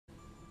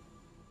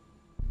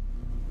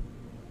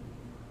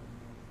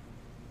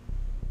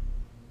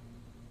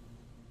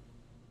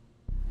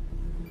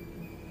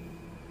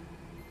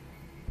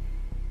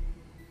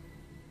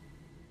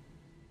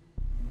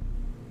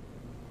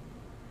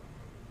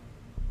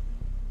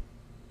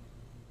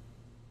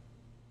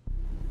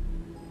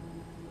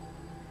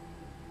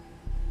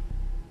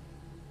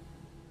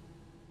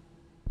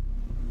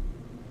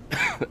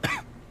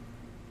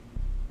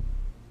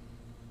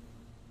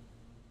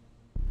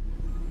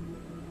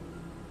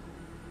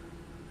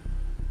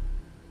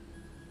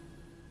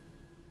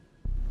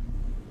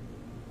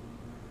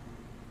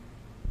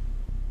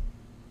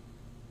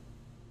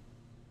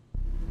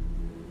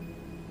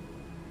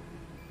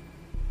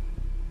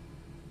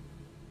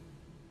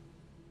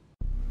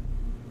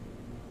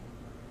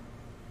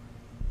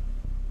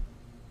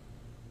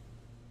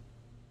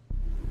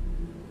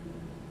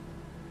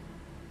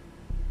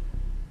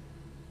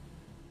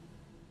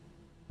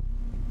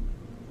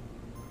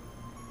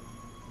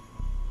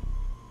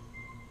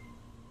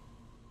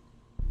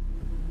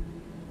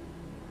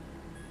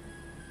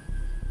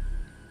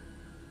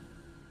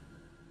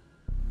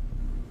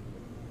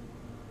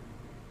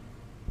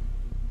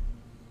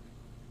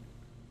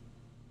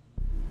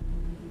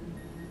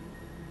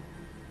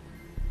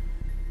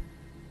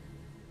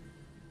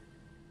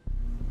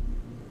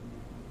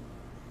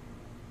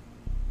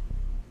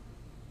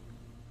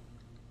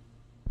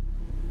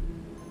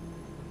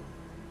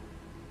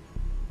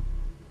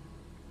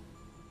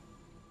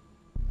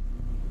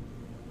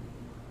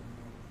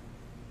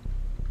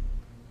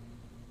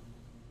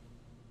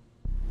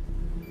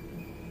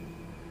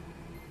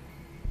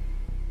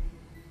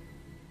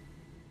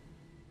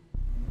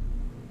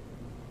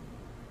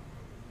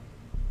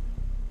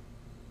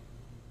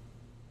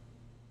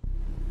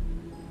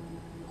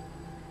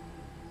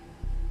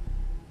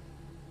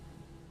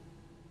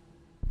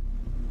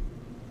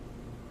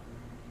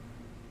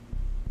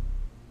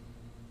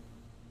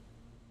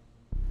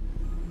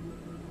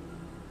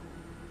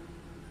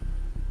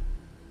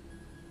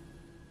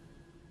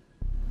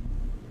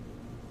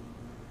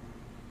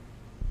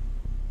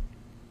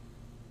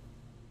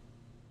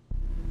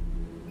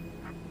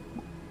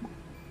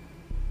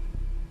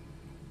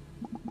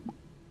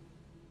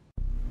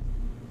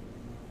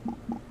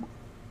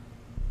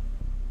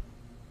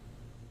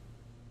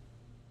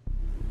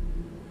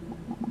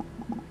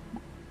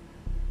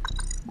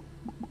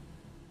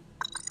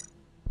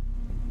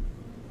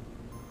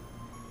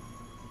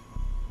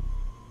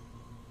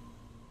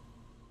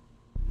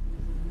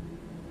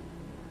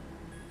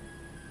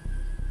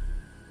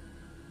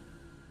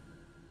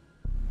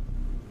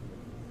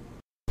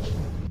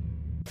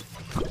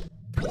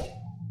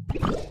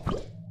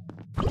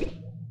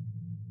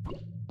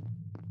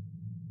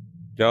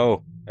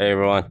Yo, hey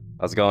everyone,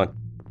 how's it going?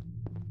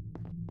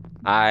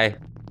 Hi.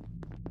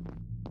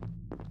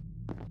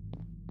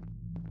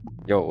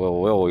 Yo,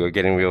 whoa, you're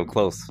getting real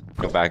close.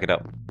 Yo, back it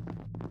up.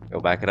 Yo,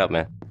 back it up,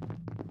 man.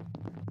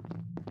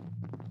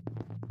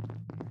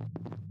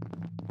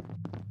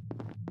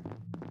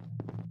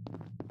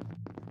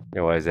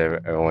 Yo, why is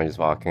everyone just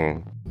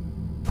walking?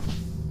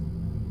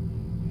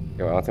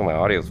 Yo, I don't think my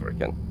audio's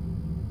working.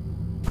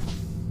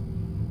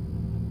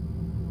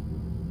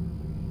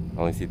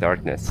 I only see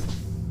darkness.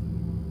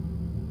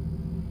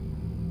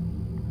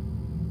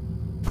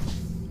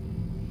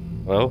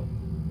 Hello?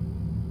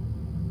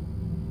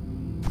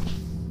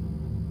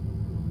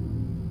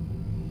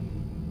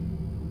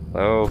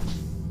 Hello?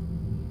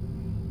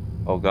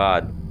 Oh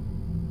god.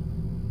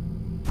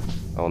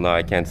 Oh no,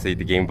 I can't see.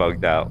 The game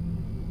bugged out.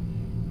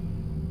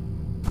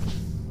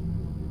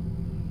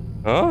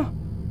 Huh?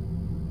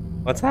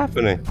 What's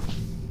happening?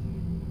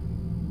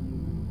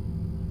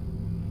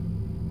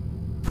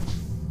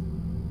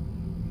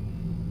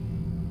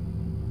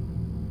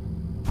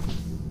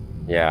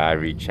 Yeah, I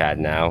read chat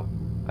now.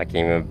 I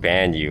can't even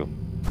ban you.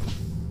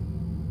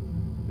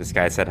 This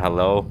guy said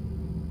hello.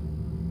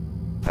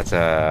 That's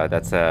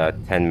a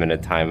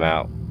 10-minute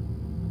timeout.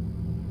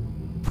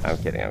 I'm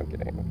kidding.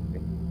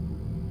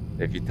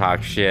 If you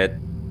talk shit,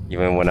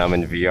 even when I'm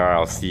in VR,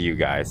 I'll see you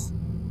guys.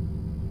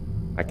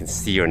 I can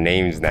see your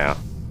names now.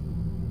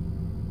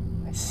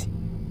 I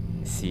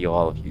see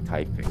all of you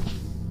typing.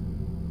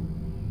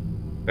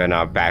 Better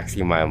not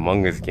backseat my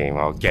Among Us game,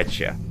 I'll get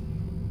ya.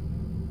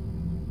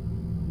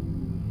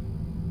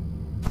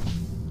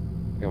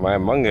 My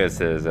Among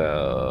Us is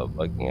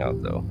bugging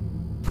out though.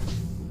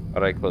 How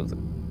do I close it?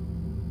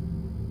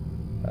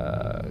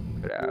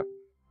 Good app.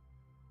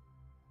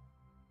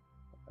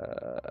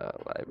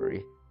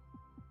 Library.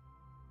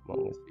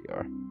 Among Us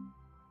VR.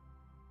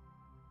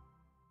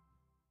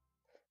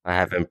 I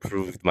have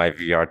improved my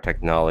VR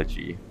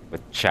technology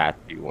with chat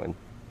viewing.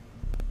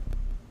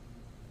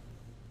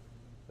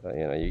 So,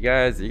 you know, you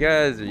guys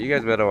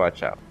better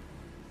watch out.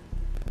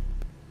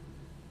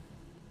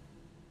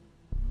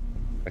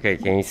 Okay,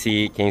 can you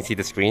see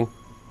the screen?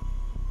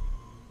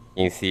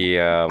 Can you see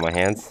my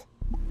hands?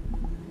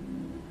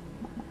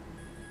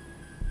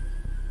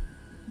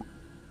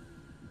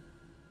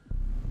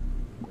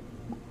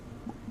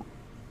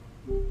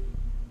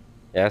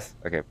 Yes?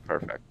 Okay,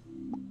 perfect.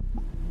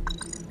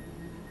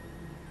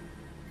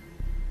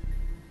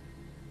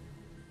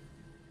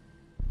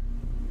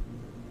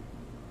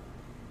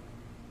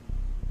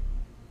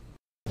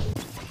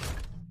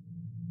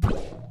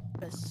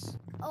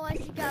 Oh, I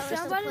see, guys.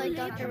 like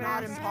Dr.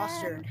 Not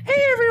imposter.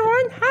 Hey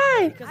everyone,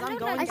 hi! Because I'm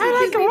going I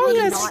like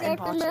AMONGUS. not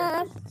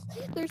imposter.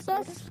 They're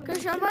sus.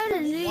 Cause somebody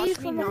leave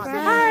from a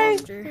Hi.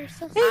 friend.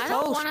 I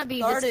don't want to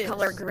be this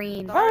color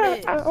green.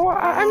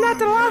 I'm not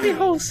the lobby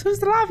host. Who's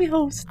the lobby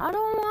host? I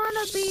don't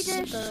want to be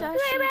this sus.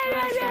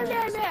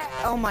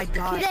 Oh my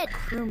god. Red.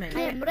 Crewmate.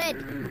 I am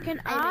red. Can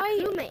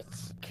I?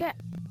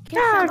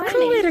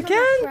 Crewmate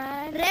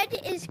again? Red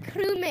is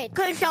crewmate.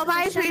 Could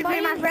somebody please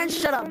be my friend?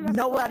 Shut up.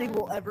 Nobody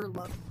will ever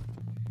love me.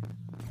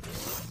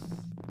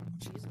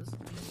 Jesus.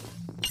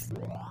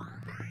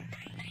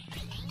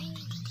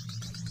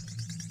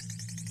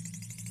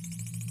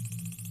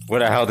 Where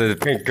the hell did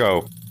the pink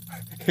go?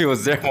 He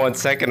was there 1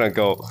 second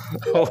ago.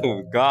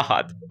 Oh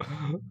god.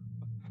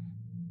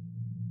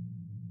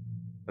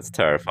 That's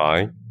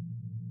terrifying.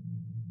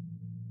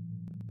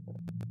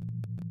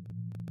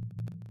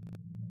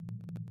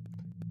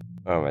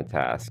 Oh, my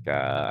task.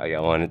 I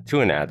got 1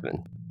 2 in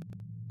admin.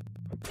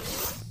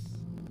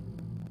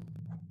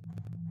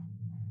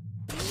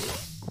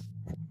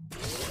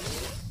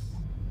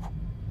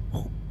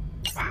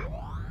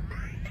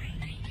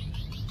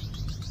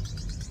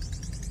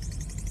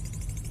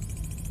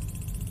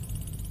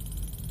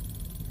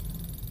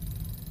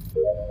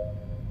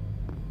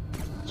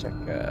 Check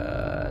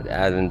the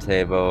admin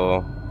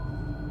table.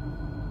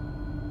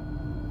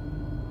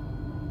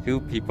 2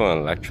 people in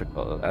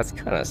electrical. That's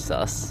kind of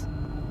sus.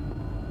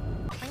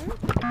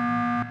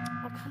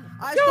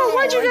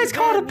 Why'd you guys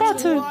call it a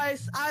button?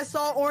 Twice. I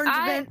saw orange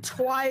vent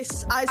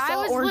twice. I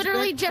was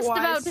literally just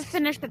about to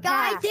finish the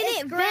task. I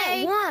didn't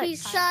vent once.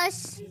 He's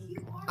sus.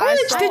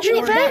 Orange, did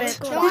you vent?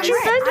 Did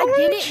you vent, Orange? I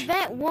didn't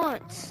vent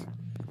once.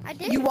 I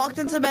did. You walked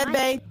into med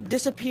bay,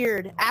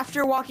 disappeared.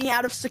 After walking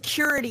out of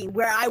security,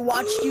 where I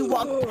watched you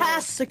walk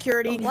past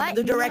security,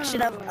 the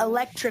direction of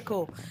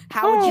electrical.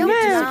 How would you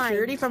get to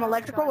security from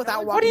electrical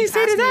without walking past? What do you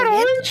say to that,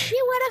 Orange?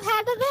 You would have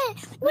had the vent.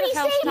 What do you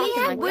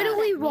say, man?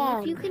 Literally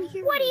wrong.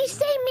 What do you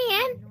say,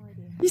 man?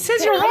 He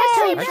says you're wrong.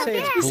 I say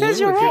it's blue if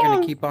you're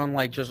gonna keep on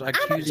like just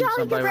accusing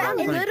somebody without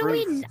putting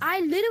proof. I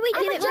literally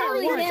did it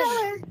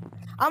right.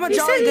 I'm a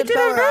jolly good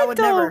fella. I would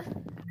never.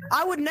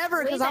 I would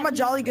never, because I'm a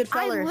jolly good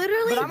fella.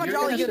 Literally, but I'm a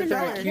jolly good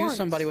fella. Accuse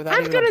somebody without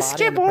I'm even gonna a body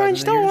skip in the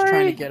Orange. present, Don't you're just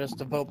trying worry. to get us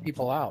to vote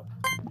people out.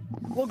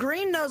 Well,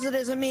 Green knows it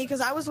isn't me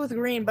because I was with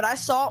Green, but I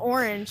saw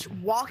Orange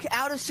walk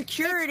out of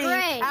security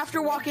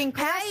after walking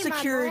past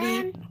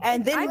security,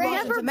 and then he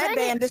walked into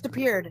medbay and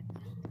disappeared.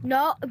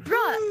 No,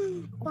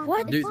 bruh.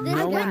 What? Dude,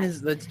 no one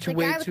is. That's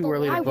way too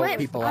early to vote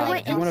people out.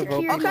 If you want to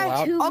vote people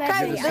out,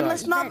 Okay, then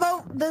let's not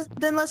vote.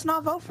 Then let's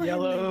not vote for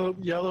him.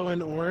 Yellow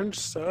and orange,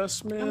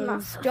 sus,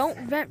 man. Don't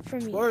vent for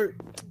me.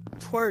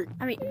 Twerk.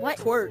 I mean, what?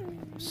 Twerk.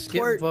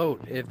 skip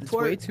vote if it's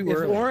way too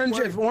early.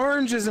 If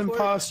orange is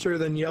imposter,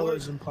 then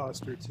yellow's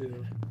imposter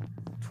too.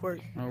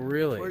 Twerk. Oh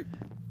really?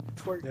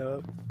 Twerk.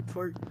 Yep.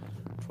 Twerk.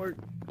 Twerk.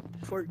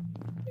 Twerk.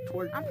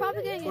 Twerk. I'm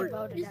probably gonna get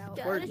voted out.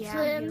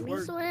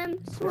 Slim.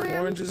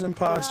 Orange is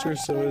imposter,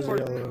 so is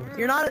yellow.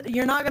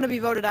 You're not gonna be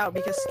voted out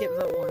because skip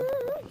vote won.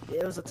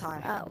 It was a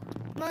tie. Oh.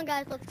 Come on,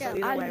 guys, let's go.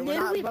 So I way,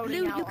 literally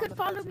blue. You could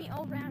follow me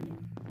all around.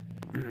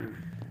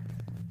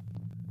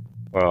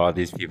 What are all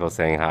these people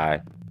saying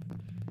hi?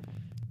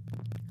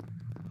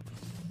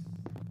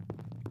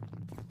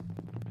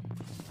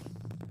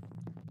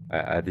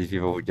 These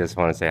people who just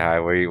want to say hi.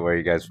 Where are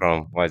you guys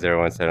from? Why is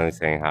everyone suddenly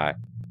saying hi?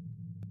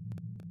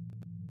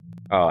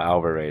 Oh,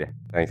 Albert right.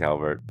 Thanks,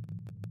 Albert.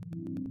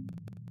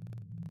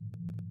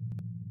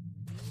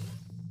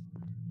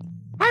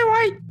 Hi,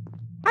 White.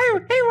 Hi,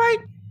 hey, White.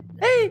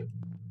 Hey.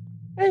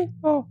 Hey.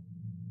 Oh.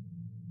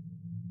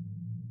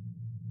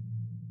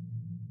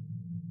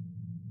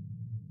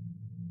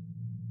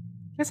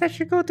 Guess I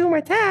should go do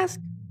my task.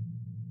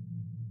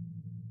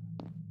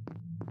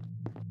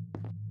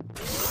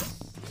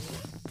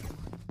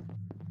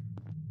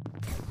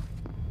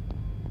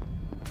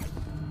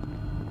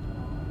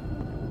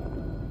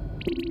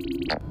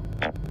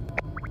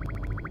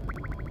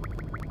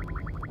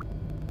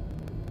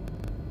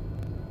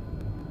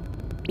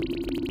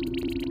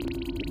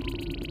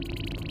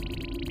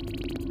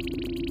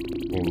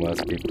 We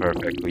must be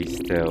perfectly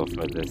still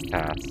for this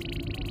task.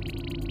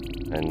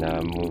 And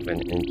not move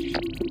an inch.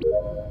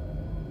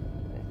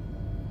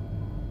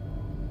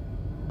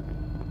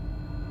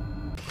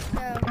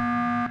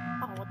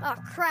 Oh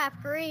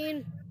crap,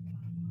 Green.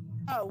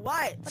 Oh,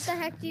 what? What the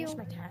heck do you?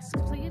 My task,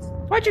 please.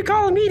 Why'd you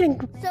call a meeting?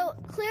 So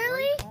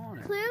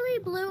clearly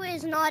blue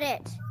is not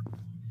it.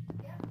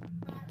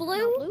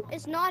 Blue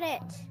is not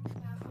it.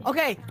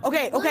 Okay.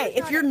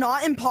 If you're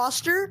not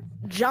imposter,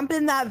 jump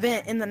in that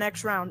vent in the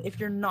next round. If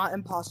you're not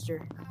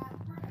imposter.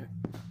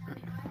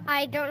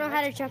 I don't know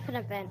how to jump in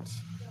a vent.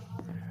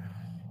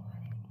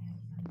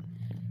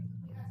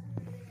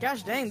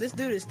 Gosh dang, this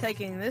dude is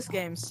taking this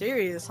game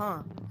serious,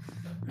 huh?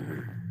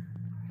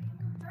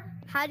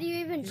 How do you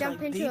even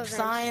jump into a vent? Deep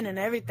sighing and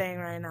everything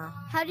right now.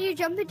 How do you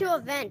jump into a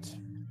vent?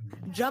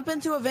 Jump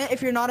into a vent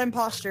if you're not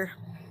imposter.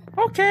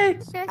 Okay.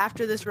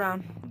 After this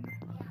round.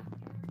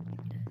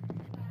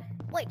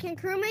 Wait, can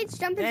crewmates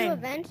jump into a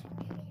vent?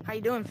 How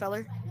you doing,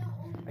 feller?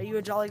 Are you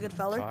a jolly good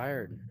feller?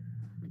 Tired.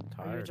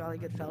 tired. Are you a jolly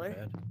good feller?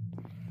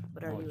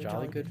 But are you a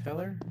jolly good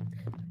feller?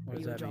 What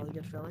does that mean? Are you a jolly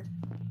good feller?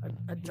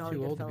 A jolly Too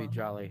good old to feller. be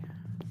jolly.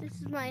 This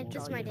is my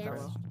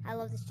dance. I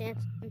love this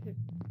dance.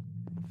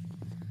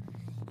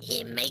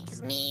 It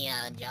makes me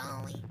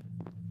jolly.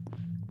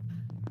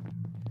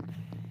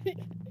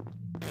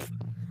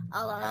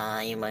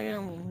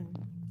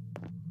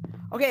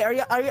 Okay, are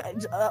you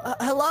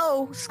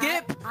hello,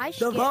 skip I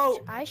the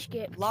vote. I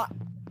skipped.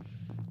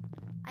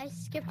 I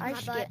skipped my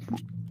butt.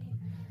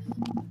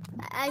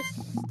 I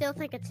still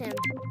think it's him.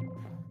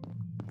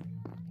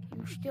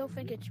 You still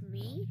think it's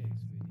me?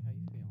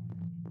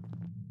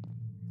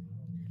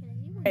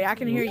 Hey, I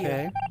can hear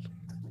you.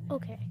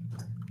 Okay.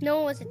 No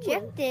one was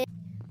ejected.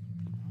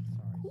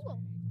 Cool.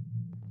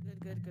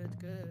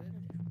 Good.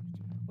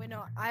 Wait,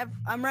 no,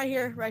 I'm right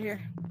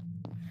here.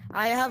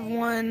 I have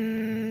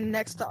one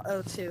next to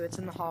O2. It's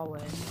in the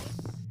hallway.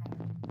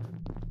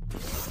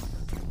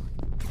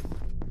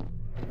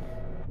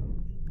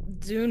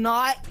 Do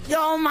not.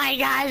 Oh my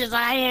gosh,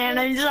 Ryan,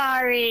 I'm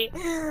sorry.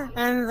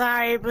 I'm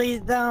sorry.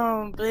 Please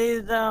don't.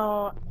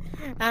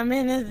 I'm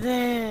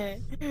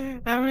innocent.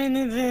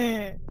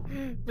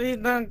 Please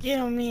don't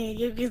kill me.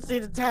 You can see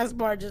the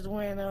taskbar just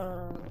went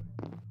up.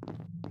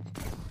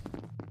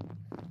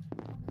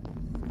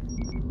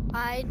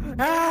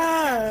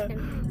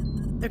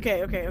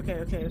 Okay.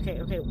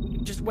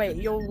 Just wait.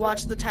 You'll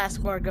watch the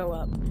taskbar go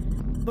up.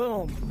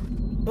 Boom.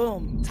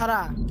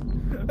 Ta-da.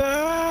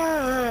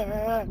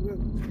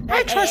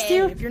 I trust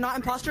you. If you're not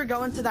imposter,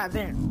 go into that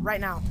vent right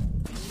now.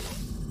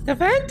 The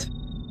vent?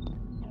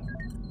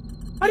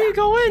 How do you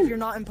go in? If you're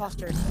not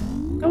imposter.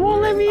 It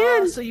won't let me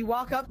in. So you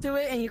walk up to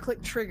it and you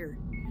click trigger.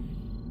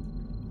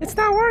 It's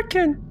not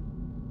working.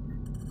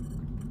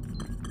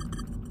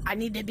 I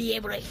need to be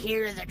able to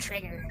hear the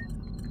trigger.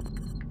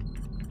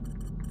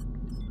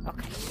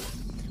 Okay.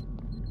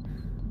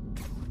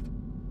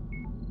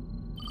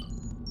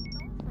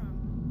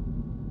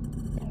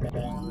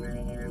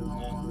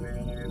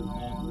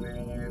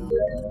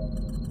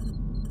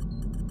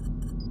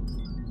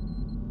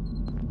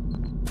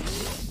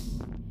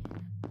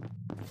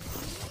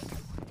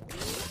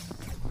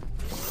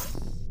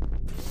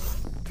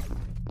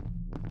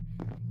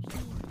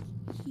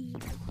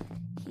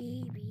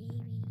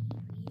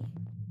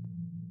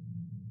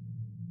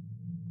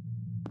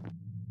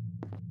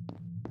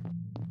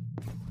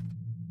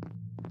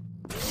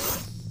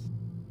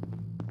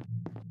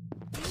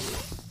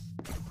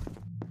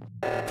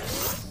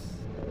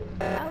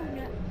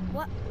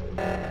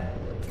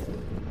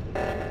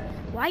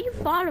 Why are you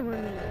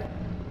following me?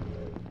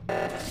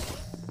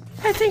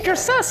 I think you're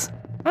sus.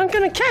 I'm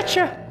gonna catch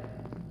you.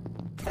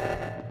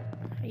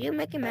 Are you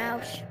Mickey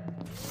Mouse?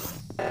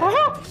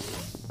 Uh-huh.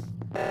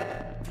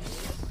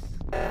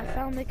 I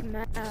found Mickey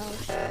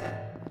Mouse.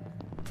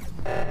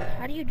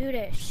 How do you do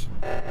this?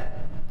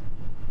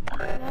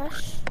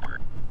 Plus.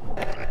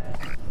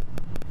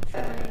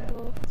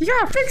 Triangle. You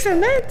gotta fix it,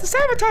 man. The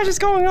sabotage is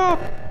going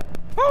off.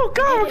 Oh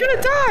god, we're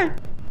gonna die.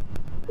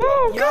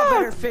 Oh god. You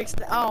better fix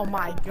it. Oh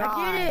my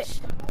god.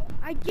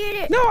 I get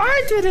it. No,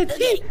 I did it.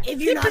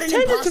 If you're not an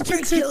imposter,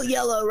 kill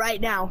yellow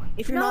right now.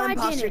 If you're not an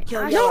imposter,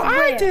 kill yellow. No,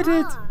 I did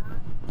it.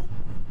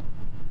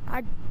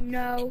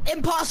 No.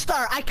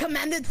 Imposter, I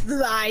commanded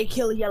that I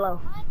kill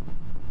yellow.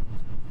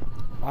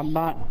 I'm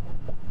not.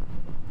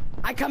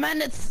 I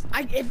commanded.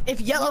 If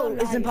yellow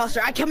is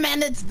imposter, I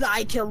commanded that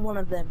I kill one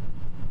of them.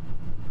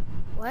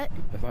 What?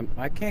 If I'm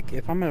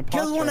an imposter,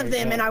 kill one of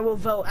them, and I will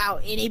vote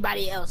out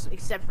anybody else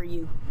except for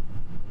you.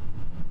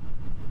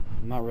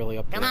 I'm not really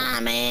up to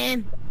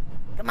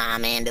Come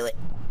on, man. Do it.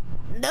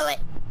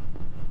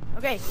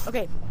 Okay.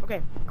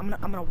 I'm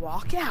gonna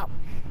walk out.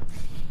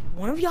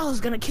 One of y'all is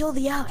gonna kill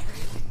the other,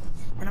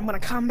 and I'm gonna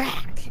come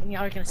back, and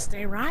y'all are gonna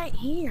stay right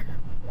here.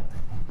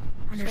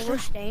 So we're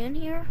staying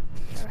here?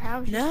 Or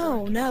how's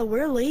No,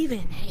 we're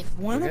leaving. If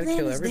one of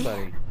them is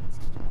there,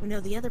 we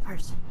know the other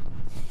person.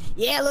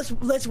 Yeah,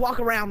 let's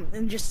walk around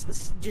and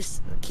just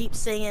keep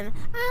singing.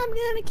 I'm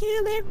gonna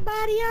kill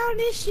everybody on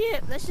this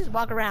ship. Let's just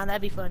walk around.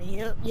 That'd be funny.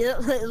 Yep.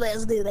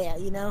 Let's do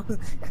that. You know.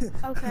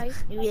 Okay.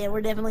 Yeah,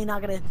 we're definitely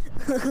not gonna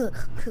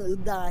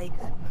die.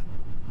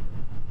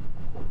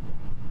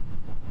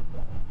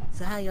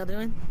 So how y'all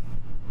doing?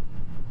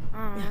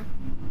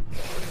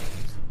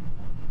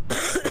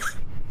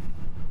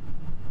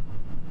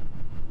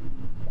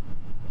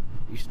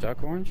 You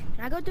stuck, Orange?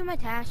 Can I go do my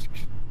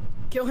tasks?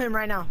 Kill him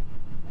right now.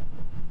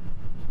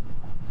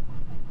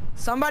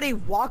 Somebody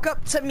walk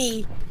up to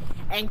me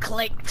and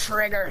click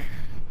trigger.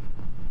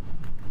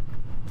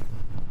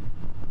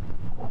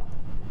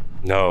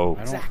 No.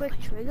 Exactly.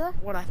 Click trigger?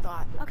 What I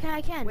thought. Okay,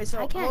 I can. Wait,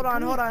 so hold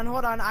on.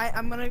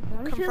 I'm gonna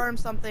confirm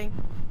something.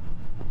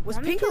 Was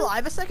Pink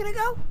alive a second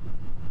ago?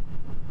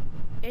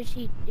 Is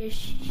she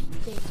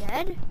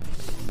dead?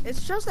 It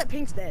shows that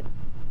Pink's dead.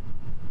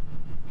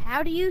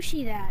 How do you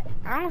see that?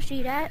 I don't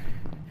see that.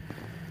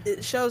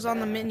 It shows on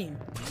the menu.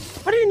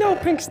 How do you know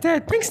Pink's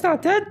dead? Pink's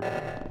not dead.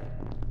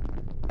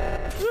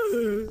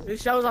 It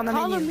shows on the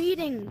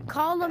menu.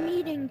 Call a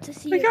meeting to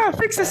see. We gotta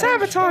fix the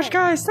sabotage,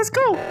 guys. Let's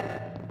go.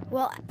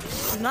 Well,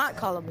 do not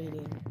call a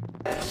meeting.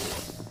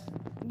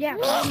 Yeah,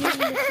 I'm moving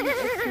the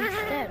feet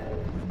instead.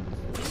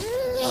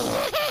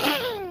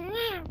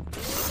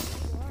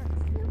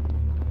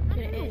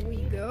 There we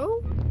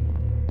go.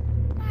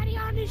 Body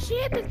on the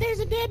ship. If there's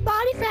a dead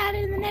body found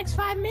in the next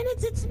 5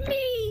 minutes, it's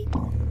me.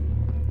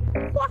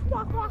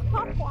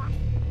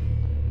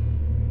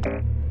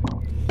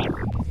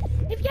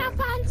 If y'all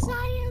find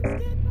science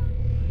dead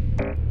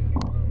body.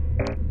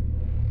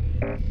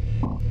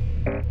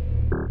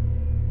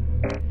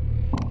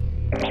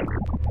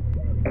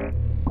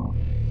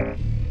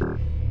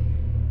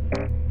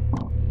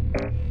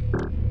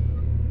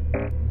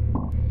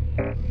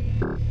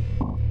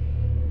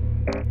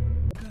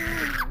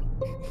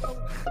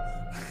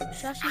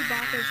 Sussy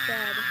Baka's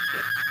dead.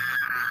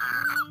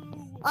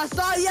 I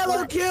saw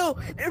Yellow kill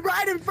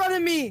right in front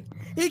of me.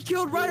 He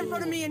killed right in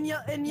front of me in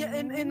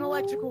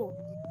electrical.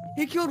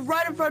 He killed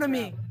right in front of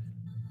me.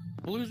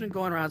 Blue's been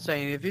going around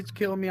saying, if it's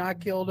killing me, I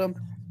killed him.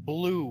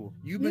 Blue,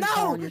 you've been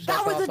calling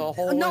yourself out the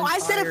whole No, I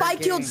said if I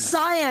killed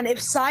Cyan, if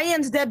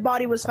Cyan's dead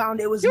body was found,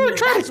 it was me. You were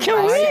trying to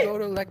kill me? I go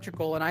to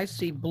electrical and I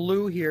see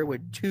Blue here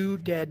with 2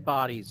 dead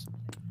bodies.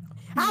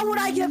 How would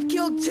I have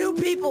killed 2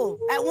 people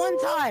at one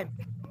time?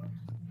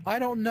 I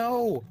don't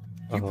know.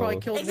 You probably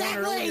killed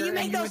Exactly, one earlier you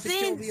make and no you went to kill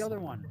sense. the other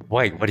one.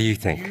 Wait, what do you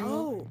think?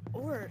 You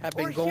Or have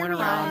been or going hear me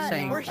around out,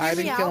 saying, or hear I've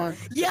been me killing... out.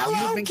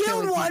 Yellow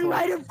killed one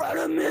right in front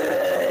of me.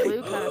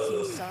 Blue kind of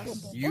seems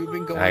sus. You've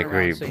been going I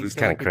agree, around saying Blue's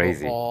killing kinda people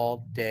crazy.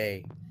 all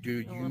day.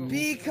 Dude, you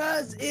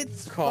Because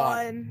it's caught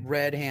fun.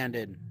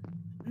 red-handed.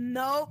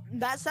 Nope,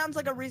 that sounds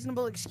like a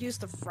reasonable excuse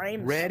to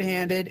frame.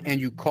 Red-handed,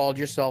 and you called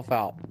yourself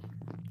out.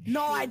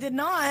 No, I did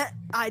not.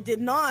 I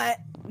did not.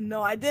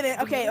 No, I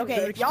didn't. Okay, You okay.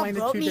 could If y'all explain the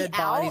vote 2 me dead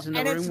bodies out in the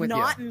and room it's with you.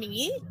 not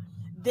me,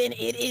 then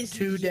it is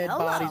 2 dead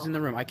Yellow. bodies in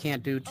the room. I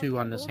can't do 2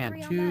 on this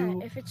hand.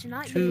 2. If it's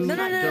not two- you, No,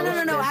 no, no, no, no,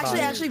 no, no. Dead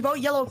Actually, bodies. vote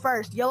Yellow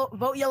first.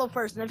 Vote Yellow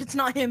first. And if it's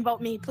not him, vote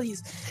me,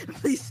 please,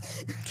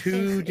 please.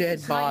 2 dead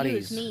it's not you,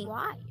 it's bodies. me.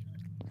 Why?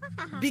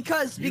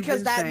 Because You've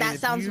been saying that if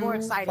sounds more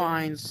you exciting.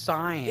 find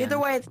Cyan Either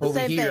way, it's the over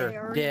same here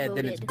thing. dead,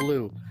 then it's Voted.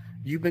 Blue.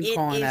 You've been It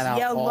calling is that out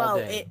Yellow. all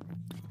day.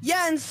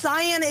 Yeah, and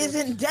Cyan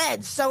isn't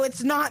dead, so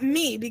it's not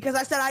me because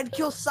I said I'd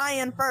kill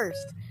Cyan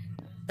first.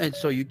 And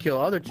so you kill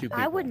other 2 people.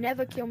 I would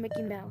never kill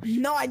Mickey Mouse.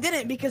 No, I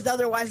didn't because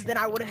otherwise then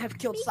I would have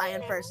killed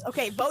Cyan first.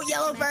 Okay, vote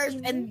Yellow first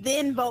and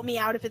then vote me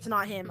out if it's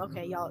not him.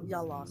 Okay, y'all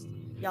lost.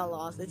 Y'all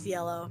lost. It's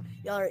Yellow.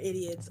 Y'all are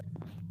idiots.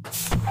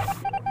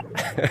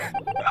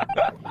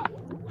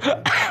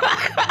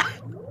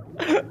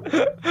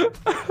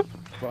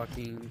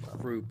 Fucking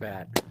fruit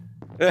bat.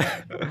 You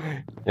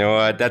know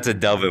what? That's a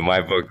dub in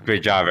my book.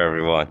 Great job,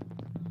 everyone.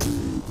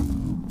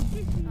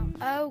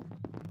 Oh,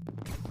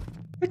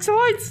 Fix the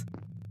lights.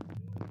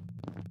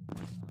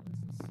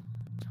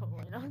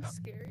 totally not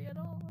scary at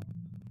all.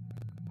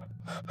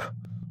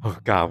 Oh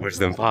God, where's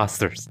the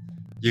imposters?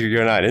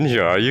 You're not in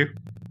here, are you?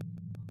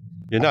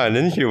 You're not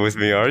in here with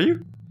me, are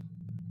you?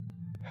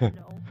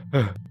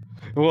 No.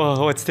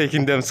 Whoa, what's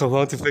taking them so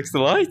long to fix the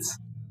lights?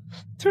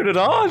 Turn it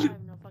on! I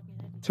have no fucking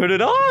idea. Turn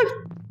it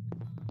on!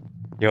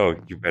 Yo,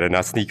 you better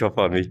not sneak up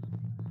on me.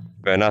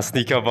 Better not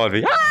sneak up on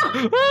me. Ah!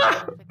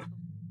 Ah!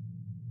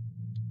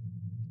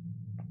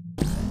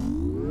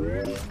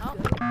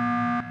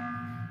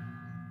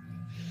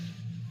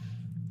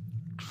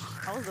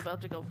 I was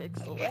about to go fix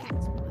the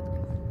lights.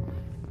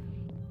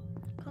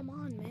 Come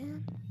on,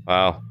 man.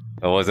 Wow,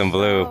 it wasn't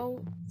blue.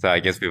 So, So I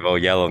guess we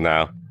vote yellow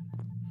now.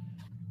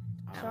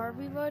 are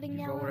we voting You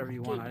yellow? vote whatever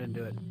you want. I didn't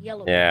do it.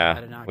 Yellow. I Yeah,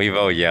 did not we kill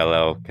vote you.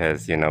 yellow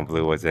because, you know,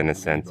 blue was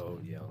innocent.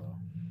 Vote yellow.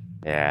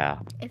 Yeah,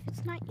 If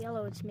it's not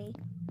yellow, it's me.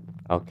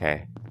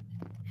 okay.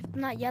 If it's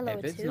not yellow, If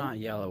it's it's who? not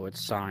yellow,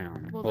 it's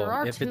Cyan. Well, there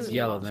are if it's 2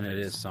 yellow, then it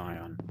is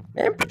Cyan.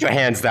 Man, put your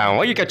hands down.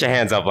 Why you got your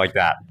hands up like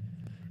that?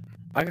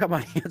 I got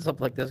my hands up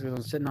like this because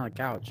I'm sitting on a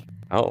couch.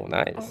 Oh,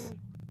 nice.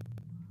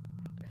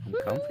 I'm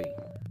comfy.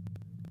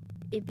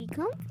 It'd be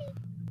comfy.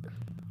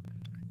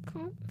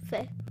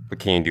 Comfy. But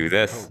can you do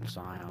this? Oh,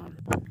 Cyan.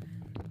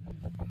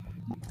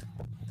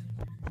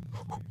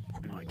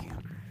 No, I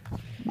can't.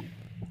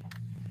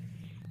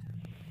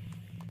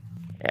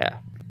 Yeah.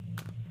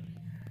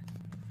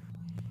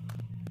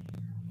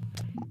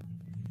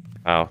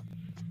 Oh.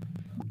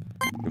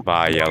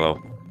 Goodbye,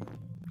 yellow.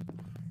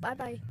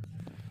 Bye-bye.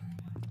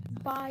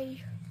 Bye.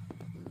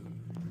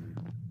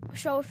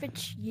 So if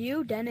it's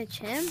you, then it's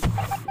him?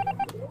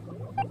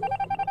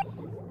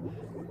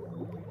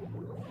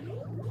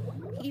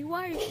 He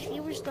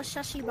was the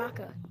Sussy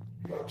Baka.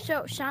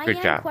 So, Good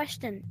Cyan, job.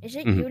 question. Is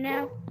it Mhm. you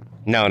now?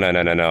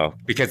 No.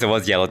 Because it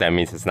was yellow, that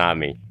means it's not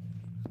me.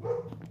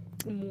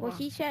 Well,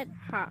 he said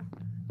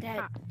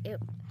that it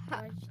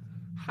was...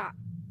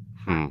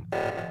 Hmm.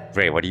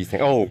 Ray, what do you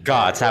think? Oh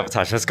God,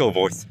 sabotage. Let's go,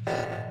 boys.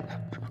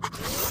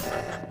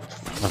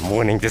 I'm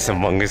winning this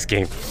Among Us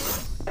game.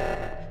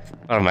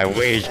 Out of my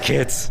way,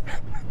 kids.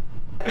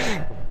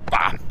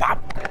 Bop, bop.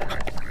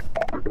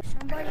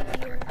 Somebody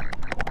here.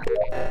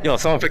 Yo,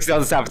 someone fix the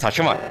other sabotage.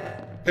 Come on.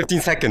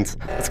 15 seconds.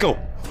 Let's go.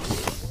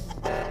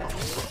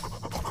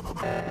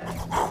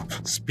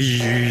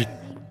 Speed.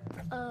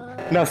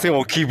 Nothing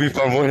will keep me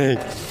from winning.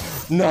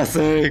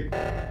 Nothing.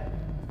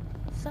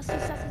 So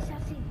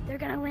Sussy. They're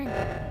gonna win.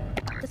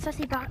 The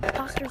Sussy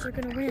imposters are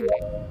gonna win.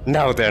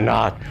 No, they're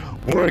not.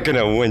 We're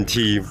gonna win,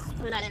 team.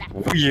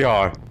 We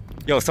are.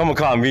 Yo, someone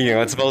call a meeting.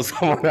 Let's vote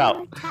someone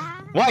out.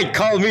 White,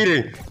 call a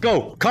meeting.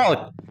 Go, call it.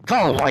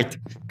 Call it, White.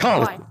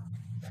 Call it.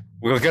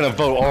 We're gonna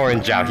vote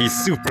Orange out. He's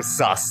super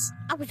sus.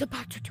 I was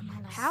about to do my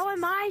last. How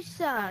am I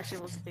sus?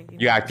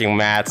 You acting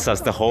mad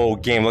sus the whole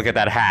game. Look at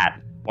that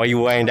hat. Why are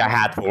you wearing that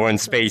hat for? We're in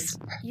space.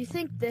 You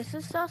think this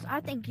is sus? I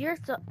think you're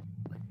sus.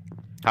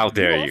 How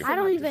dare you? I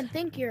don't even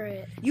think you're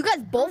it. You guys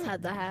both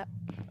had the hat.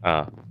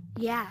 Oh.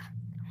 Yeah.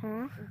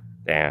 Huh?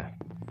 Damn.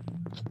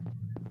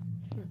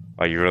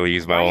 Oh, you really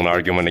used my own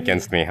argument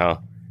against me, huh?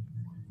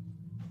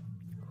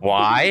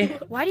 Why?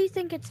 Why do you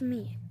think it's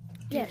me?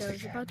 Yes. I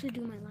was about to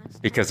do my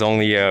last. Because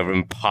only an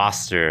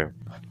imposter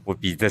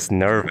would be this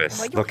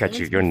nervous. Look at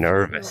you, you're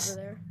nervous.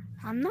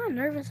 I'm not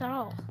nervous at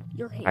all.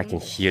 I can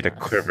hear the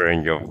quiver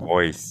in your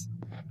voice.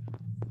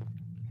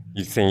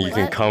 You think you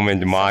can come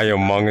into my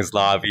Among Us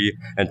lobby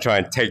and try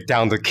and take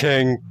down the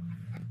king?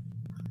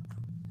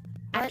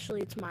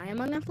 Actually, it's my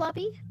Among Us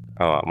lobby.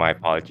 Oh, my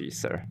apologies,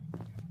 sir.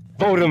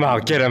 Vote him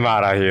out, get him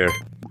out of here.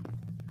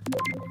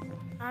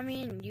 I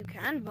mean, you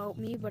can vote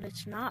me, but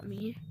it's not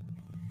me.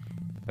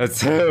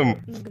 It's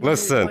him.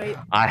 Listen,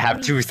 I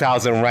have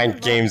 2,000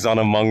 ranked games on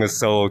Among Us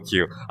solo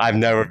queue. I've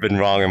never been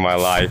wrong in my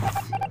life.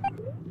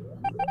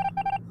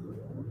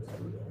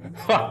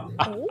 I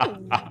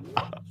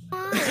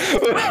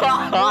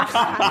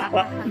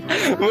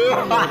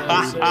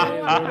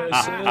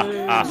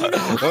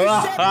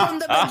said from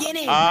the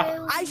beginning.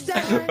 I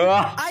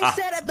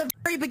said at the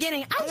very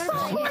beginning. I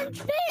saw one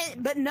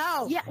fit, but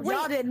no,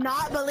 y'all did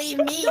not believe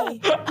me. Blue,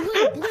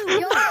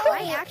 yo,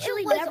 I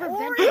actually never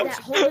vented that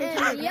whole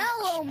entire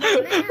yellow, man.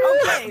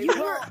 Okay,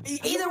 well,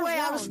 either way,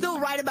 I was still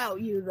right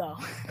about you, though.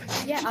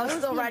 Yeah, I was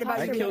still right about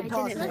you.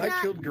 I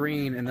killed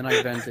green, and then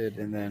I vented,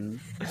 and then...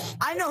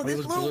 I know,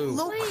 this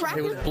little cracker...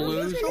 It was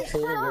blue, the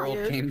whole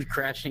world came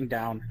crashing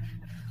down.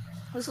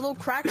 This little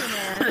cracker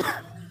man.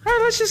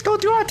 Alright, let's just go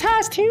do our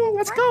task, team.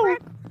 Let's go.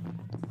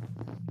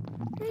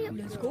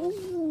 Let's go.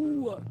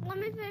 Let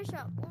me finish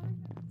up.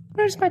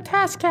 Where's my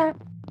task at?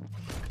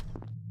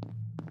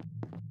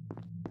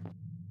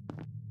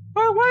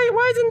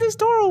 Why isn't this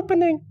door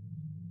opening?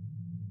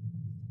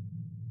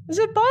 Is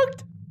it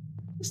bugged?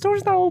 This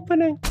door's not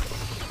opening.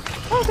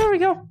 Oh, there we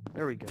go.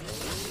 There we go.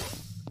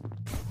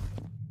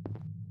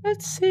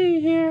 Let's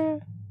see here.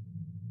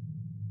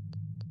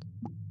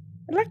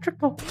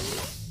 Electrical.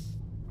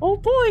 Oh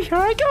boy, here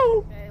I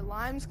go. Okay,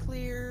 lime's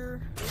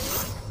clear.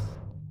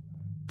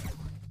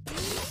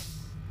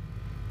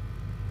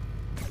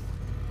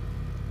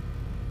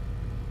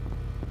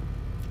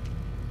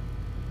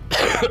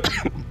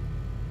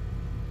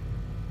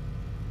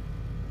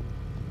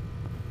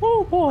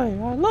 Oh boy,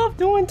 I love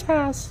doing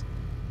tasks.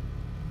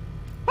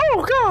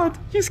 Oh god,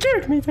 you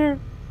scared me there.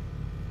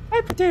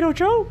 Hi, Potato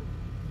Joe.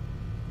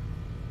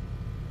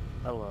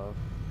 Hello.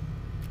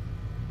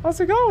 How's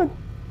it going?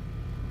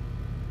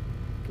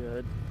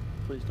 Good.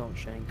 Please don't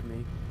shank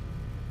me.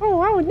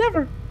 Oh, I would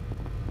never.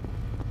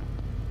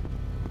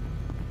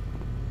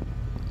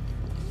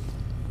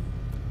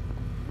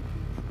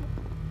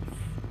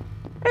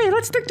 Hey,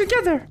 let's stick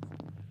together.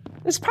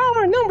 There's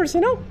power in numbers,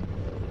 you know?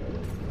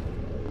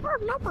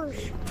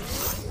 Numbers.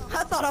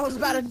 I thought I was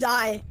about to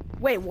die.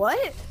 Wait,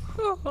 what?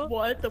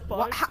 What the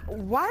fuck?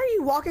 Why are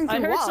you walking through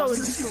I heard walls? someone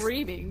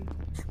screaming.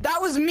 That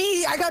was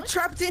me. I got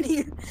trapped in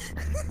here.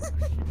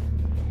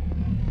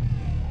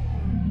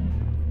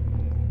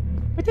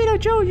 Potato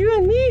Joe, you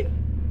and me,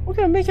 we're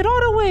gonna make it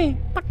all the way.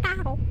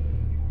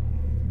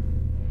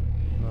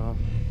 No.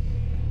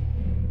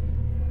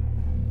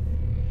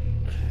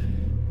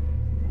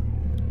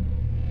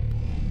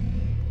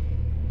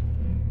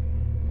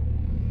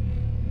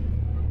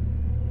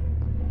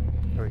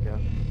 There we go.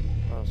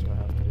 What else do I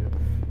have to do?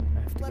 I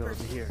have to go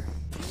over here.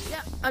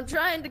 Yeah, I'm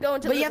trying to go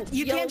into But the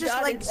you can't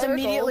just like circle,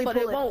 immediately but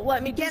pull it won't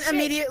let me. You can't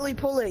immediately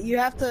pull it. You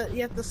have to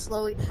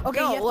slowly. Okay,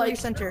 No, you have like,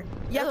 to recenter.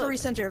 You have to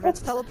recenter. If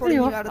it's teleporting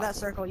you out of that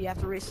circle, you have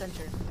to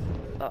recenter.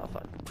 Oh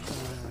fuck.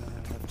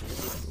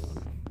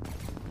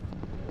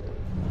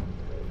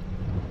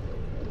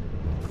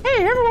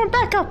 Hey, everyone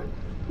back up.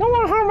 No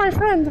one harm my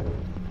friend.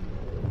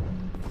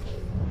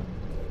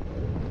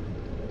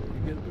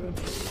 You good, bro?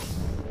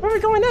 Where are we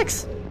going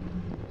next?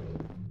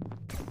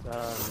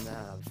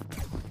 Nav.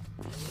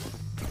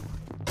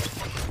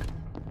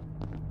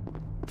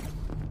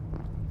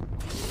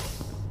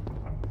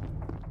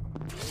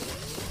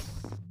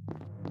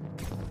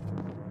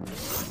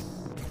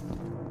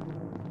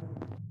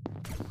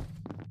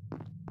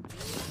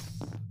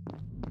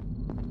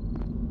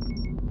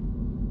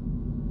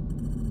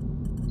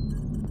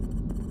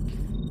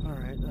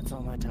 Alright, that's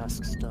all my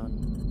tasks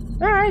done.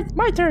 Alright,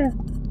 my turn.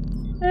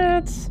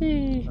 Let's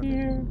see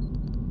here.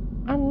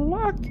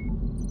 Unlock.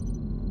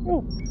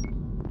 Oh.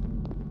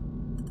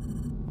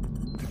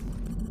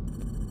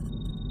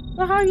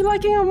 So how are you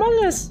liking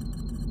Among Us?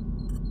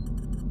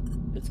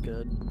 It's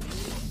good.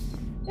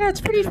 Yeah,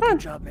 it's pretty fun. Good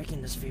job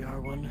making this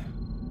VR one.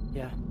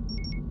 Yeah.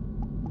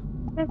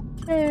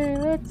 Okay,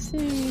 let's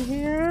see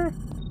here.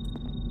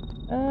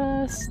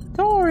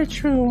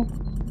 Storage room.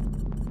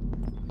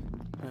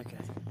 Okay.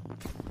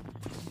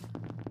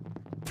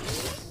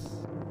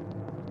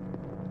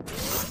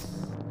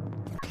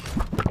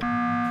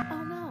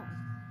 Oh no.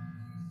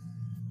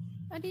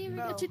 I didn't even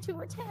get you to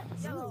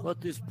attend. What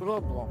is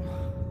problem?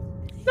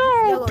 No,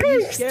 Yellow, you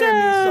Pink's scared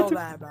me so dead.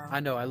 bad, bro. I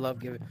know. I love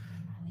giving.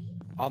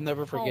 I'll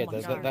never forget my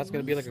that. God. That's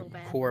gonna be like a So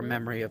bad. core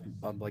memory of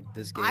like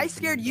this game. I for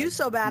scared me, you like-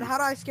 so bad. How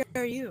did I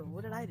scare you?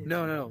 What did I do?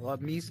 No,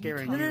 me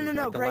scaring you.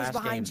 No. like the Gray's last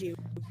behind game. you.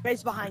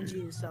 Gray's behind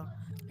you. So.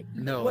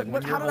 No, What- and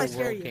what- when how your did I whole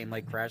scare world you? came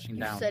like crashing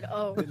You down. said,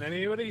 oh. Did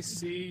anybody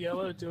see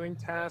Yellow doing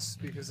tasks?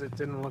 Because it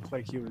didn't look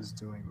like he was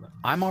doing them.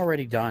 I'm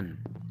already done.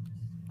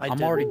 I'm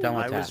didn't. already done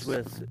with I tasks. was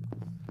with.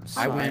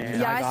 I went. Cyan.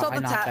 and Yeah, I saw I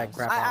the knocked that task.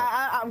 crap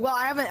out. Well,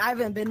 I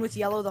haven't been with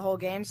Yellow the whole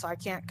game, so I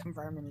can't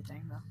confirm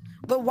anything though.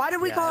 But why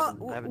did we Yeah,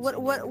 call? I haven't What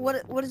seen what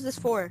Yellow. what is this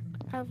for?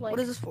 I have like What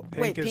is this for?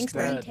 Pink Wait, is Pink's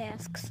dead. three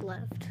tasks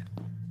left.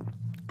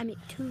 I mean,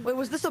 2. Wait,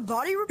 was this a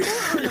body report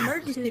or an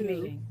emergency Two.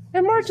 meeting?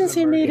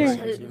 Emergency meeting.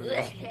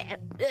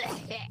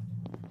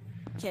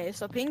 Okay,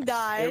 so Pink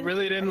died. It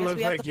really I didn't guess look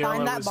we have like to Yellow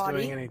find that was body.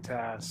 doing any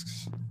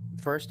tasks.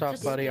 First off,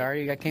 Just- buddy,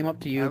 I came up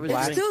to I you, was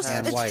black doing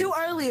and It's white. too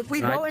early. If we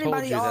And I vote told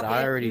anybody you off, that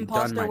I already done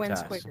imposter my wins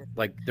task. quicker.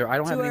 Like, I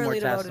don't have Too any more early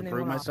to tasks vote to prove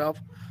anyone off.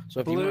 myself. So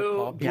if you want to Blue,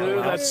 call people Blue,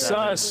 out, that's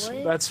What? sus.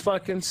 That's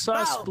fucking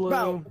sus, Bro, Blue.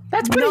 bro.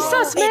 That's pretty No,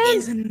 sus, it man.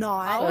 is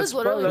not. I was That's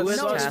literally bro,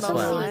 that's no, task most of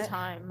the left.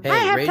 time. I hey,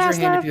 have raise your tasks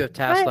hand if left. you have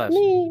tasks left.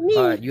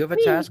 Me. You have a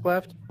me. task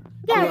left?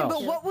 Yeah. Who Okay, else?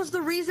 but what was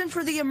the reason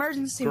for the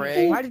emergency Gray?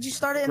 meeting? Why did you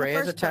start it in Gray the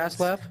has first a task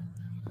place? left?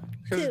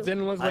 Because it Two.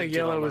 didn't look I like did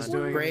Yellow on was mine.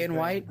 doing Gray and anything.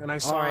 white? And I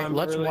saw Alright, him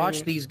let's early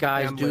watch these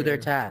guys and do their later.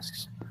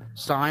 tasks.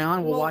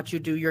 Scion will Well- watch you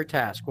do your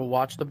task. We'll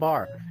watch the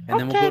bar. And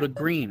then we'll Okay. go to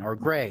green or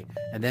gray.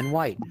 And then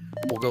white.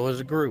 We'll go as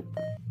a group.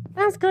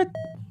 That's good.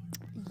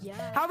 Yeah.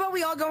 How about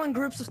we all go in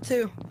groups of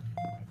 2?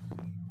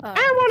 I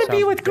want to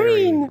be Sounds with very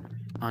green.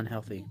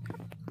 Unhealthy.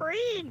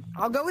 Green.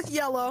 I'll go with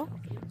Yellow.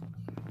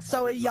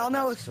 So y'all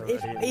know if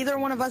either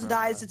one of us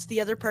dies, it's the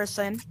other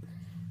person.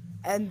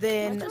 And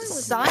then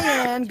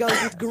Cyan goes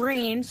with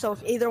Green, so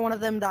if either one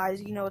of them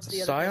dies, you know it's the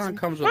other Scion person.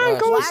 comes with I'm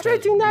us. going because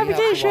straight to we have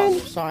navigation.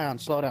 slots. Scion,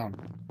 slow down.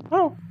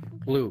 Oh,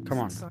 Blue, come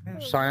on.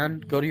 Scion,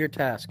 go to your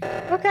task.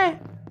 okay.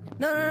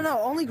 No,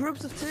 only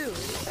groups of 2.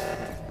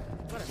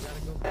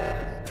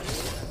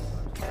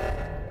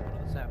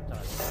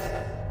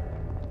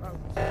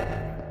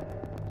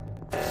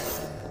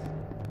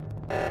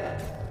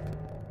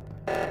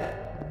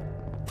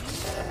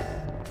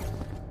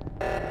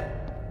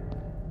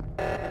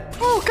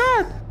 Oh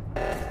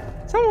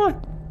God!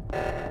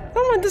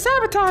 Someone, the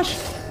sabotage!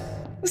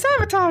 The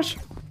sabotage!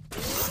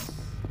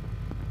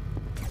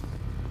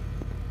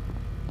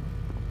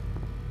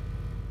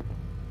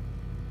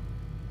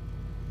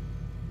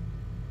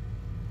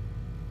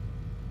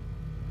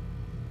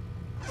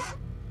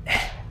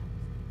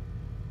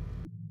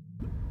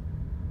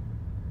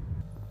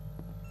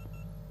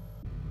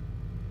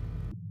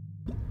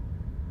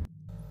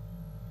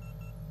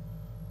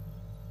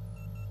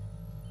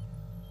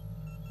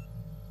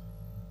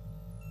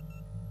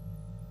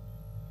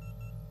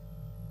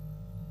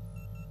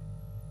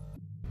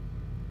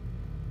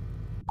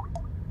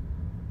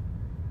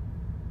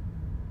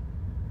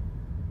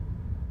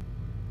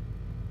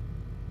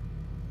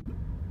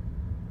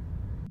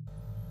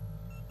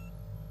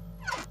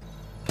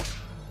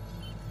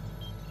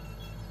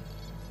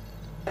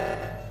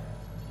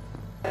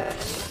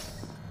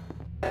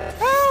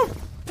 Help!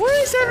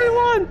 Where is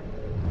everyone?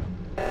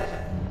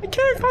 I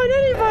can't find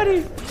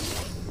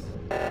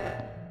anybody!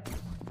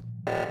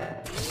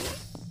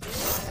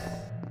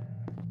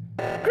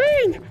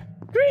 Green!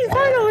 Green,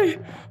 finally!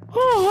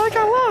 Oh, I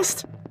got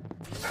lost!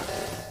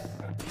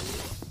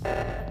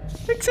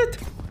 Fix it!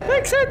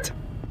 Fix it!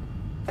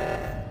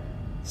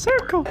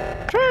 Circle!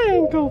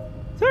 Triangle!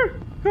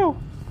 Circle!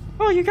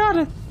 Oh, you got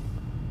it!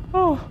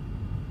 Oh,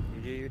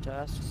 You do your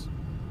tasks?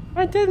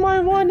 I did my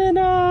one in,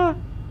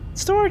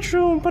 storage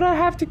room, but I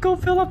have to go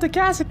fill up the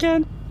gas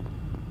again.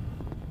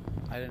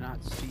 I did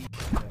not see.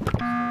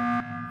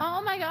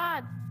 Oh my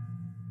god.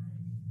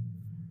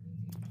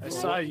 I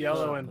saw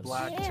Yellow and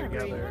Black Yeah,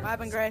 together. What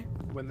happened, Gray?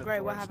 When the Gray,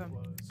 what doors happened?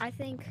 closed. I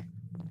think.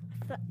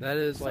 That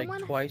is like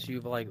Someone- twice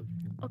you've like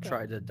Okay.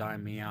 tried to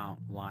dime me out,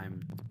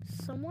 Lime.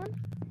 Someone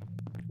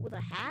with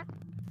a hat.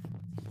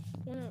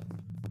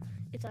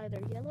 It's either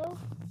yellow.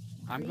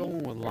 I'm Green going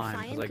with or Lime,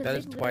 cyan, because like 'cause that they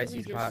is twice literally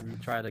he's just- caught me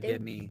try to they-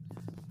 get me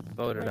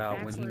voted Their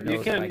out when he backs knows were-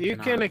 I You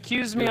cannot can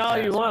accuse me do all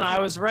you tasks. want. I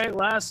was right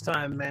last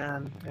time,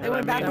 man. And went I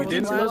mean, backwards you and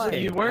didn't forwards. listen.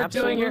 You weren't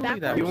doing your Absolutely,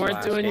 that you was weren't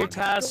last doing your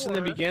time. tasks in the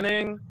Door.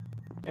 beginning,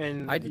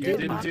 and I you did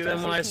didn't my do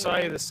them when I tasks. saw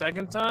you the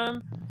second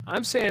time.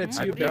 I'm saying it's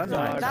I've you, done big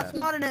my dog. That's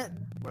not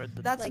Where'd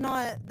the that's Like,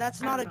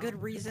 not a know.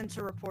 good reason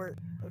to report.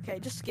 Okay,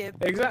 just skip.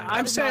 Exactly.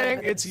 I'm That is not saying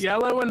evidence. it's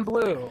yellow and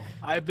blue.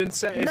 I've been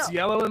saying it's No.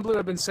 yellow and blue.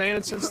 I've been saying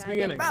it since the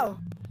beginning. Bro,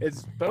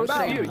 It's both Bro.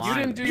 of you. You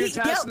didn't do your He-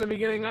 tasks yeah. in the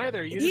beginning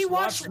either. You He just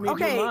watched watched- me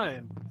okay. do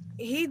mine.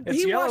 he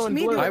It's yellow watched and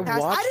me blue. do I a task. I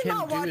watched did him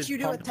not do watch his you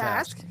do a pump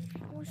task. task.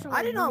 actually.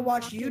 I did not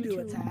watch walked you do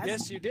a into- task.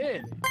 Yes, you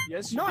did.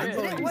 Yes, you No, I did.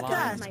 didn't. What Lying.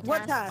 task?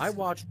 What task? I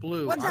watched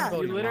Blue. What I'm task?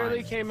 voting You literally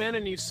lying. came in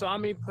and you saw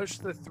me push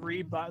the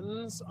 3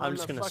 buttons I'm on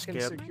just the gonna fucking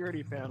skip.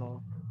 security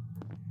panel.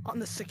 On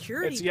the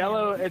security. It's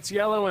yellow. panel. It's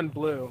yellow and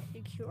blue.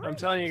 Security I'm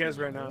telling you guys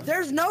right now.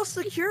 There's no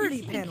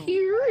security panel.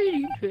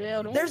 Security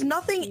panel. There's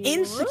nothing in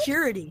What?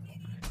 security.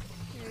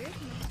 There is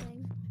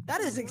nothing.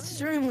 That is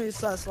extremely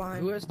sus, Who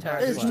Lime. has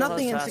tax? There's Still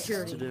nothing has in tasks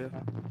security. to do.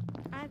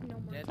 I have no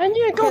more. I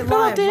need to go Okay, fill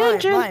up the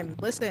engine. Lime,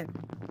 listen.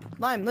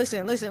 Lime,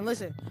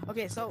 listen.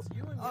 Okay, so,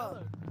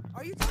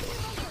 are you talking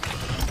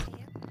about?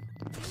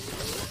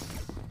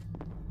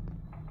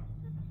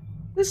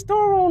 This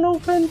door won't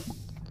open.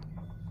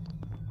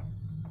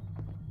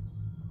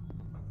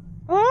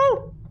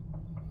 Hello?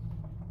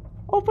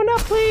 Open up,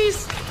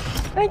 please.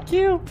 Thank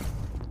you.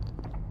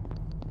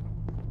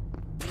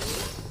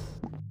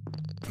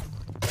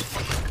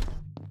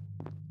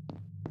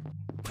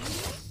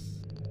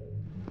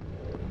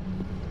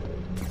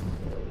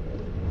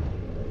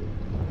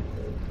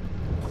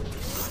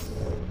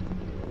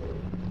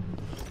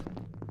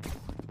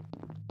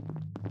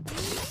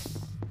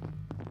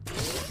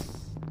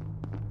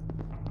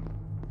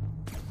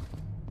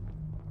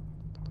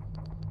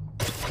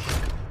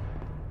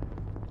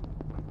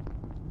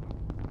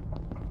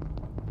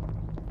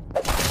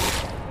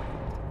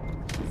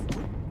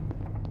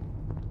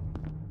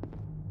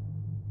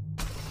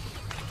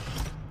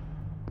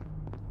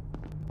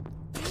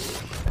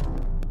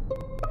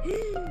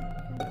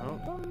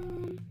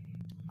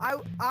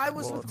 I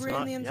was Well, with it's Green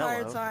not the entire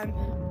yellow. time.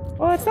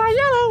 Oh, it's not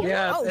yellow.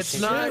 Yeah, Oh, it's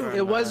shit. not.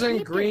 It wasn't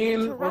Keep green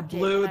or interrupting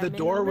blue. when The I'm in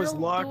door the was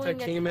middle locked. I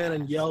doing a came in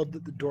and task. yelled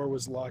that the door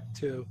was locked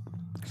too.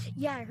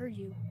 Yeah, I heard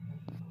you.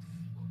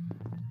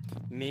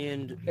 Me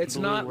and It's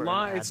Blue not were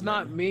li- in It's admin.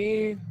 not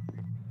me,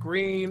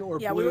 green or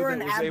Yeah, blue we were in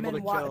that was able to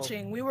admin kill.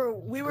 watching. We were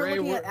Gray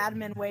looking at were-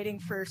 admin waiting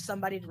for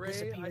somebody to Gray,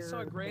 disappear. I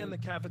saw Gray in the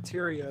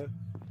cafeteria,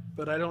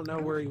 but I don't know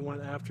where he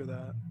went after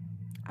that.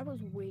 I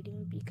was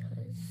waiting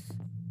because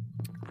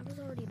I was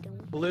already done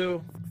with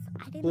Blue,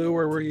 I didn't Blue, know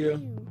where what were to you?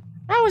 do.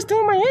 I was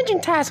doing my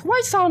engine task.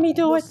 White saw me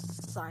do it.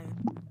 Cyan.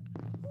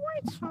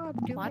 What? Stop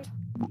doing What? it.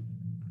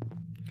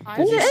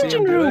 In Did the you see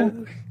engine him do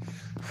room.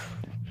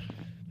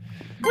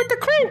 With the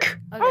crank.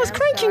 I was I'm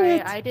cranking sorry,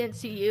 it. I didn't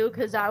see you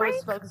because I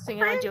was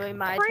focusing on doing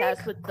my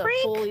task with the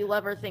pulley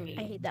lever I thingy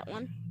hate that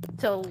one.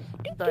 till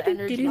the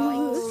energy.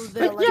 Oh, the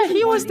But yeah, electric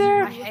he was one.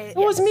 there. I hate- It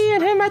was yes. me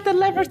and him at the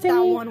lever I hate that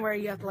thingy. one where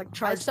you have to like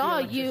charge. I the saw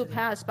you electricity.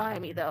 pass by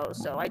me though,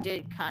 so I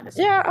did kind of.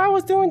 Yeah, I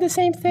was doing the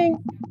same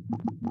thing.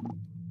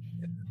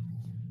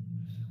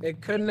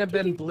 It couldn't have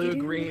been blue,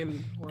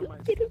 green, or my.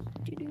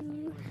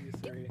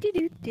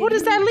 What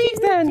does that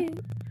leave then?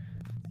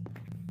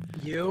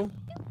 You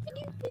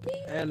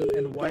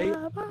and white.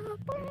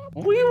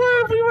 We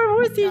were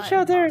with each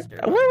other.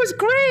 Where was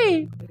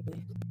Gray?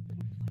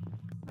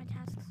 My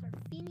tasks are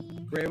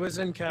finished. Gray was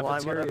in Why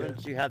would cafeteria.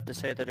 haven't you have to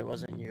say that it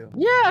wasn't you?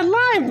 Yeah,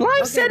 Lime.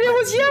 Lime said it but-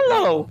 was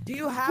yellow. Do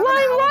you have Lime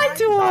an alibi? lied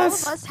to All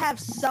us. of us have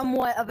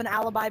somewhat of an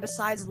alibi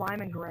besides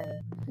Lime and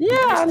Gray. Yeah,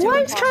 There's two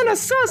Lime's kind of imposters.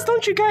 sus,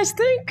 don't you guys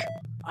think?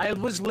 I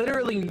was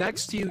literally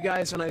next to you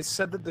guys and I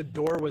said that the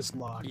door was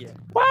locked. Yeah.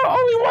 Wow,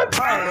 only one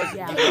person.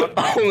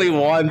 Yeah. Only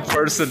one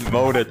person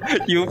voted.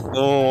 You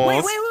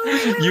fools.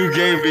 Wait, You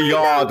gave me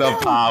all the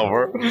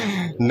power.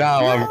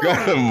 Now I'm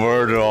gonna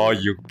murder all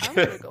you I'm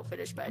gonna kids. go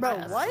finish my Bro,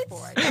 task what?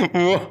 before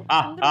I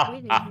I'm gonna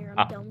wait in here.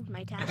 I'm done with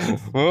my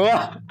tasks.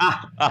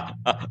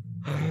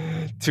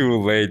 Too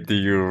late do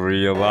you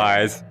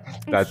realize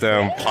that the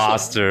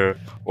imposter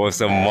was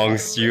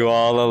amongst you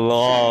all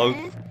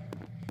along.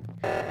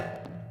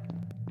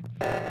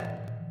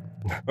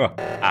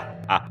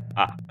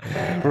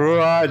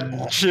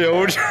 Run,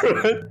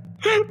 children!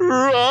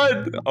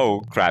 Run!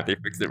 Oh crap, they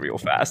fixed it real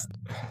fast.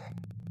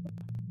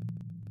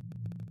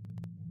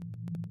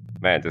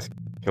 Man, just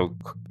kill.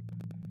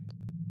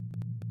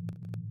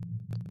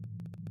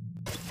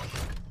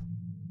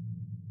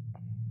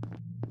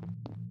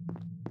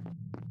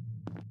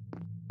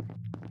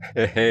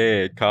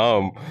 Hey,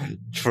 come.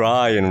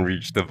 Try and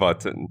reach the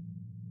button.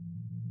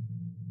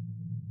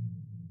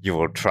 You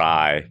will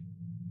try,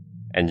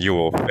 and you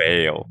will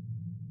fail.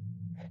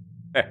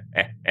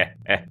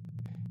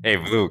 Hey,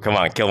 Blue, come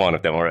on, kill one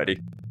of them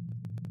already.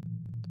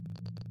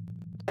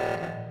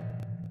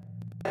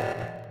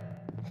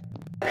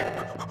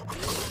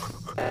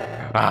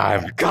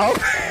 I'm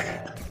coming!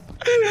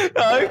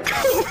 I'm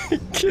coming,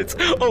 kids!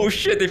 Oh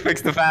shit, they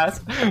fixed the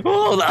fast!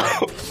 Hold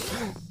on!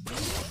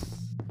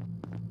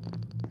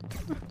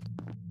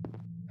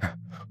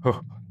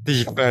 Oh,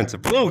 defense.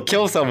 Blue,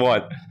 kill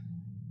someone!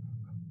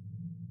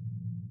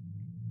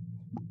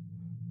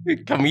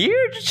 Come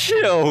here,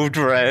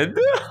 children!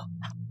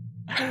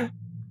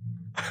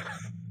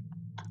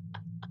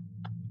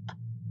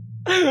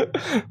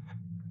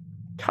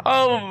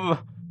 Come!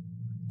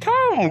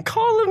 Come,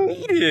 call a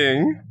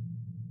meeting!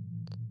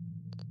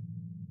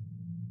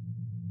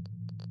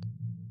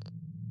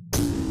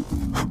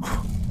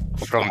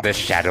 From the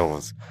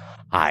shadows,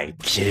 I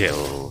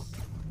kill.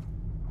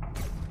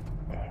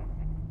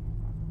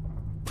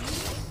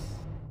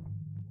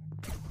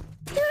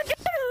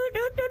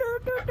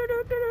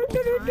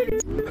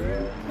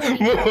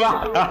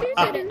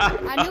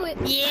 I knew it.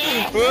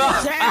 Yes,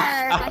 sir.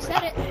 I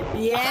said it.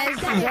 Yes,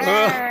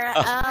 sir.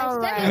 Oh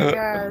my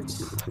gosh.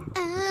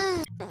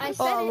 I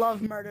said I it.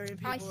 love murdering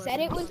people. I said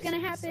it was gonna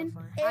happen.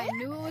 I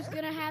knew it was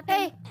gonna happen.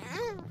 Hey,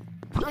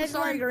 I'm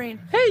sorry, Green.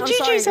 Hey, I'm GG's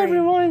sorry, Green.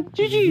 everyone.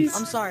 GG's.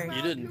 I'm sorry.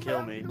 You didn't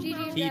kill me.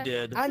 He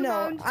did. I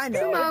know. I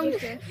know.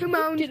 Come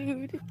on.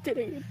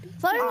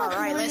 Thought it All was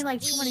right, only let's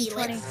like see,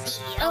 2020.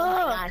 Oh my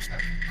gosh.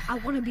 I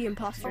want to be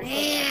imposter.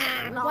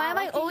 Why am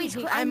I always?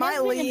 I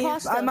might leave.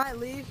 I might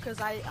leave because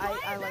I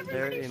like.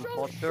 They're everybody so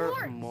imposter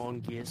short?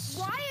 AMONGUS.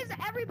 Why is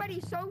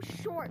everybody so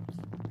short?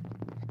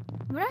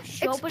 We're not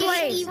sure, but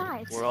Explain. it's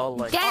sides. We're all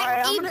like.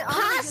 Alright, I'm gonna get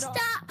Pasta.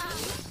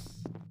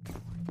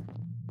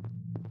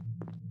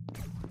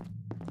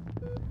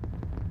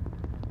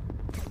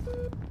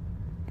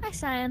 Hi,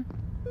 Cyan.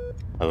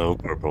 Hello,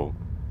 Purple.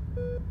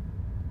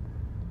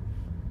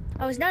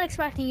 I was not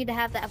expecting you to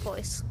have that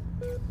voice.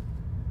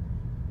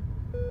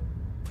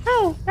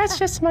 Oh, that's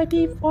just my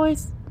deep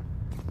voice.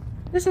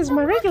 This is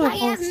my regular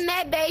voice.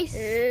 med base.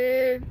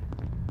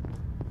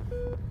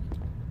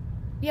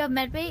 You have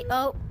medbait?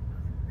 Oh.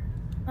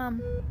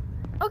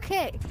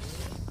 Okay.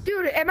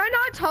 Dude, am I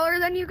not taller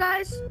than you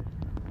guys?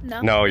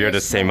 No. No, you're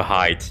the same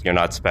height. You're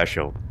not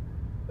special.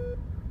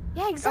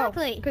 Yeah,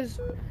 exactly.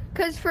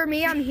 Cause for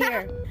me, I'm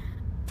here.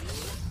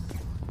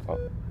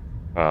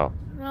 Oh.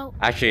 Well,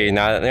 Actually,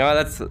 no, you know,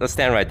 let's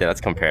stand right there.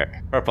 Let's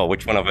compare. Purple,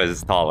 which one of us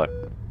is taller?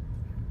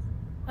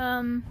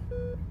 I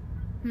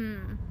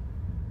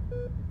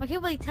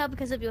can't really tell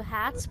because of your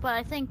hats, but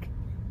I think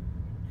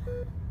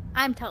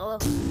I'm taller.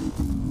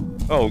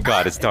 Oh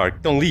God, it's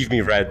dark. Don't leave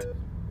me, Red.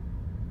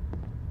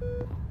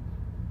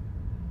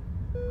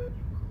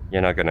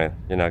 You're not gonna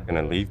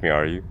leave me,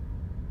 are you?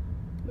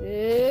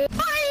 I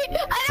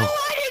don't want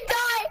to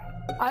die.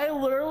 I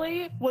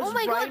literally was Oh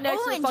my right God,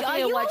 next Orange, to the are fucking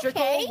you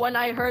electrical okay? when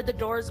I heard the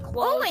doors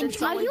close. and Orange, are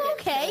someone you get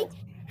okay? killed.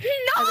 And then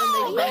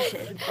No! they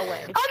vented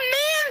away. A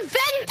man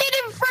vented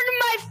in front of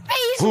my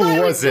face Who while I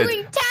was it?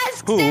 doing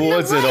tasks Who and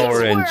was the it, lights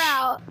Orange? were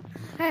out.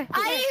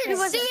 I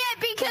didn't see it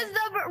because the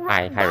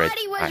Hi, Red.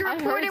 body was Hi. I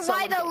heard reported why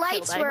someone the get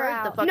lights killed. I were heard the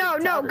out. fucking No,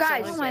 sound of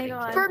guys. someone Oh my getting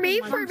God. For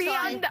me, I'm sorry.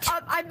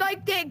 I'm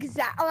like the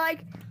exact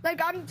like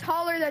I'm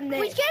taller than We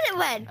this. get it,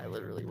 Len. I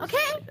literally was Okay.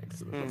 right next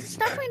to them.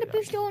 Stop trying to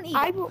push your own ego.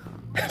 I will.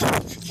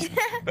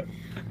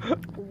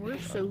 We're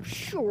so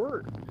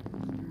short.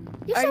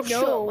 You're I so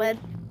know. short, Len.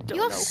 Don't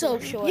You're know so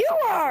who- short. You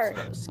are.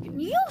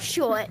 You're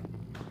short.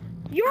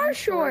 You're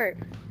short.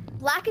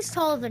 Black is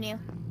taller than you.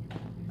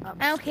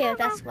 I don't care if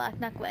that's black,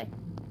 not gray.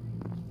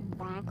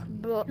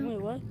 But Wait,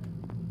 what?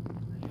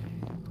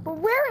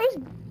 where is?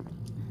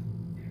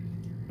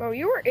 Bro,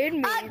 you were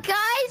in me.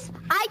 Guys,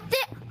 I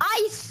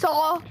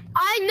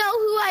know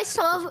who I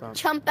saw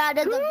jump out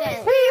of the vent.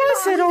 Who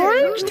was it,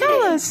 Orange?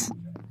 Tell us.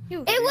 It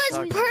was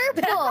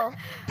purple.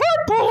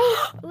 Purple?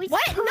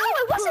 What? No,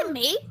 it wasn't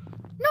me.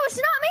 No, it's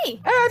not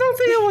me. I don't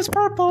think it was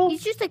purple.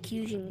 He's just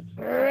accusing.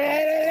 I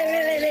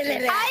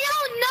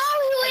don't know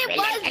who it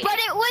was, but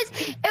it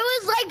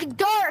was like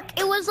dark.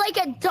 It was like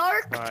a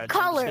dark Alright, I'm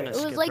color. just It gonna was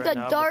skip like right a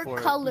now dark before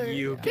color.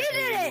 you He get did me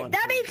it. one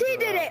That means he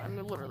did it.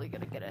 I'm literally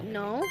gonna get it.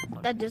 No,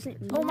 that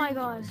doesn't mean. Oh my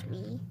God.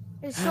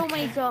 There's so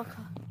many dark.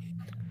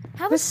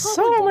 How There's is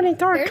purple so many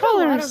dark There's a lot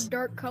colors. of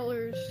dark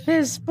colors.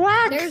 There's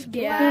black. There's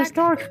black, There's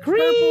dark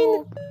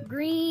green. purple,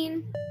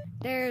 green.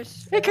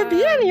 There's. It could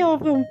be any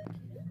of them.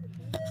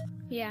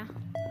 Yeah.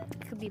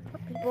 It could be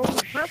purple.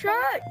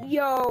 Shut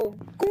yo,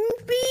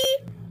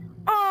 Goofy.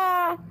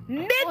 Oh,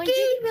 Mickey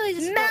you really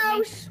just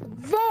Mouse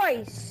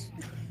voice.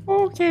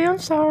 Okay, I'm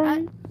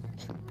sorry.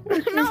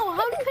 No,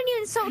 how can you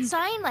insult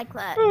Cyan like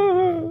that?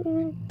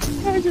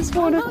 I just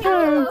want to no,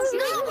 dance. no,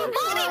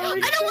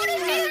 I don't want to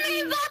see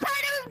you.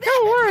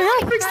 Don't worry,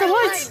 I'll fix the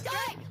lights.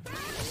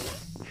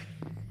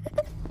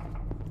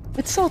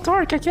 It's so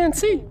dark, I can't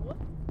see.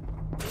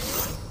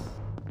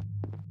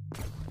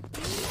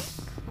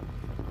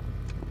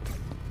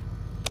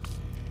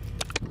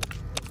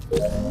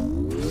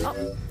 He's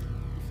gonna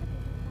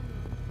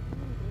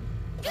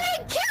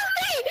kill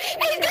me!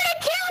 He's gonna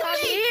kill Come me!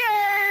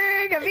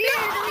 here. Come here.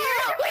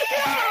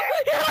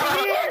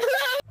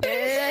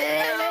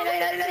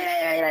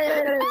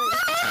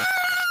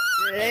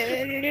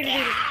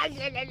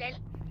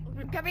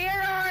 Come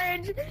here,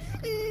 Orange.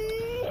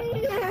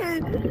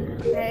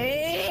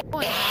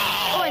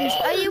 Orange,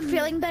 are you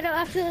feeling better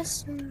after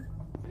this?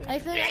 I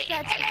feel like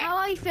that's. How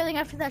are you feeling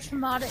after that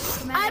traumatic?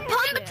 I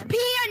pumped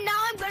pee and now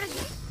I'm gonna.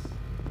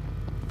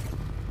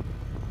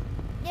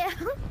 Yeah.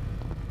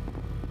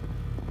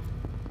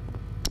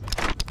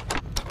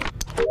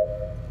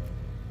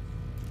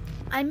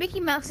 I'm Mickey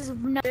Mouse's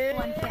number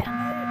one fan.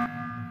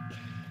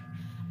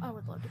 I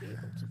would love to be able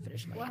to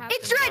finish my.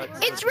 It's red.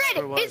 It's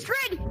red. It's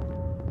red.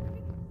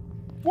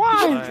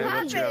 Why?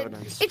 What's your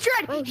evidence? It's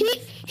red. He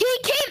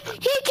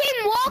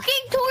came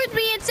walking towards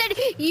me and said,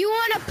 "You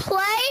wanna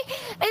play?"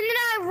 And then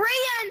I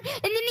ran,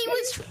 and then he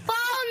was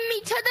following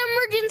me to the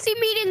emergency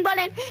meeting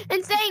button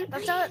and saying,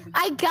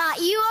 "I got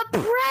you a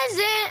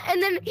present,"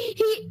 and then he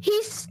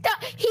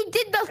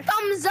did the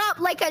thumbs up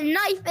like a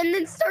knife, and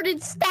then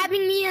started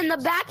stabbing me in the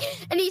back,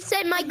 and he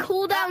said my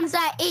cooldown's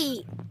at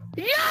 8.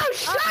 No,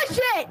 shush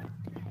it!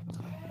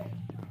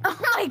 Oh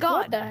my god!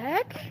 What the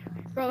heck?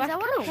 Bro, that's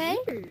okay.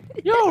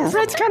 Yo,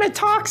 Red's kind of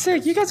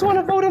toxic. You guys want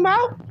to vote him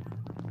out?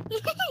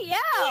 Yeah.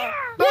 Yeah,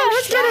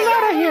 let's get him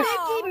out of here.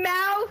 Mickey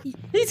Mouse.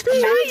 He's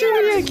being mean to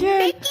me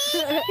again.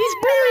 He's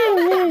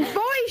bullying me.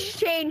 Voice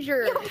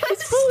changer.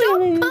 He's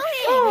bullying me.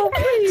 Oh,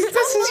 please.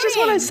 This is just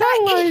what I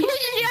sound like.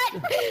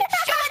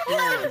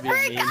 Shut the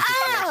frick up!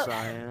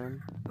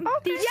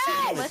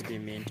 Yes! Be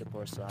mean to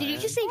poor Cyan. Did you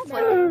just say Princess,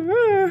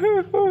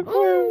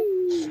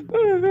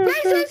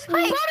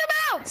 vote him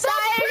out!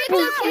 Cyan,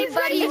 it's okay,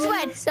 buddy. It's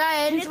fine.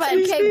 Cyan, it's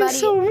fine. Okay, buddy.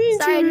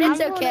 Cyan,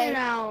 it's okay.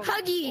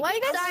 Huggy.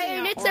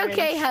 Cyan, it's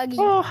okay, Huggy.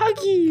 Oh,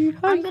 Huggy.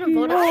 I'm gonna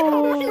vote I'm him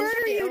gonna out.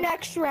 murder you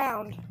next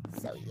round.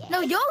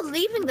 No, you're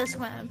leaving this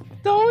one.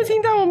 The only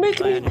thing that will make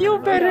me feel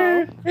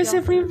better is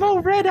if we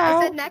vote Red I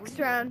out. said next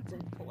round.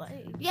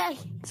 Yeah,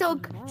 so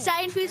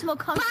Cyan feels more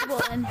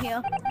comfortable in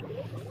here.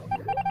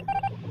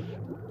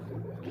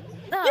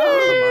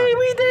 Yay,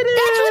 we did it!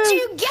 That's what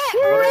you get,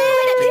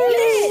 Red!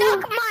 You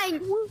suck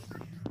mine!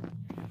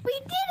 We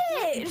did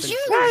it!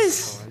 Nice!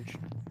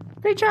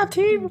 Great job,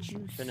 team!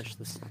 Finish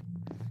this.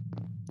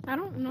 I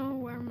don't know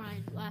where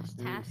my last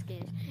task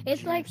is.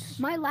 It's like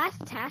my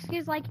last task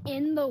is like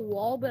in the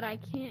wall, but I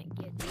can't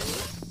get to it.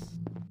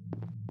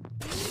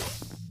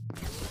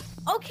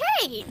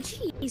 Okay,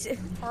 jeez.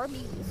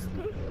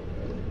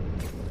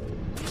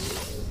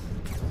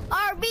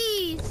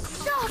 Arby's,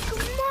 suck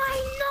my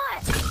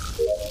nut!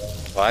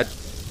 What?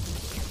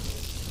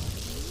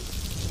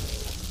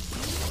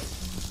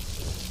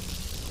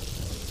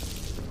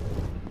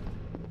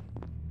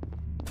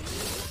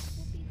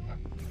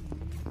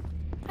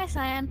 Hi,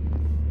 Cyan.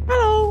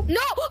 Hello! No,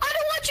 I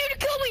don't want you to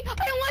kill me! I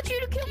don't want you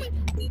to kill me!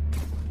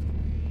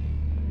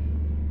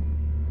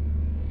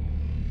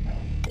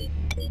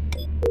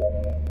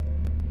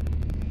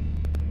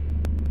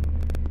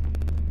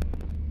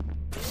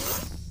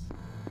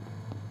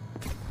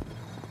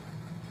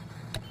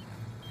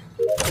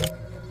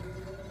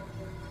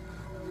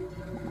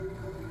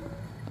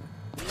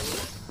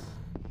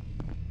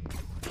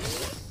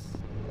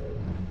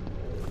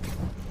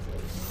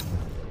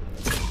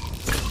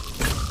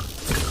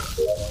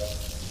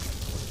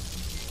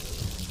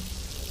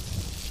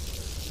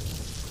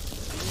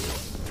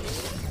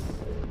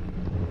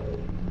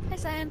 Hi,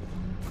 Cyan.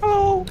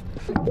 Hello!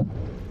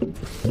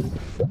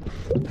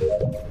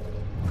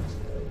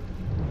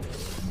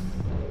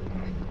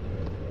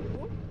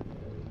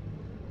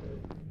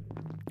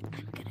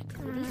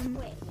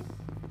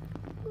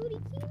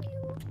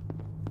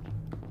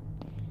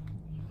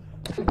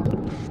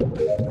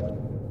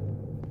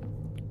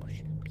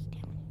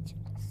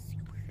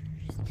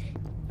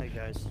 Hey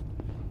guys.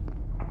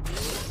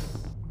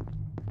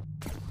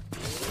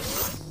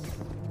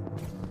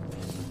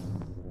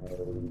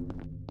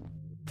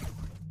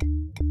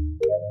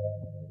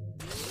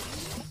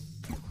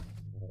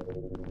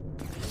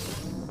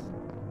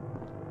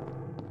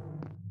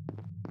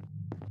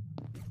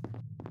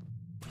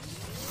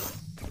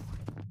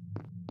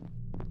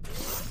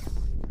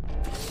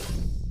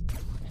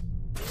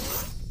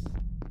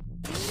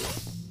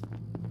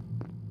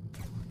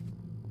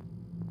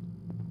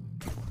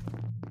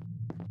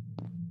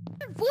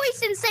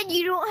 Voice and said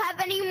you don't have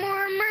any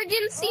more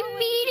emergency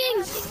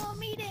meetings.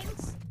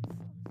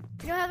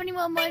 You don't have any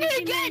more money.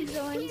 Again.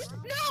 No, he's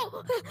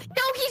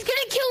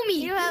gonna kill me.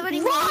 You don't have any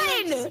more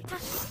Run! emergency-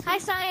 Hi,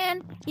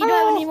 Cyan. You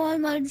don't have any more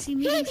emergency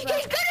meetings He's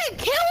left. gonna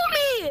kill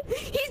me.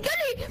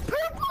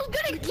 Purple's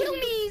gonna kill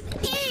me.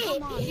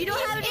 You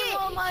don't have any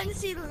more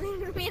emergency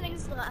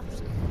meetings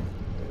left.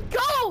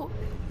 Go!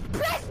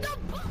 Press the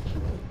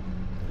button.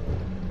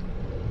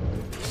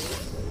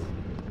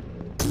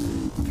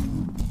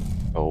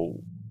 Oh.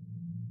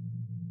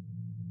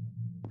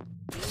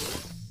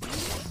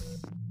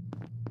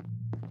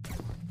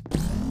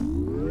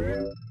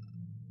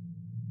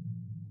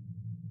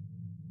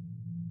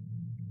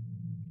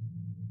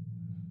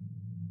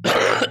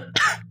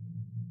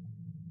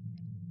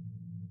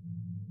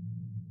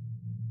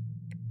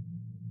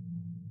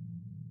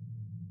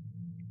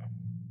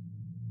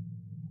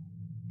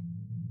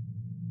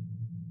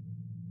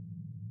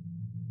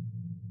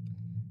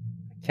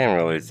 Can't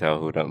really tell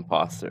who the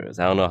imposter is.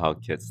 I don't know how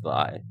kids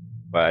lie,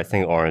 but I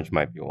think Orange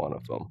might be one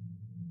of them.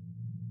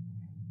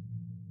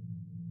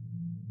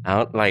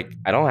 I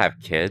don't have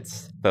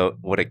kids, but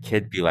would a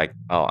kid be like,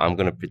 oh, I'm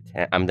gonna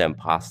pretend I'm the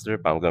imposter,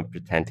 but I'm gonna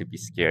pretend to be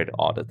scared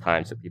all the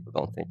time so people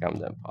don't think I'm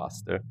the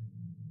imposter?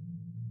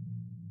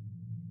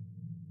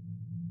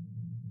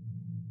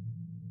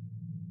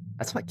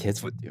 That's what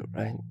kids would do,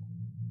 right?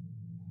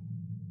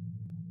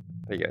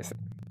 What do you guys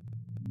think?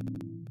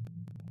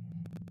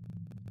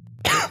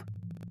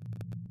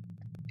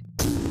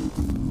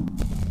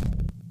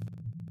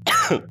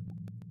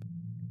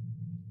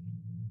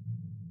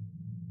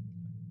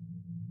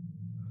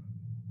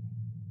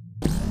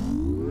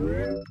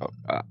 Oh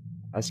god,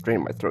 I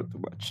strained my throat too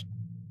much.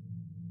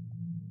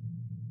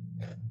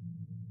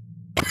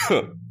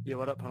 Yo,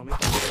 what up, homie?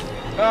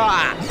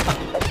 Ah!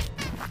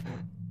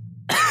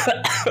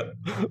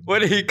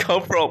 Where did he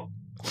come from?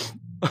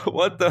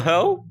 What the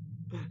hell?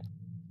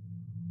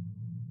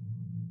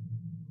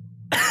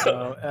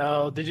 Oh,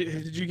 L, did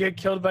you get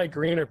killed by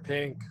green or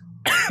pink?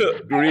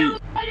 Green.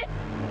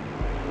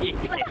 Yeah.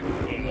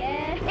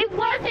 It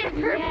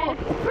wasn't purple.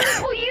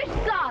 Purple, you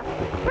suck.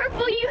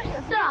 Purple, you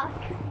suck.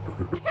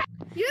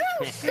 You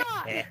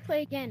suck.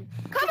 Play again.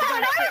 Come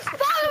on, I was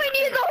following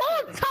you the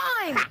whole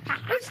time.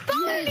 I was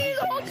following you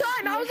the whole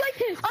time. I was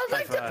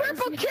like the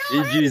purple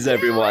kill him. GG's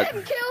everyone.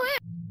 Kill him.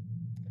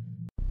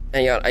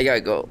 Hang on, I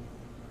gotta go.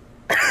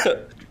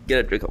 Get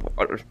a drink of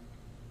water.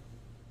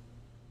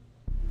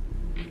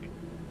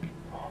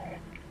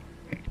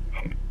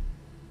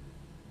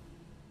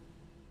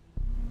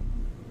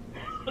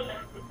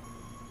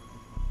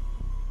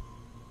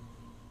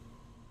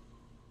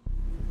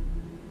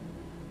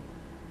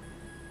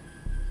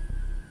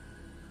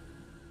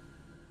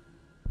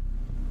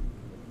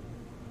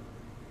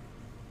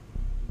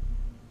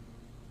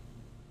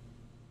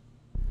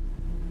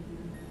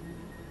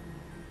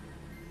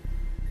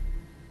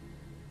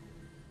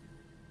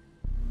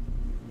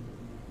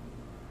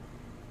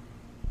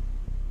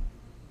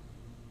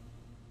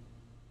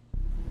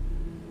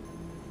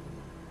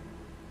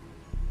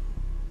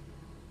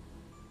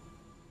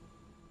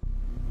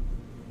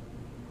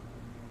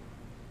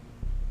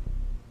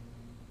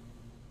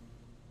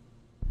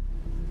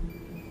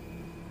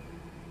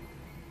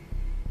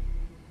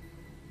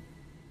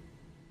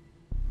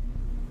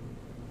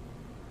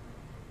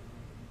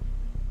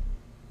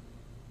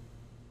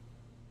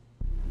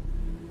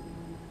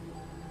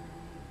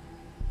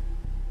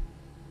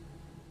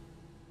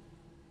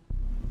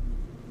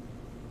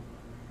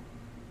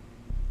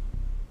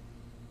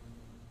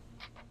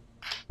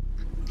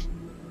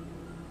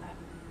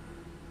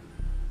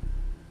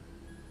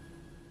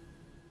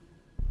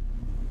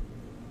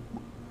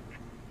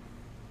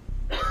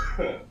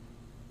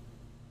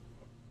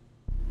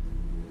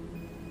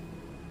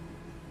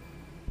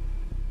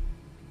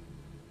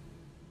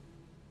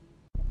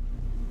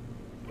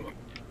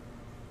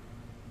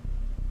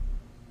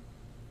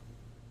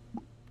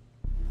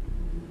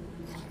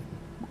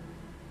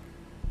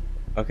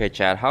 Okay,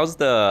 chat, how's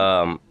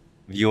the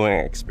viewing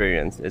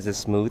experience? Is it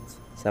smooth?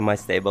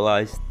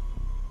 Semi-stabilized?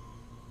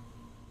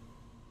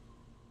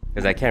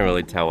 Because I can't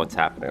really tell what's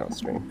happening on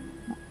stream.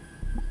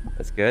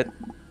 That's good?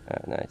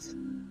 Nice.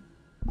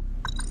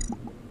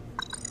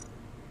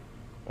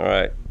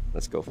 Alright,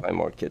 let's go find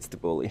more kids to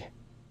bully.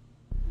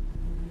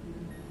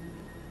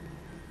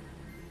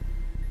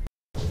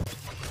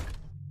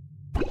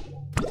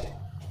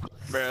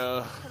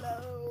 Bro.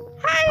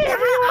 Hi,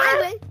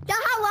 everyone. That's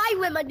how I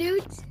win, my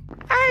dudes.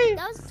 Hey,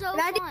 that was so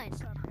fun.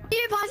 Do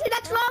you pause the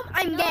next round?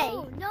 I'm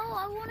gay. No,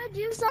 I want to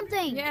do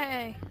something.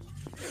 Yay.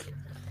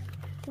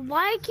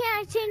 Why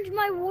can't I change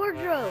my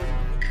wardrobe?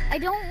 I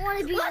don't want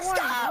to be orange.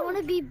 I want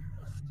to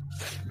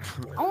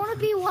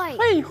be white.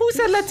 Hey, who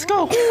said let's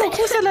go?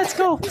 Who said let's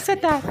go? Who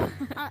said that?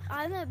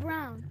 I meant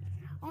brown.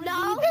 No,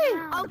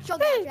 I'll kill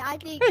that. I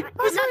think if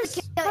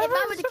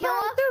I were to kill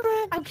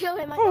her, I'll kill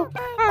him.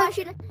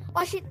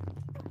 Why should?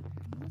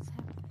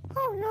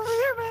 Oh no,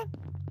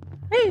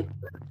 Hey,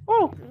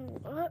 oh,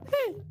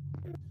 hey.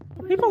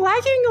 are people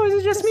lagging or is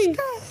it just me?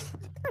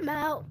 I'm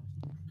out.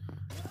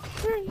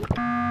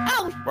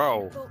 Oh,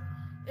 Bro.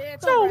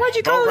 So, why'd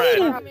you call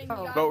me?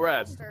 Vote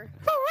red.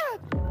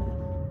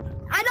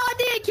 I know I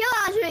didn't kill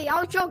Ashley. I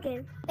was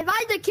joking. If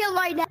I did kill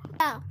right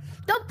now,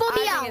 don't pull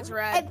me out. I think it's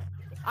red.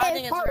 I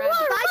think it's red.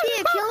 If I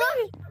didn't kill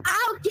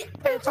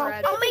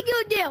him, I'll make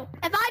you a deal.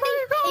 If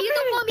you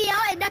don't pull me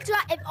out, and next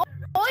round, if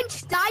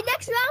Orange die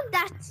next round,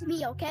 that's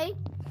me, okay?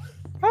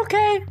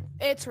 Okay.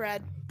 It's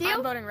red. Deal?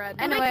 I'm voting red.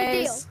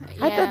 Anyways,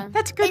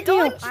 That's a good if deal.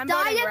 Orange I'm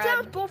die voting next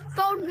red. round,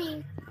 vote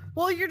me.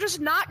 Well, you're just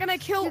not gonna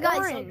kill You guys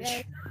orange.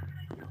 okay?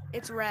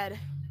 It's red.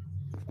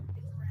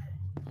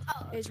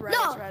 It's red.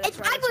 No, It's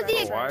red. I was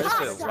the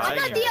imposter. I'm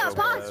not the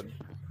imposter.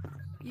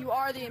 You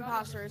are the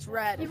imposter. It's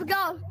red. You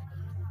forgot.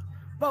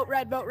 Vote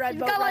red. Vote red.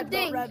 You Vote forgot one red. Vote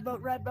thing. red.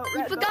 Vote red. Vote You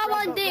red. forgot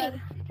one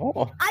thing.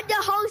 Oh. I'm the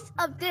host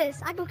of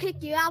this. I can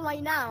kick you out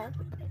right now.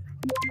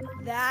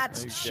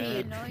 That's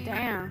cheap.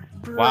 Damn.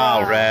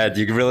 Wow, Red,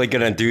 you really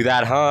gonna do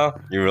that, huh?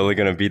 You really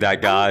gonna be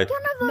that guy?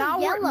 Now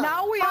we are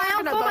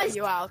gonna vote vote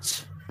you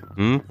out.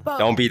 Hmm?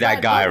 Don't be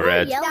that guy,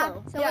 Red.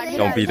 Yellow. Yeah,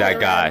 Don't be that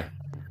guy.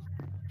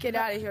 Get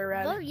out of here,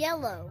 Red. Vote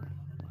yellow.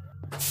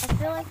 I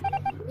feel like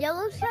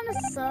yellow's kind of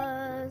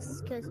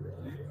sus. Cause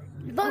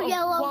vote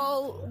yellow.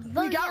 Well,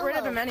 we got rid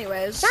of him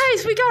anyways.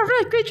 Nice, we got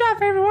rid. Great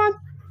job, everyone.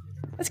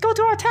 Let's go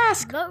to our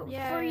task. Vote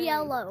for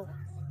yellow.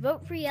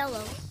 Vote for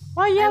yellow.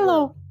 Why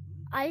yellow?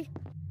 I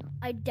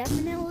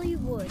definitely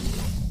would.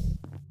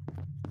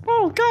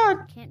 Oh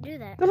God! Can't do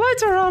that. The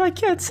lights are on. I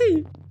can't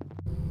see.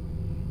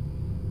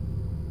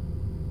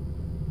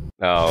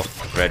 No,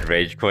 Red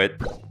rage quit.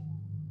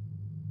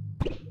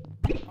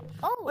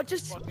 Oh, what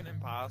just? Fucking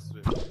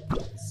imposter.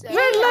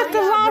 Red left the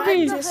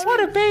lobby.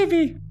 What a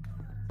baby.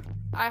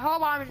 I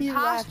hope I'm an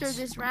imposter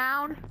this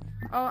round.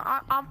 Oh,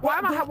 why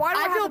do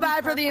I feel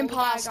bad for the purple?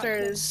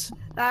 imposters.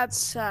 That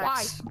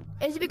sucks.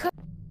 Why? Is it because?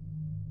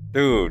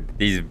 Dude,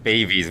 these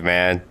babies,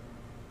 man.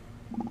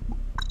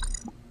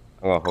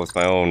 I'm gonna host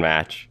my own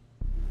match.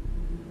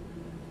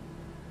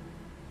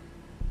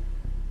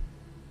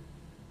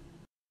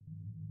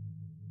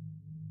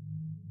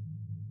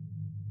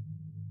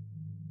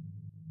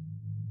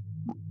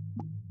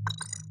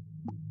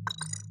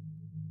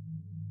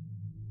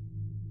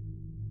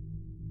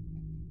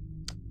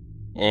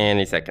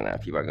 Any second now,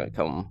 people are gonna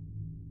come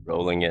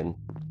rolling in.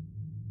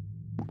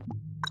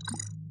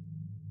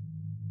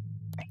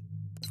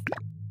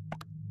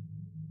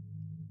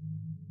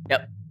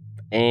 Yep.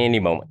 Any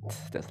moment,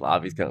 this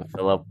lobby's gonna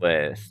fill up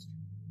with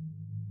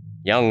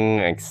young,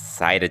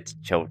 excited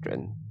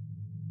children.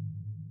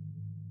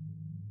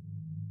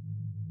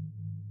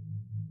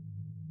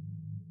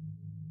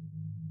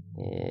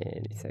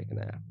 Any second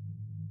now.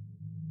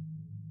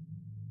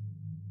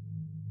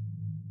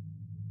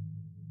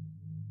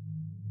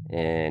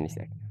 Any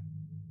second.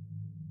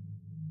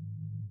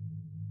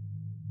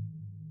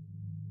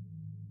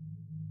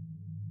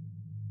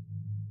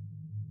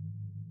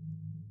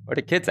 Where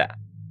the kids at?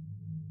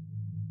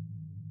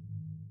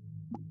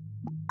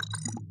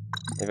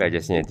 Maybe I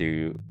just need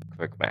to do a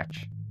quick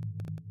match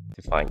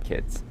to find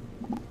kids.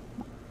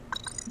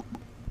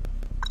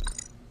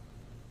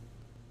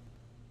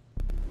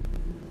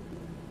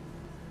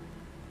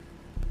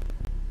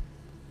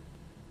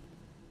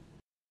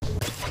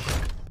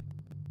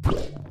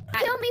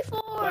 Kill me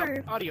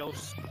for.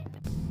 Adios.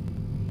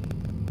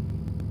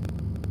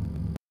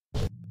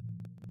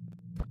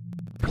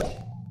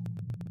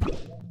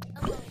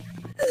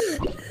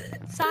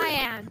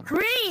 Cyan.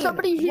 Green.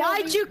 Somebody heal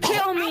Why'd me. you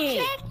kill me?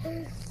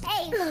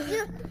 Hey,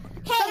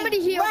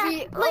 Somebody heal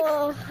me.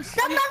 Oh,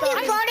 some of you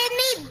voted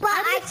me, but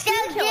I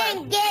still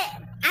didn't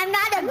get. I'm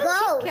not a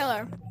ghost.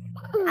 Killer.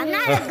 I'm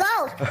not a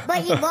ghost,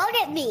 but you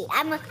voted me.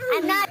 I'm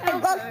not a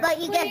ghost,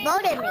 but you just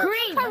voted me.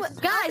 Green.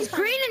 Guys,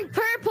 green and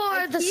purple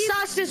are the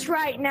sussest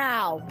right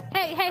now.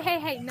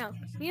 Hey, no.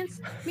 Me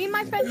and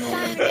my friend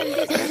Cyan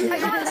again. I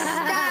got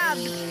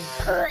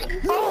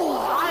stabbed.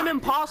 Oh, I'm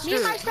imposter. Me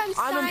and my friend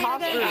I'm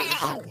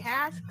Cyan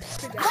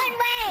imposter. Good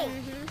way.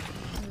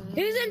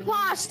 Who's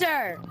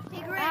imposter?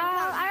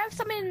 I have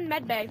some in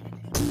medbay.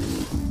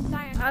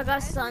 I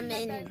got some in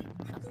engine.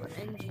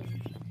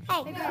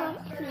 Hey,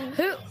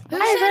 Who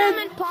said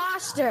I'm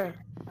imposter?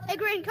 Hey,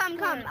 Green, come.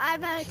 I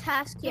have a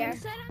task here.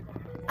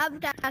 I have a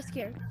task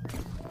here.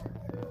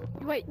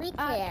 Wait, Me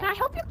can too. I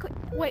help you?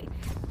 Wait.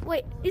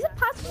 Is it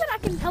possible that I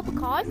can help a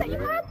cause that you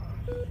have?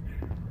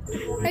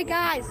 Hey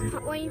guys,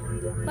 wait,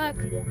 look.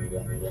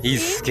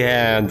 He's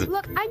scanned.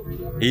 Look,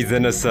 He's I'm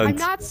innocent.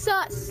 not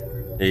sus.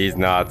 He's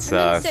not I'm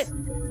sus.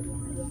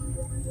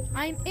 innocent.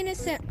 I'm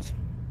innocent.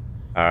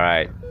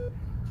 Alright.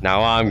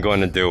 Now I'm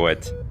gonna do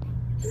it.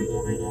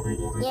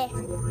 Yeah.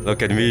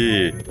 Look at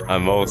me.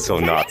 I'm also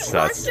not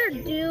sus. Can an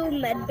imposter do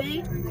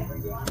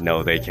medbay?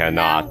 No, they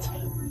cannot.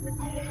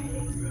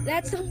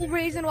 That's the whole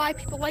reason why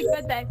people like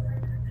medbay.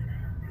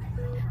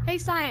 Hey,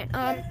 Cyan,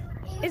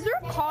 is there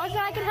a cause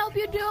that I can help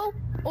you do,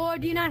 or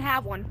do you not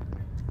have one?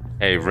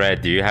 Hey,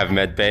 Red, do you have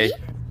medbay?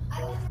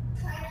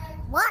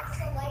 What?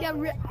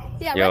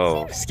 Yeah,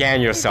 Yo,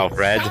 scan yourself,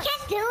 Red. I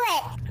can't do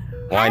it.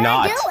 Why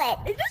not? Do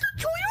it. Is this a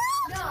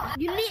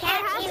 2-year-old? You need to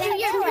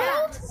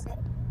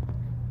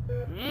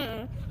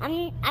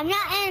I'm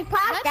not an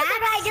imposter. How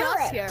do I do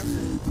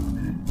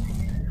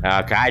it?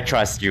 Okay, I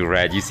trust you,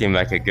 Red. You seem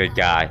like a good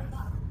guy.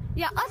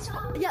 Yeah, us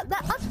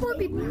four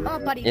be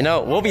buddies. You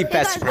know, we'll be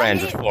best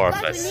friends, the four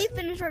of We us. need to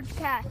finish our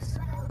task.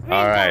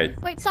 Alright.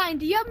 Wait, Cyan,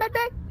 do you have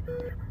medbay?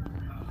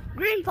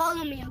 Green,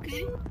 follow me,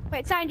 okay?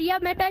 Wait, Cyan, do you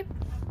have medbay?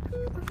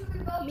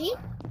 Me?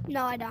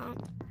 No, I don't.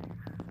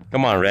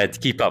 Come on, Red,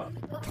 keep up.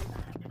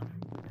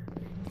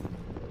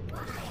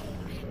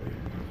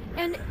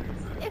 And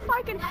if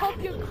I can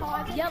help your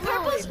cause,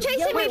 Purple's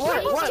chasing me. Wait,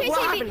 what Purple's chasing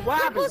happened? me. What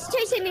happened? Purple's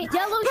chasing me.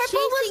 Yellow's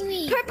chasing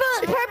me.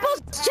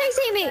 Purple's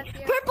chasing me.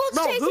 Purple's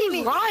No, chasing who's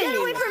me. lying? Get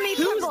away from me,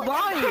 Who's Purple.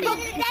 lying? Purple,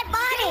 dead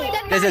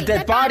body. There's a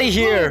dead body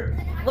here.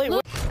 Wait,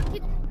 what?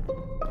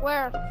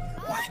 Where?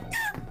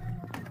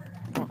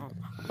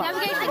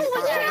 Navigation. Purple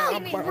was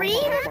chasing me.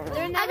 Green.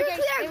 They're in I can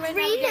navigation. clear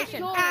green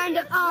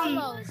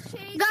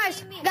and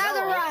guys, gather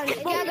around.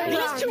 Gather These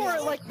around. two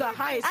are like the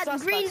highest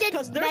Green suspects did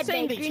because they're med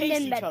saying bay. they Green chase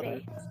did each med other.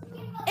 bay.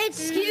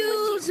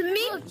 Excuse me.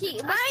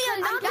 I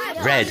am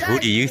not. Red, who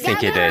do you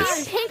think it is?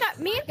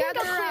 Me and Pink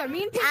are clear.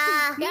 Me and Pink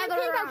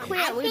are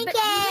clear. I think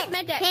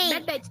it's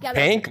Medbay together.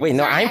 Pink? Wait,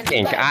 no, I'm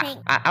Pink. Pink.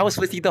 I was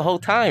with you the whole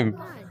time.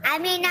 I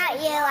mean, not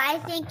you. I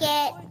think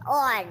it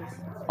orange.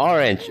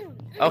 Orange.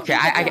 Okay,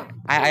 I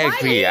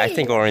agree. I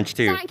think orange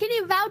too. Cyan, can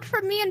you vouch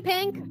for me and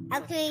Pink?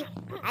 Actually,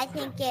 I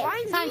think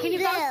it's Cyan, can you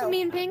vouch for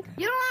me and Pink?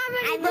 You don't have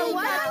any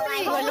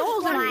I know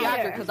it was in a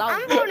reactor because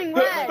I'm voting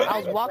red. I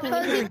was walking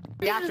into the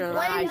reactor and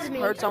I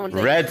heard someone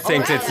say, Red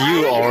thinks it's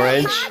you,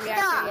 Orange.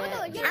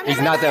 Imposter.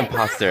 He's not the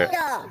imposter.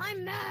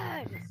 I'm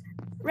mad.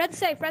 Red's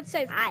safe.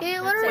 He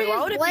literally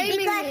is blaming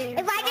me.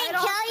 If I didn't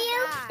kill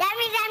you, that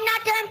means I'm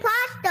not the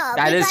imposter.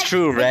 That is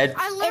true, Red.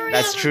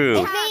 That's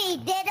true. If he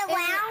did a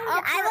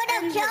round, I would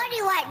have killed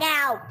you right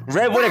now.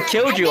 Red would have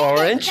killed you,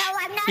 Orange. So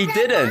I'm not He the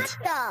didn't.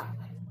 imposter.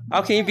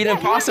 How can you be the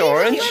imposter,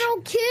 Orange?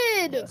 Little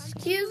kid.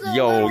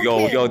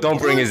 Yo, don't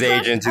bring his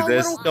age into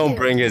this. Don't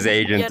bring his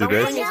age into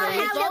this.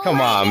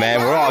 Come on, man.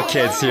 We're all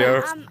kids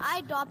here.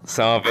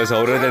 Some of us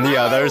older than the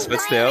others,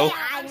 but still.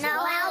 I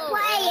know I'll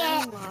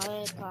play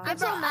it. I'm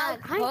so mad.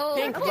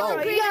 Pink,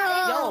 vote.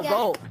 Yellow,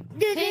 vote.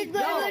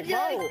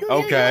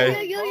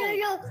 Okay.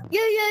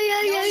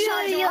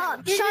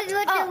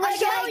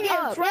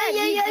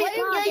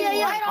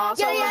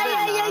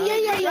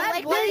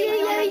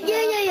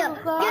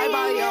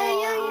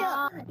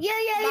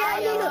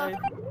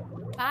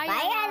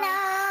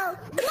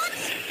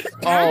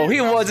 Oh,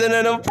 he wasn't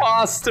an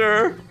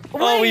imposter.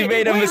 Oh, we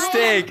made a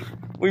mistake.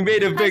 We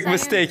made a big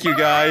mistake, you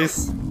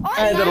guys.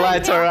 And the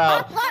lights are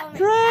out.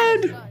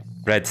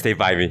 Red, stay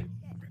by me.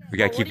 We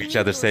gotta keep each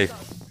other safe.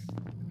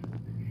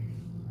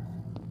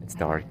 It's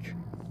dark.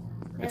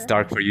 It's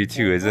dark for you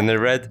too, isn't it,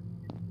 Red?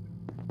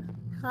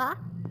 Huh?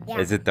 Yeah.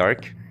 Is it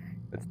dark?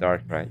 It's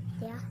dark, right?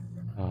 Yeah.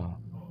 Oh,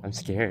 I'm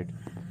scared.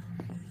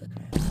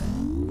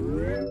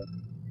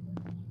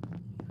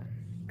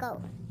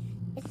 Go.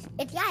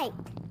 It's light.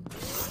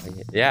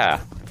 Yeah.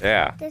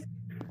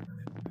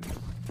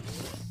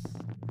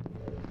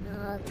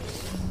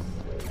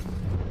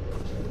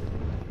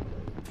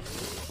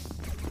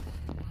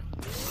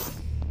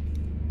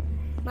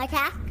 My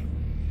task?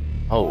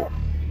 Oh.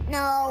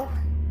 No.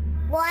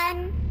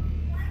 1,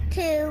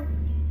 2,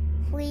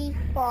 3,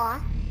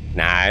 4,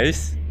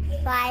 Nice.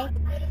 5,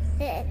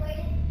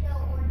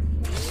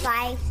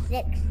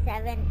 6,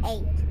 7,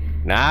 8.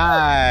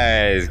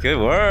 Nice. Good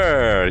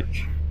work.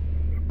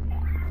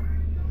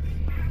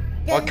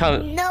 What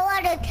comes? No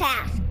other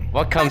task.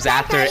 What comes But I'll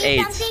after tell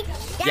you 8? something,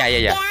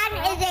 Yeah.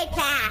 Scan is a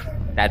task.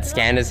 That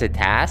scan is a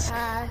task?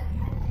 Yeah.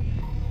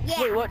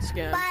 Wait, what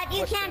scan? But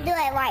you can't do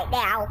it right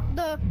now.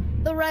 The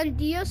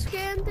Randia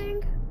scan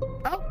thing?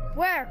 Oh,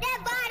 where?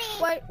 Dead body.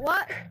 Wait,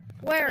 what?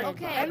 Where?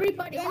 Okay,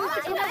 everybody has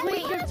to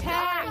complete your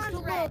task.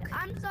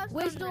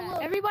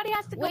 Everybody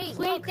has to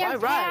complete their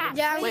task.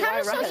 Yeah, I'm kind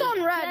of sus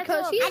on Red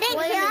because he's I didn't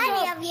kill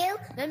any of you.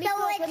 Let me so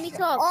talk, it's let me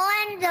talk.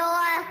 orange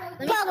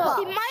or purple.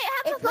 He might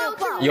have to It's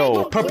purple.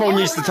 Yo, Purple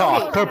needs to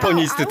talk. Purple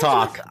needs to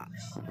talk.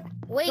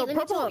 Wait, So let me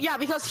purple, talk. yeah,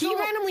 because he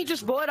randomly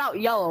just voted out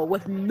yellow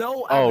with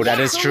no. Oh, that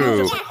is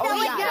true.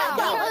 Yeah,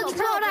 so Let's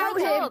vote out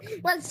him.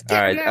 Let's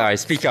get All right.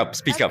 Speak up.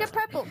 Get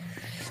purple.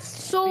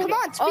 So come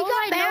on, speak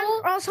up, man.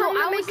 So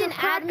I was an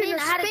admin. I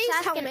had a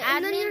task in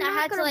admin. I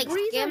had to like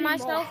scan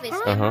myself and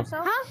scan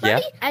myself. Yeah.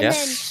 And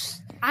then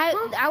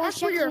I was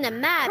checking the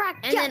map,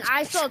 and then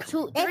I saw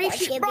three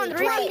people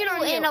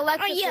in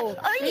electrical.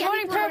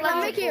 Voting purple,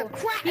 Mickey. And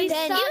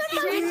then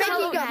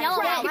Mickey got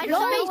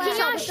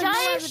cracked.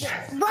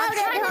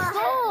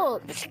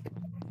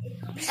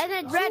 And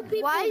then red,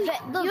 why?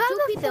 Two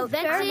people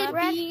vented.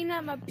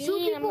 Two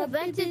people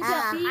vented to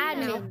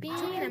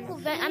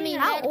admin. I mean,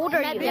 how old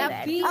are you? I'm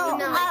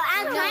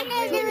trying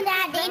to do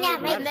that thing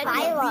that makes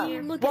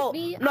fire. Well,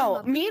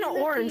 no, me and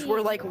Orange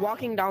were like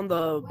walking down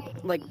the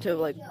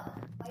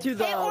to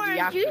the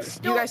reactor.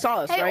 You guys saw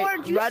us, right?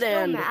 Orange, Red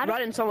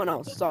and someone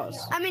else saw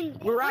us. I mean,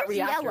 We're at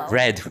reactor. yellow?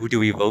 Red, who do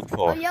we vote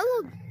for? Yellow.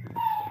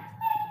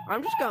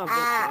 I'm just gonna vote.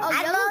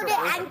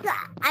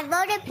 I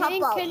voted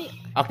purple.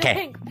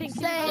 Okay.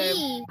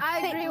 Say,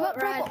 I agree with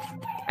Red.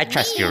 I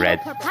trust you, Red.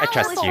 I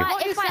trust you.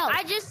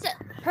 I just said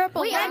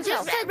purple. Wait, I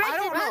just said red. I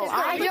don't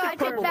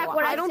know.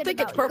 I don't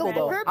think it's purple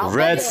though.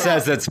 Red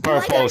says it's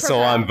purple,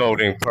 so I'm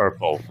voting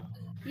purple.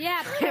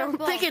 Yeah, I don't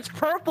think it's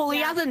purple. He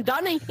hasn't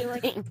done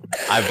anything.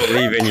 I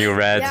believe in you,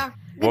 Red.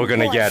 We're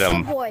gonna get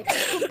him.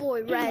 Good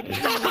boy, Red.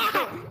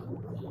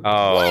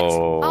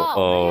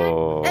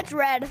 Oh. That's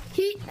Red.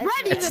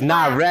 It's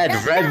not red.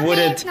 Red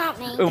wouldn't.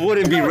 It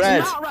wouldn't be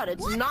red. It's not red.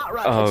 It's not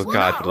red. Oh It's God,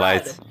 not the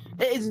lights.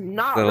 Red. It is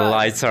not The red.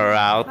 lights are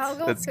out. I'll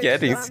go It's fix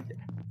getting. them.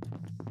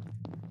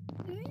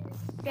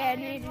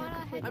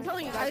 I'm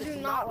telling you guys,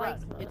 it's not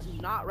red. It's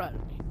not red.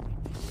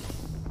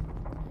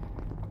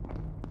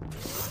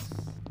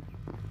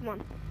 Come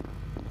on.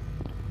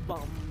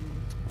 Bum.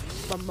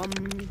 Bum bum.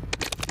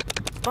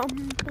 Bum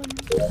bum.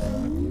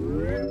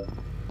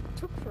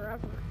 Took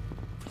forever.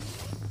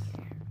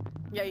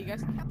 Yeah, you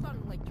guys kept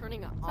on like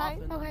turning it off.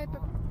 And Okay.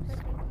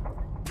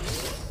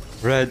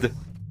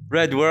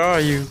 Red, where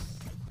are you?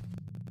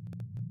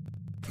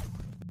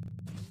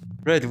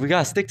 Red, we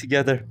gotta stick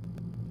together.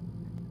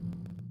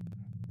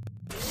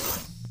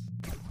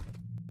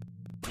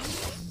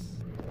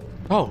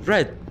 Oh,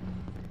 Red.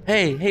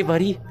 Hey,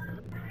 buddy.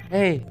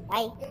 Hey.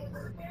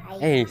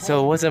 Hey,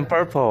 so it wasn't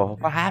purple.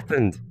 What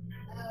happened?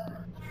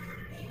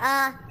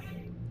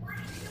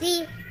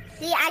 See,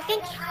 I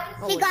think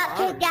she got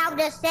kicked out of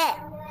the set.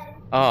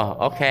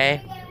 Oh,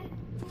 okay.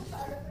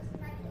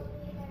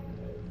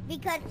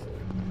 Because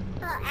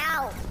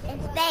out in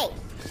space.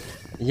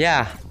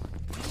 Yeah,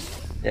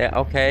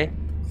 okay.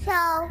 So,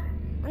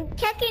 I'm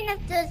checking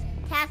if this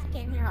task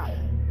can help.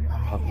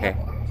 Okay.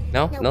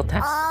 No? No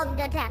test?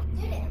 No test.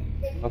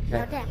 Okay.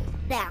 No test.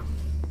 Down.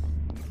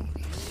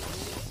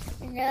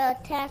 No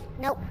test.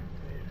 Nope.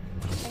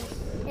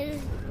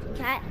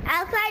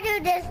 I'll try to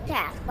do this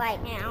test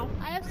right now.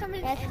 I have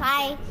something. Let's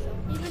try.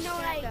 Even though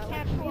I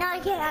can't. No, I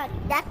can't.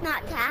 That's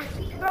not task.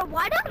 Bro,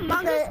 why do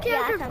Among Us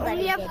characters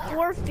only have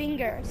 4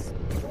 fingers?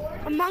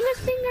 Among Us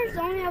fingers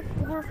only have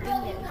 4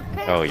 fingers.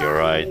 Oh, you're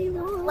right.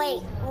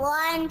 Wait,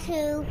 1,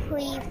 2,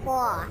 3,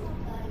 4.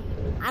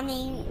 I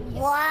mean,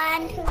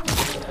 1, 2, 3.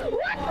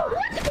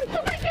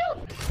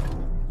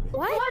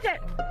 What? Was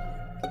it?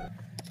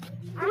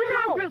 Who's in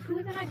our group?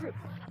 Who's in our group?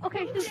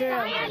 Okay, so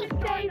Cyan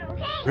says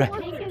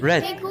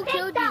Red. Hank, who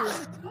killed you?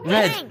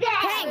 Red.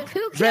 Hank,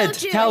 who killed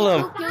Red, you? tell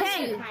him.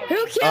 Hank,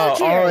 who Oh,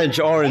 killed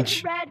you?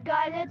 orange. Red,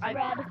 guys, it's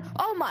red.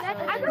 Oh my.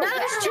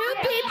 There's 2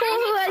 people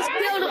who has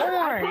killed I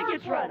Orange. think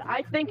it's red.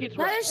 I think it's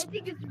red. There's I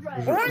think it's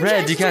red. Orange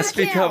Red, has you gotta 2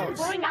 speak up. kills.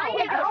 Red.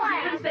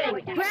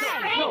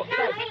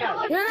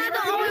 You're not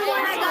the only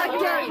one that got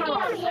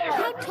killed.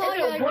 How tall are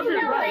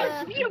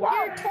you?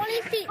 You're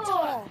 20 feet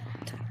tall.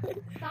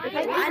 I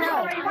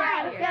know.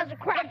 There's a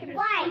crack in his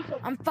face.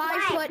 I'm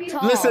 5 foot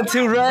tall. Listen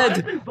to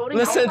Red.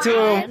 Listen to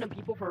him. Random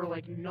people for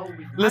like no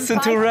reason. Listen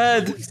to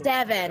Red.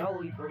 7.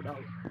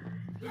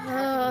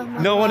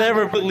 No one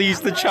ever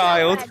believes the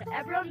child.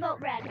 Everyone vote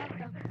red.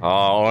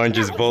 Oh, Orange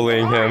is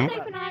bullying him.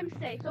 Safe and I'm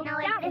safe. So that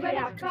red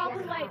is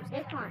probably like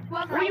This one.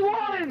 whoever What do you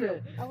want?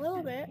 A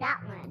little bit.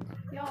 That one.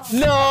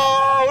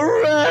 No,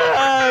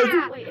 Red.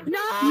 No.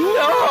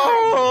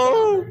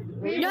 No.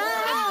 No.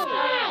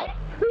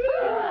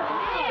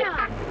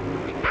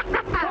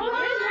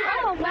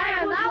 Oh man,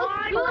 that was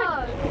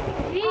close.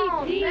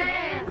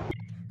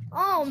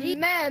 Oh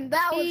man,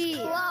 that was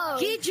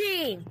close. GG.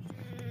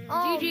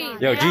 Oh,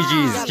 GG. Yo,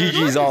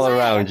 GG's all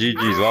around.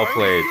 GG's well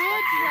played.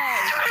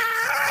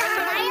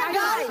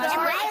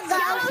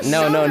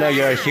 No,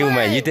 you're a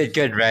human. You did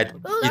good, Red.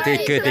 You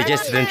did good. They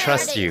just didn't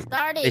trust you.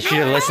 They should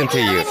have listened to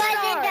you.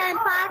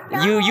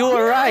 You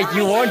were right.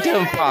 You weren't the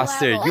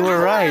imposter. You were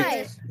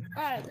right.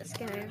 Alright, this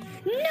game.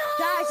 No!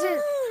 Guys,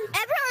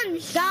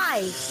 everyone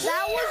dies.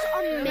 That was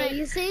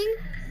amazing.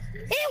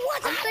 It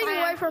wasn't. I'm staying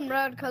away from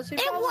Red because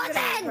he's probably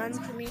gonna run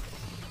to me.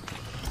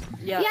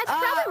 Yeah, it's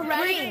probably red.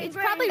 green. It's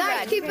probably Guys,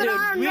 red. Keep an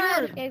eye on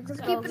Red.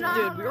 Just keep an eye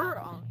Dude, on we Red. were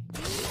on.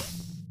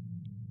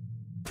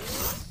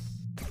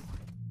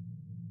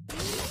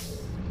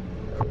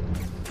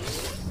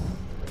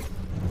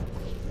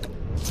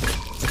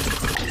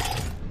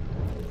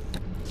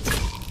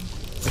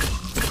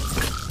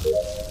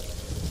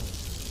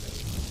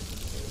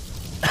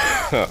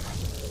 Cool.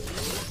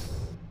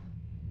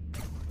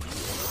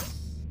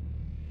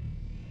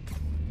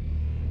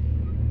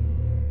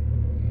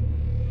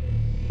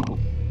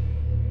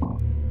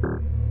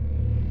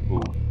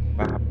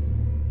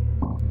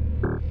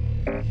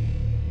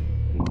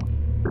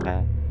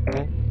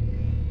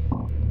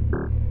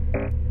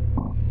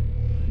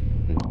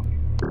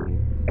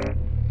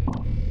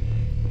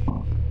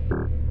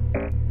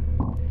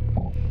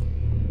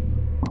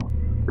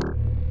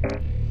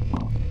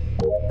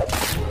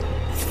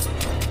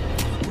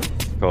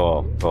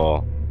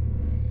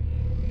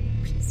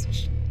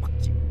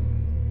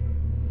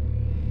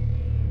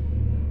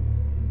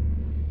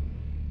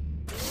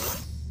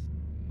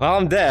 Well,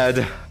 I'm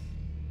dead.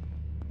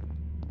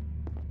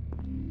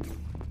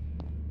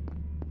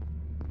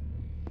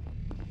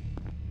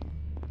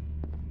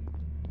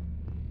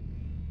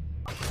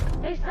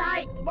 Hey,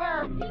 Sai,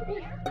 where?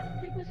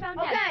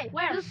 Okay,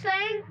 where? Just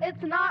saying,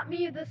 it's not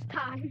me this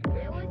time.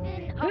 It was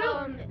in,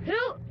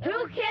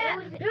 who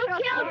killed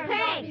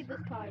Paige?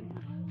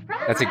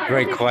 That's a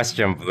great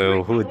question,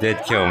 Blue. Who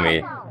did kill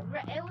me?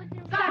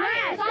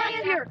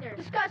 Science here.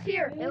 Discuss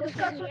here.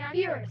 Discuss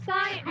here.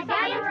 Science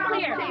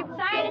clear.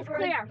 Science is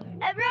clear.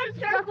 Everyone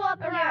circle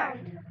up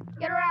around.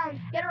 Get around.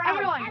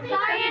 Everyone.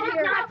 Cyan is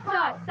not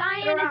sus.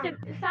 Cyan is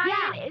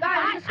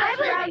guys,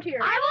 around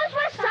here. I was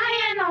with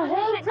Cyan the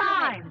whole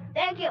time.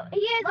 Thank you. He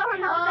is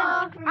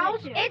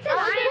it's a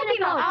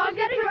Sykkuno. I was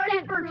getting ready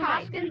for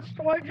task and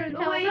storage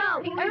until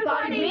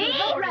everybody.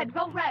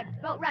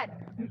 Vote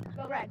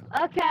red.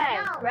 Okay.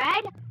 No.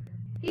 Red?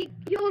 He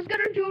was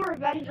gonna do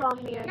revenge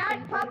on me. No,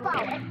 it's purple.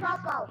 It's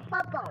purple.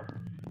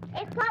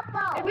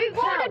 If we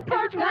voted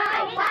purple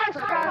last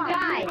round,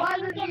 guys. I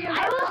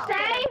will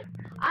say,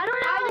 I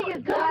don't know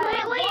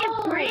completely if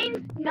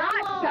green's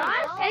not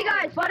sus. Hey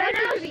guys, but I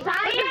know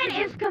Cyan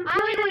is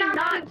completely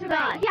not sus.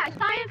 Yeah,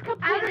 Cyan's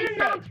completely safe.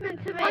 Announcement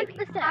to make.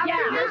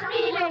 After this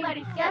meeting,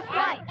 guess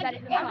what?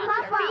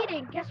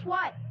 Guess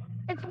what?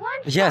 It's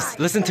one shot. Yes,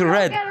 listen to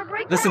Red.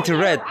 Listen to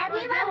Red.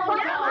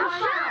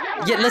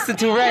 Yeah, listen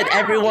to Red.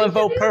 Everyone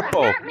vote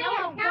purple.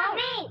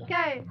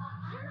 Okay.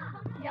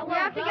 We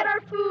have to get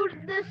our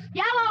food. This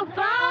yellow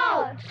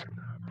vote.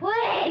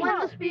 Please. When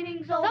this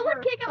meeting's over.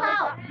 Someone kick him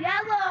out.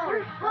 Yellow.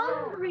 We're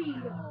hungry.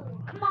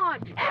 Come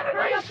on.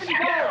 Everybody up and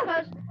go.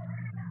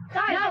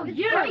 Guys, no,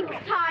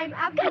 it's time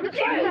after the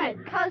meeting.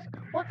 Because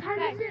what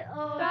time is it?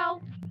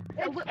 So.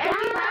 Hey,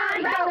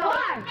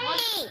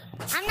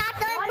 I'm not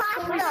the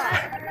imposter.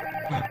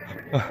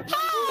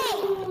 Hey!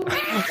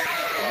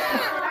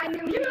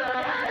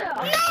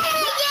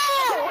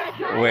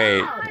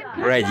 Wait,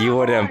 Red, you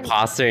were the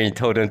imposter and you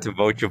told them to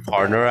vote your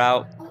partner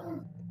out?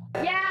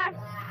 Yeah,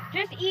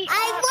 just eat.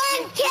 I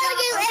wouldn't kill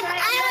you if I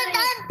was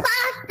the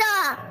imposter.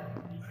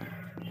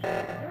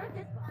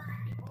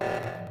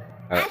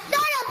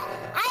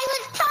 I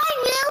was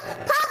telling you,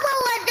 Papa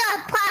was the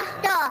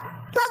imposter.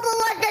 Papa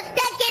was the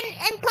second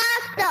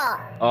imposter.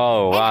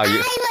 Oh, wow. And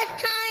I was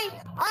trying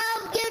all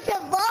of you to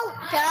vote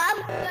them,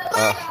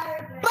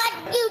 but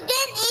you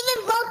didn't even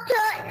vote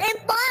to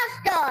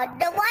imposter,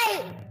 the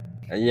white.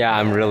 Yeah,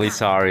 I'm really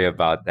sorry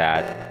about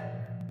that.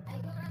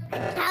 I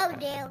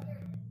told you.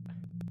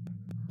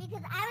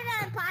 Because I'm the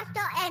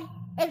imposter, and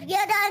if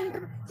you're the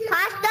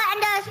imposter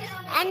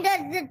and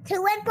the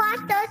two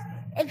imposters,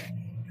 if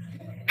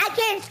I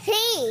can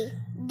see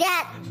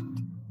that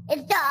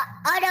it's the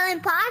other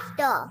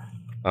imposter.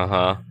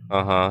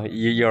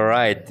 You're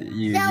right.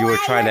 You were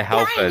trying to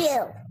help us.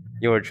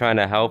 You were trying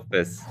to help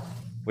us.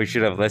 We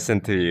should have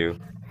listened to you.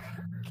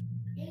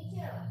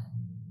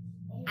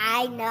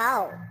 I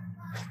know.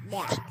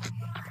 Yeah.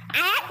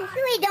 I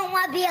actually don't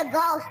want to be a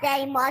ghost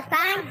anymore. It's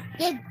time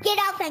to get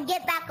off and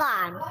get back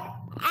on.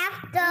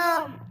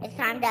 After it's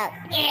time to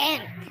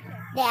end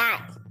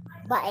that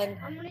button.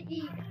 I'm gonna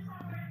eat.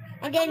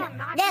 And then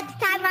next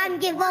time I'm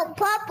gonna vote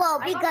purple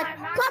because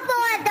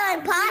purple is the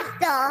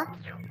imposter.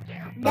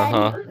 The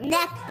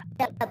next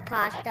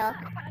imposter.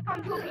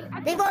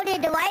 They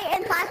voted the white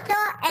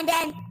imposter, and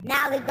then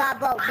now we gotta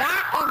vote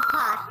that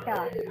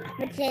imposter,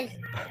 which is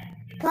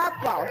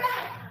purple.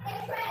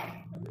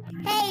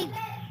 Hey,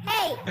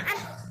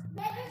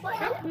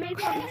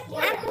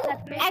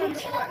 I'm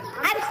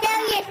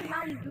serious.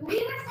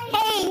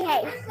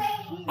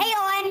 Hey,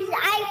 Orange,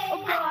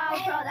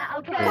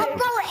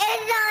 Purple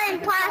is the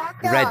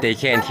imposter. Red, they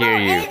can't hear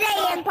you.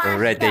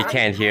 Red, they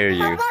can't hear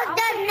you. Purple's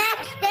the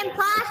next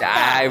imposter.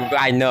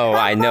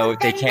 I know,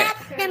 they can't.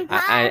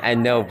 I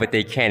know, but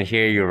they can't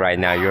hear you right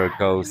now. You're a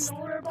ghost.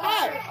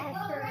 Hey.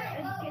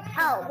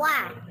 Oh,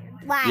 why?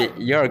 Why?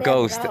 You're a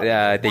ghost.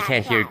 They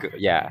can't hear.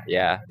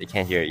 Yeah, they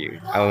can't hear you.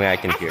 Only I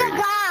can hear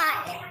you.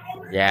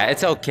 Yeah,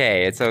 it's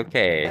okay. It's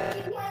okay.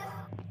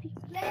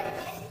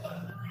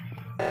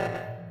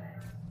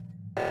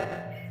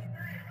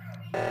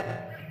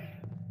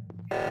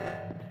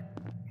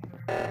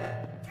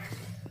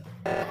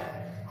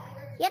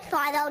 Just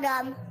follow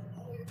them.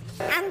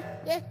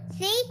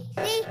 See,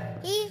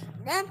 he's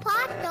the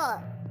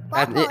imposter.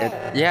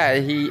 Yeah,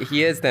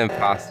 he is the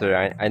imposter.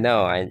 I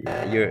know.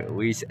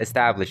 We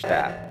established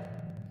that.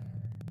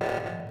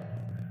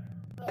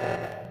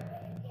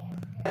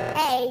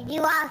 Hey, do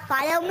you want to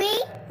follow me?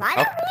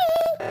 Follow me.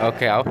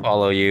 Okay, I'll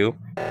follow you.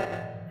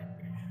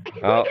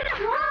 Oh.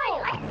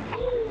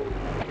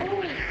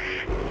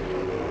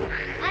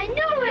 I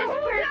knew it was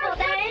purple.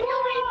 That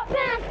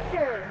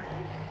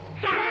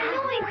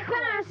annoying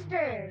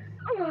bastard.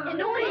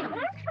 Annoying. That's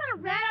kind of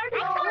bad.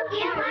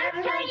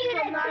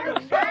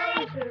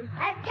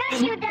 I'm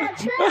telling you the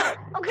truth.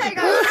 Okay,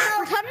 guys,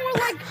 pretend we're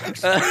like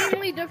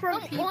extremely different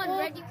people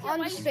on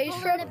the space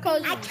trip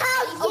because. I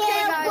told you.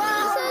 Okay, guys,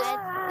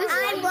 this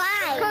is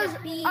because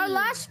our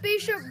last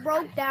spaceship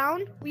broke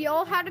down. We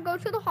all had to go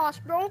to the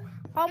hospital.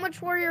 How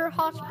much were your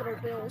hospital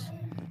bills?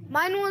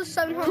 Mine was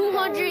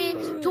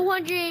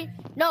 $200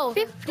 no,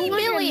 $50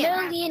 million.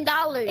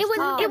 It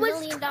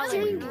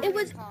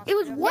was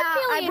 $1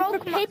 million for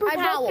paper towels.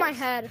 I broke my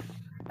head.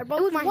 It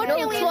was $1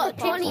 million for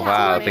paper towels.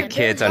 Wow, the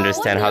kids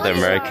understand how the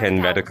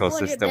American medical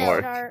system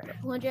works.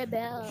 Man,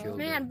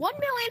 $1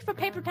 million for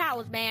paper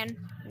towels, man.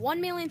 $1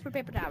 million for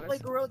paper towels.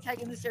 Like gorilla tag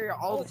in this area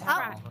all the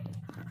time.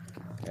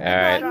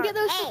 Alright,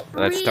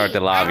 let's start the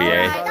lobby,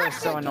 eh?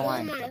 That's so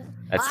annoying.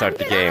 Let's start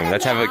the game.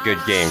 Let's have a good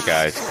game,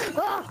 guys.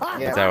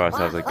 Let's have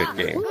ourselves a good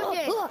game.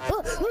 Guys,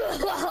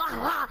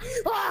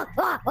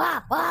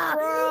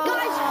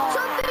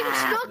 something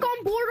stuck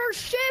on board our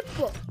ship.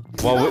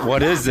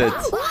 What is it?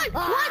 What?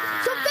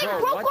 Something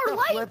broke our What the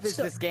flip lights. is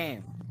this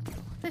game?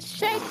 The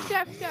shake.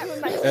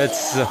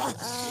 It's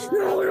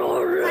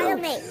follow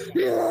me.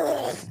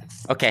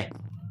 okay.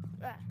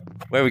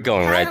 Where are we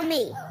going, Follow Red?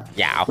 me.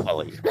 Yeah, I'll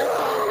follow you. I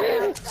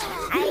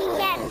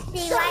can't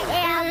see right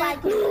now.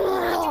 Like,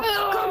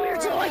 Come here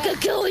till I can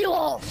kill you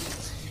all.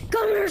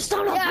 Come here,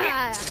 son of a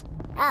bitch.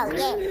 oh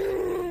yeah.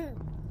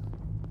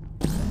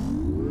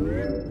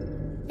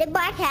 The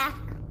bar task.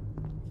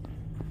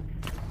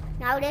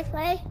 Now this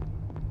way.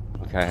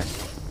 Okay.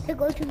 To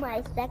go to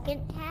my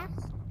second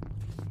task.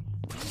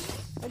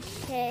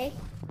 Okay.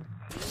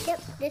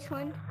 Yep, this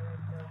one.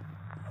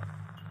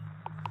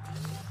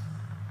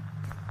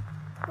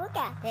 Look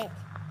at it.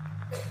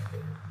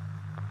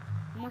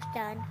 Almost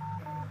done.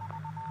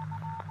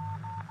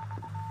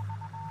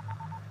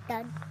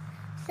 Done.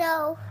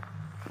 So,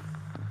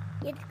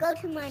 let's go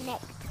to my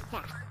next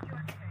task.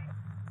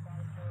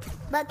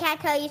 But can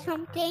I tell you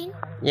something?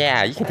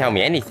 Yeah, you can tell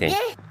me anything.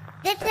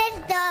 This is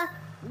the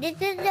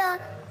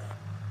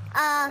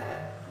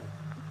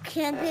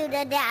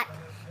computer that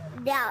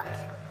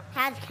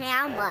has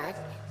cameras,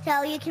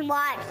 so you can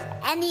watch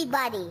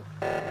anybody.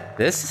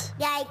 This?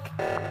 Like,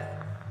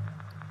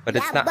 But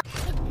it's not. But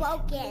it's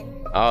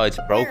broken. Oh, it's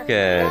You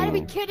gotta be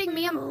broken. kidding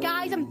me.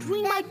 Guys, I'm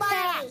doing my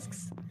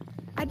tasks.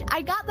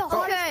 I got the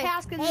hardest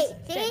task in this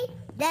thing.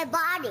 Dead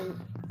body.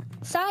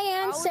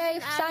 Cyan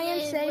safe,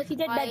 Cyan safe. He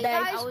did med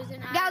bay.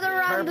 Gather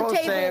around the Purple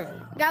table. save.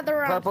 Gather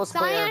around. Purple's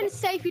clear. Cyan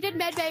safe. He did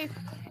med bay.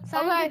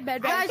 Cyan did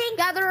med bay. Guys,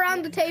 gather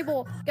around the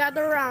table.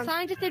 Gather around.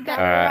 Cyan just did med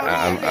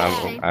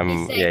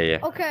I'm yeah.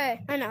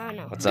 Okay. I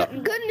know. What's up?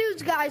 Good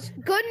news, guys.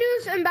 Good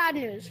news and bad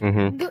news.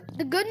 Mm-hmm.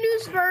 The good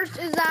news first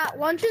is that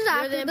lunch is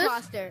after the this,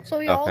 imposter. so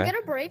we all Okay. get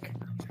a break.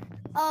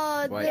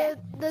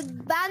 The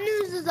bad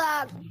news is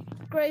that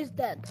Gray's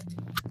dead.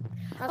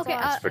 That's Okay,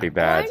 all. Pretty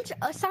bad.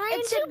 Cyan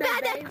It's too did med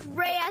bad bay. that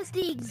Gray has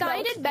the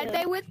Cyan did med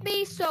bay with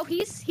me, so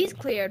he's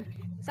cleared.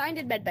 Cyan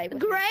did med bay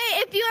with me. Gray,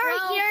 if you are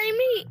Well- hearing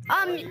me,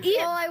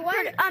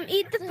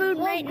 eat the food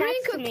right Green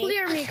next to could me.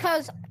 clear me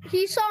because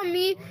he saw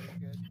me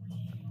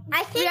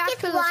I think react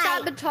it's to the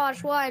white.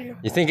 sabotage one.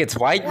 You think it's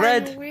white,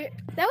 Red?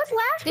 That was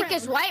last Think round.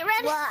 it's white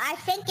red? Well, I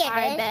think it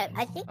I is. bet.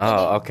 I think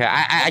Oh, okay.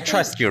 I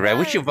trust you, Red.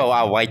 We should vote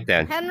out white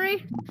then.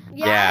 Henry?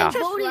 Yeah. I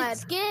trust Red.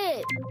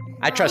 Skid.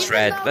 I trust Even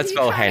Red. though Let's he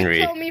vote tried to Henry.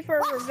 kill me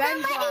for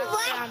revenge last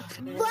round.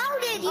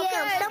 voted you.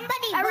 Okay,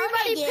 Somebody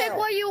Everybody voted pick you.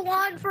 what you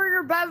want for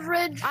your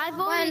beverage I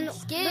voted when this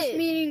Skid.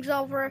 meeting's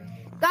over.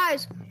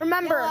 Guys,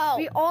 remember, Yo.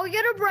 we all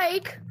get a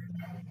break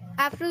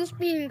after this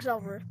meeting's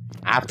over.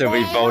 After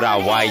we vote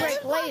out white.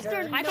 Break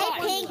later. Hey,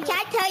 Pink, can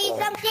I tell you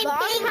something,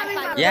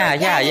 Pink?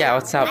 Yeah.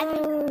 What's up?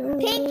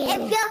 Pink,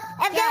 if you're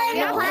an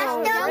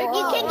imposter,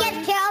 you can just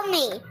tell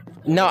me.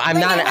 No, I'm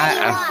not.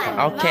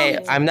 Whenever Okay,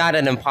 I'm not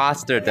an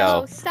imposter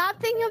though. Stop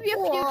thinking of your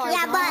future.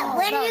 Yeah, but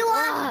when you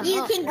want,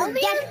 you can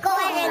just go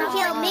ahead and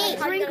tell me.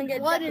 Drink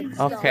blood and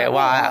stuff. Okay,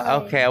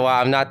 well,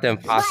 I'm not the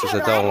imposter, so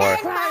don't worry.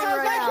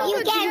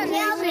 You can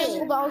tell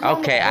me.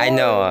 Okay, I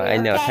know.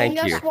 Thank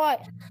Guess you.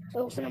 what? It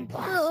was an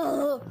imposter.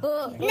 No,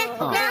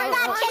 I'm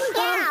not checked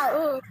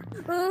out.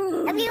 If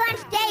you want to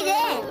stay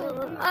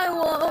there. I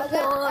want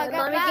one.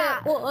 Let me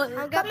get one.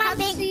 Come on,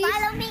 Pink,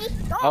 follow me.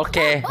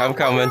 Okay, I'm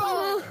coming.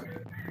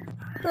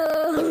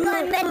 It's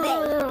going med bay.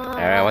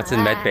 Alright, what's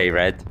in medbay,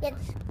 Red?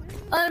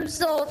 I'm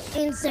so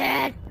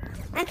sad.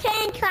 I'm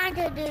trying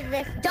to do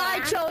this. Die,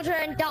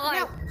 children,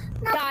 die.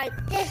 No, Die.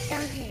 this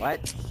doesn't.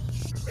 What?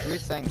 Who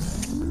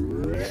thinks?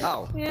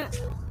 Oh. Yeah.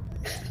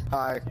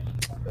 Hi.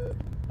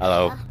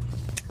 Hello.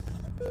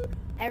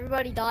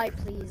 Everybody die,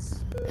 please.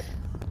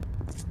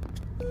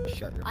 Shut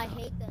your I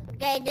hate them.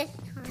 Okay, this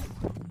time.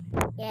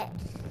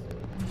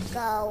 Let's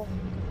go.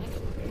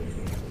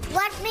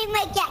 Watch me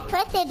make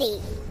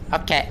electricity.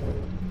 Okay.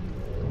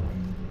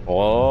 I'm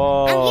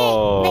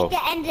gonna make Oh. the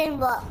engine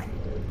work.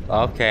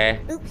 Okay.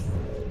 Oops.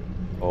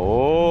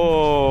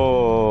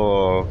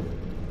 Oh.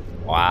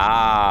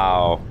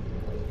 Wow.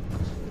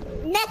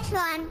 Next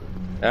one.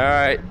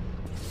 Alright.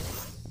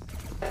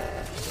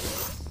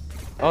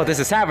 Oh, this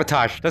is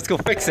sabotage. Let's go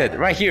fix it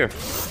right here.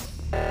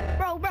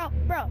 Bro.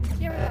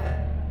 Here we go.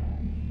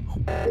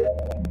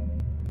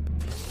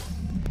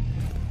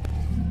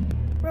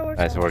 Bro, where's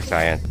Nice that? work,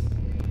 Cyan.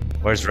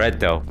 Where's Red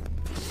though?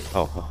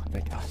 Oh,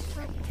 thank God.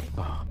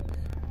 Oh.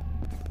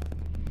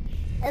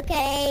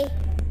 Okay.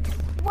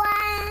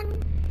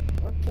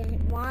 Okay,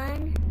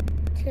 1,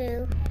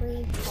 2,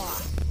 3, 4.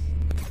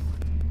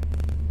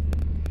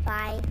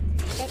 5,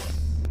 6,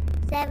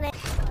 7, 8.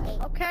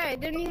 Okay,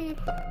 didn't even...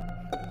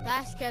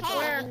 That's good.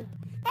 Hey,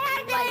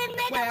 I'm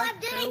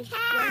doing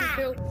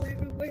tasks.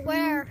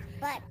 Where?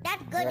 But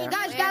that's good. You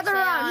guys gather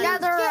around,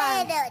 gather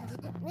around. Guys,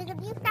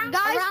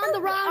 Around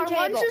the round our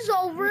table. lunch is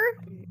over.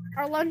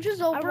 Our lunch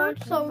is over,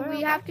 so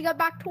we have to get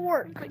back to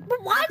work.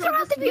 But why does there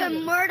have to be a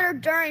murder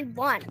during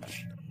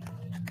lunch?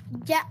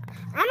 Yeah,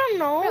 I don't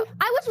know.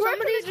 I was working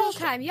Somebody this whole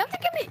just- time. You have to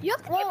give me. You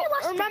have to give me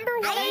less. Remember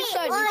what I ate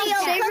said? You Oreo can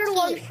save your cookies.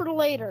 lunch for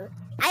later.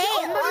 I ate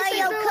Save your lunch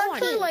Oreo for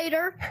cookies.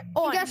 later.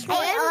 Orange. Guess what?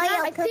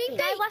 Oreo I think cookies.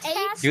 they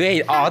ate. You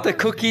ate all the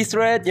cookies,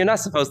 Red? You're not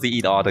supposed to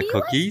eat all the Can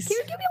cookies.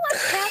 you give me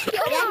less tasks?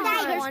 You're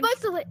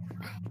supposed to.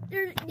 You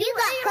ate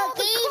got all the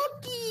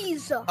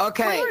cookies. cookies.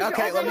 Okay,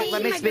 okay, let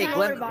me speak.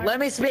 Let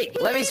me speak.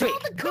 Listen,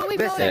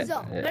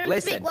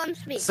 Let me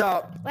speak.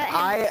 so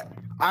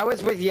I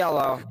was with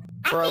Yellow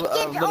for a think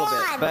it's little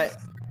bit, on. but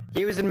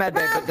he was in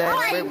medbay, but then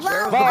Orange,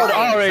 where was Vote the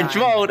orange,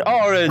 time? vote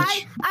orange.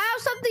 I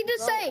have something to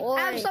say. I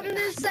have something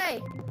to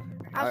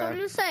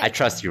say. I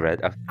trust you, Red.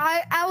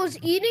 I was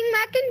eating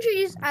mac and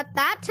cheese at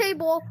that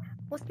table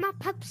with my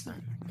Pepsi. And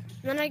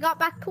then I got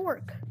back to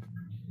work.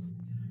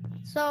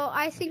 So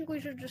I think we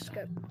should just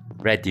skip.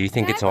 Red, do you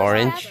think it's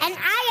orange? And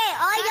I ate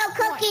Oreo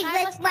cookies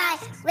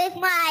with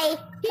my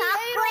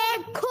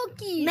chocolate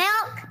cookies.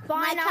 milk,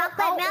 my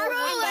chocolate milk.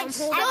 I'm too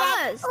full. I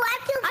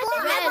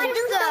want to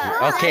do some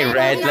more. Okay,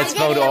 Red, let's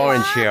vote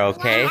orange here,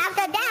 okay?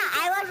 After that,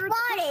 I was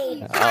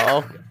 40.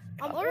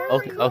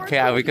 Oh, okay.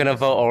 Are we gonna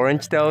vote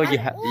orange though?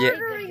 Yeah.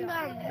 Ordering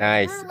them.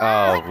 Nice.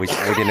 Oh, we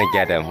didn't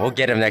get him. We'll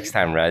get him next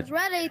time, Red.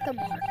 Red ate them.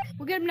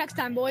 We'll get him next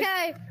time, boys.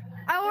 Okay.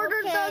 I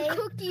ordered Okay. the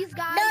cookies,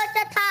 guys. No, it's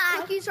a tie.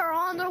 Cookies are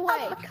on their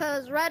way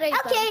because Red ate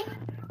Okay, them.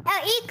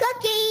 I'll eat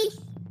cookies.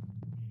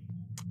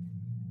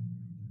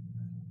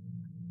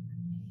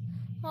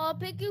 Oh,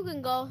 Pick, you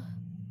can go.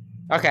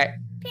 Okay.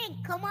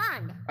 Pink, come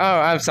on. Oh,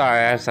 I'm sorry.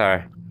 I'm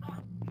sorry.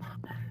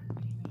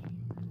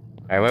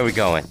 Alright, where are we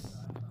going?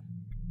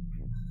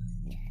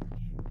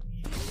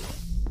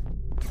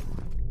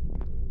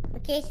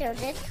 Okay, so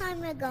this time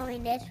we're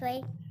going this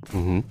way.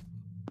 Mm-hmm.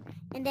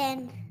 And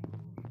then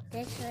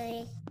this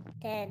way.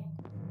 Then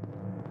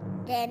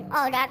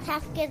oh, that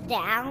task is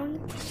down.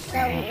 So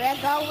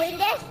we're going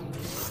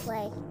this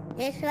way.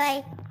 This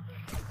way.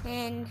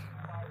 And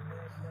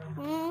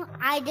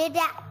I did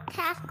that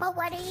task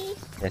already.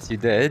 Yes, you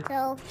did.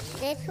 So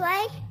this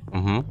way.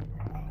 Mm-hmm.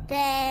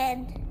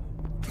 Then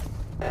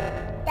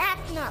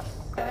that's not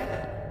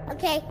good.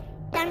 Okay,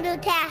 time to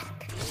task.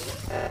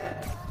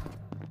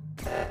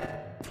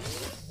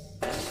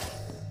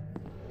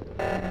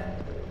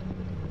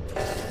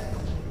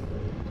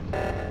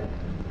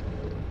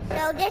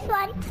 So this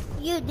one,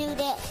 you do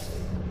this.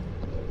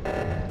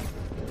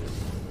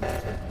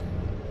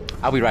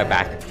 I'll be right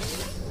back.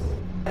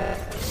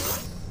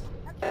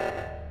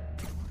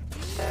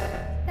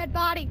 Dead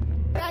body.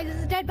 Guys, this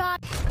is a dead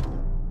body.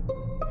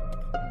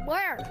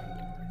 Where?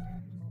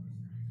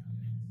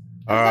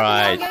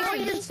 Alright. I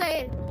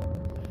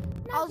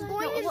was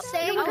going to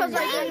say because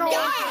I didn't know what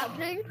was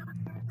happening.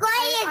 Gray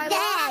is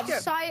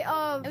dead. Site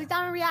of It was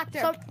down a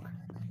reactor.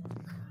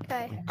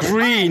 okay.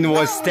 Green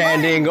was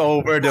standing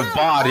over the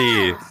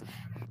body.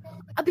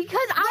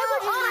 Because I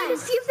was trying to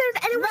see if there's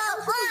anyone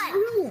else in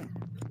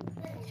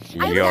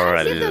the room. You're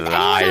a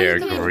liar,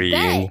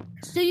 Green.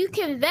 So you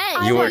can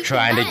vent. You were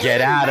trying to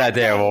get out of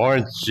there,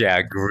 weren't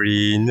ya,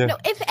 Green? No,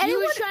 if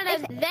anyone was trying to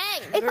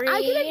vent, if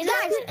I get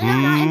a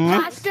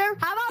imposter,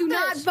 how about do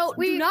not vote?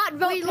 Do not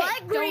vote. We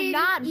like Green. Do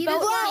not vote.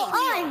 Vote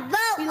on.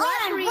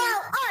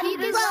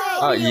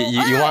 Oh,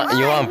 you want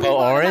to vote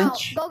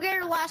orange? Go get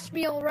your last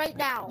meal right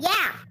now. Yeah.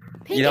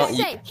 You don't. Go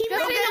get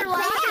your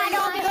last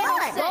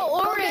meal.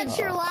 Go orange.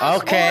 Your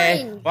last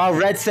Okay. orange. Well,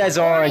 Red says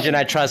orange, and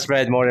I trust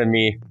Red more than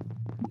me.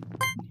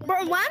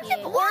 Bro, imagine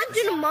if Orange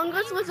in Among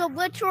Us was a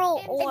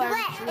literal orange.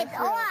 It's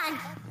orange.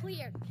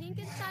 Clear. Pink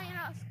and cyan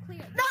house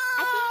clear.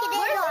 I think it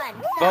is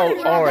orange.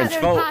 Vote orange.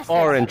 Vote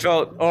orange.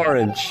 Vote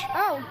orange.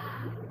 Oh.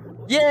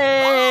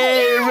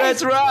 Yay!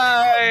 Red's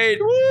right.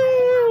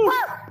 Woo!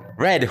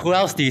 Red. Who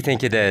else do you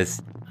think it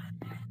is?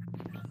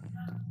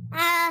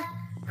 I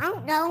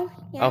don't know.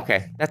 Yeah.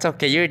 Okay, that's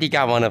okay. You already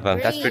got one of them.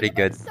 That's pretty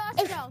good.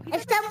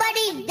 If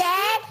somebody's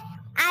dead,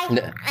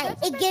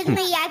 it gives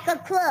me like a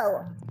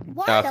clue.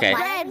 What? Okay.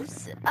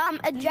 Red's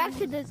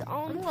ejected his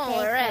own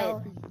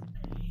So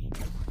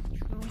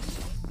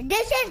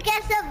this is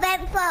just a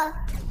vent for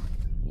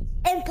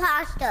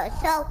imposter.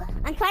 So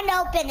I'm trying to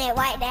open it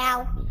right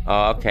now.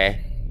 Oh,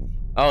 okay.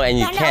 Oh, and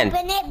you Trying can. to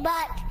open it,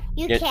 but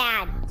you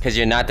can. Because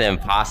you're not the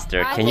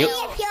imposter. Can you?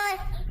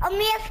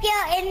 Only if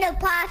you're in the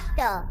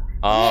imposter.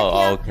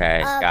 Oh,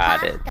 okay.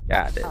 Got it.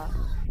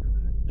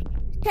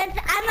 Since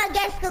I'm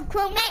against the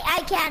crewmate,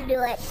 I can't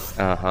do it.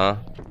 Uh-huh.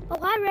 Oh,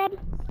 hi, Red.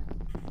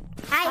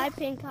 Hi. Hi,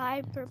 Pink.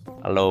 Hi,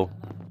 Purple. Hello.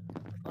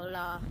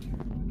 Hola.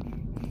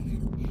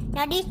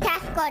 Now these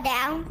tasks go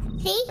down.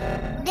 See?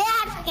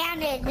 That's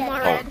counted.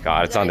 Oh,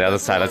 God. It's on the other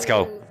side. Let's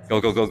go. Go.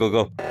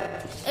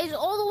 It's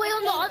all the way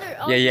on the other.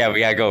 Oh, Yeah,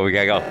 we gotta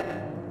go.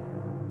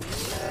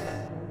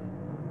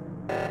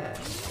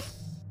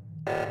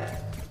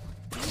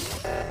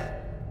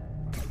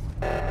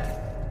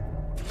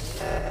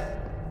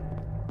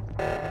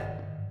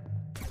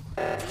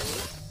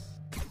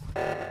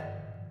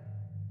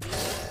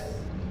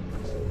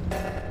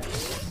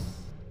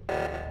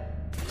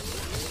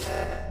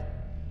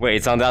 Wait,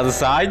 it's on the other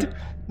side?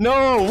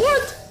 No,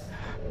 what?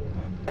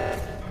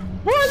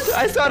 What?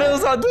 I thought it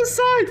was on this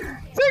side.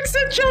 Fix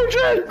it,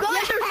 children! You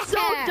guys are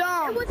so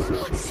dumb.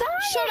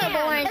 Shut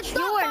up, Orange.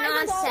 You are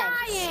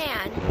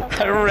nonsense.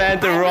 I ran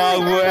the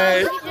wrong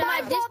way.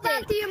 I thought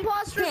that the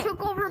imposter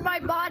took over my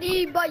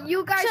body, but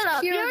you guys Shut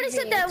up. You cured already me.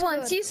 said that It's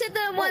once. good. You said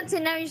that once,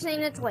 and now you're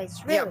saying it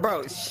twice. Really? Yeah,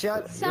 bro,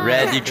 shut.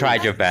 Red, you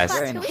tried your best.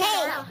 Hey, Orange,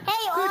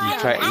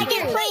 I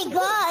did pretty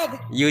good.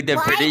 You did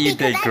Why? you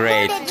did Because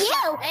great. I voted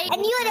you,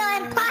 and you're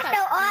the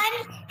imposter,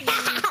 Orange.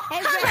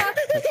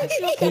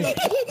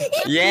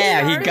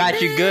 Yeah, he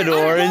got you good,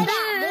 Orange.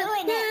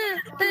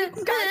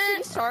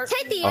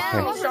 Take the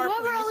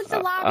Okay.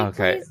 L.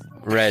 Okay,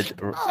 Red.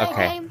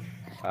 Okay.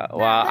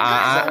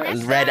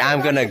 Red,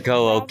 I'm gonna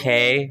go.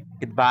 Okay.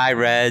 Goodbye,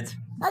 Red.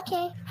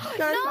 Okay.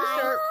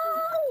 No!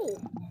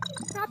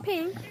 Not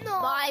Pink.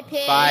 No. Bye,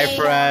 Pink. Bye,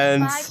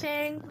 friends. Bye,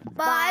 Pink.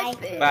 Bye.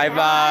 Bye,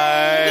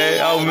 bye.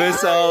 I'll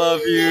miss all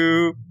of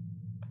you.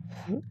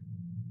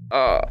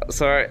 Oh,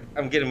 sorry.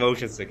 I'm getting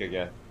motion sick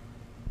again.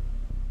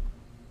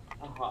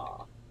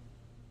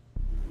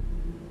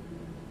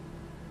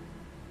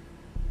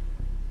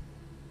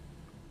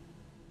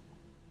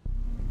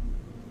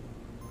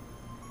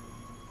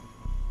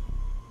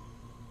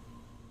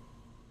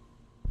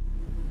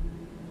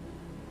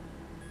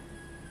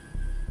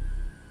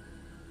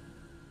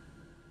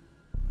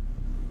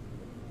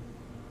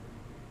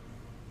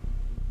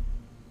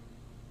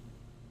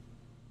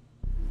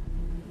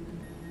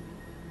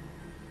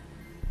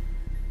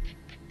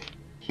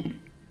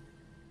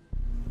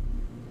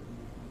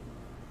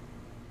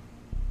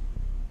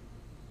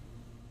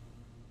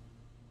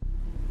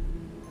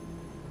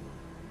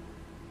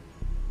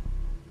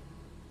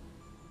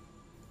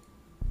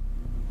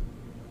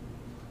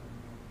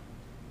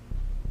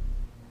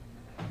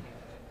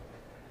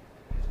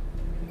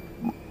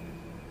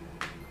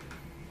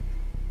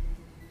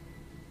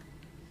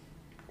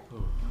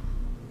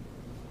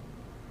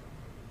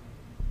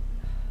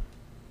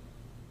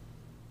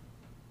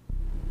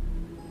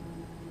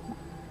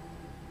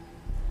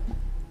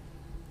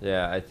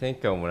 Yeah, I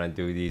think when I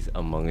do these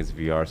Among Us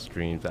VR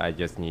streams, I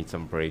just need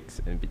some breaks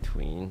in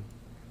between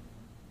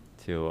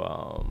to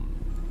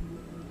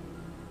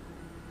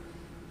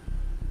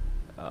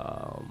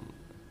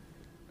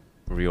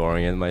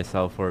reorient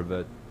myself for a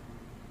bit.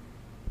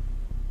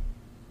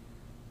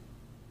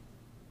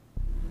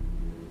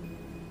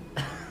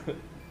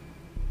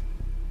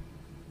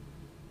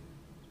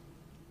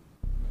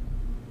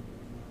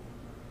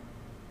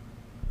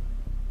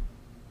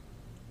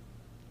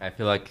 I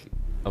feel like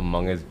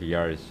Among Us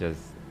VR is just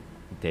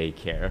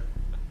daycare.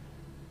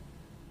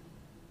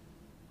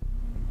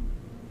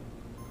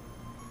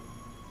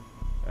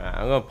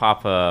 I'm gonna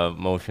pop a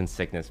motion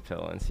sickness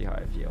pill and see how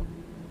I feel.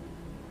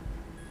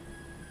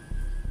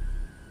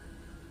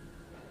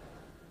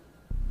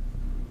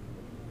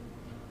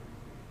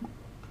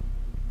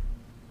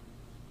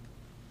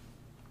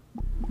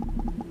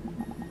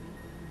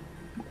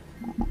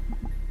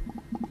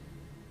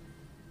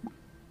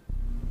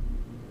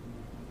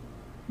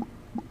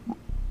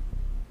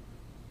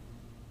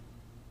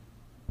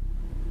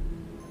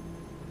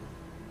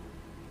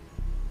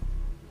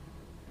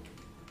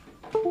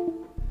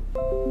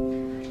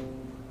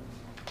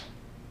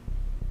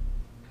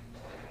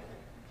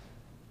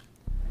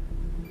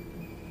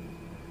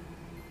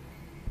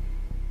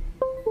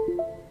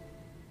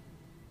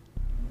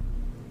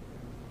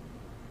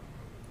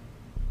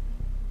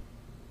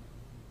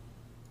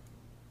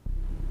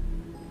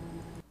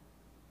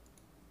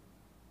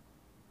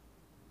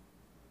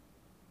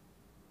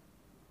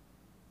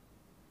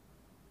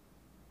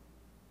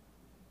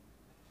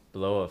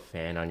 Blow a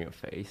fan on your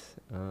face.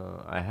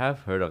 I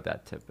have heard of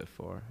that tip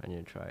before. I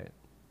need to try it.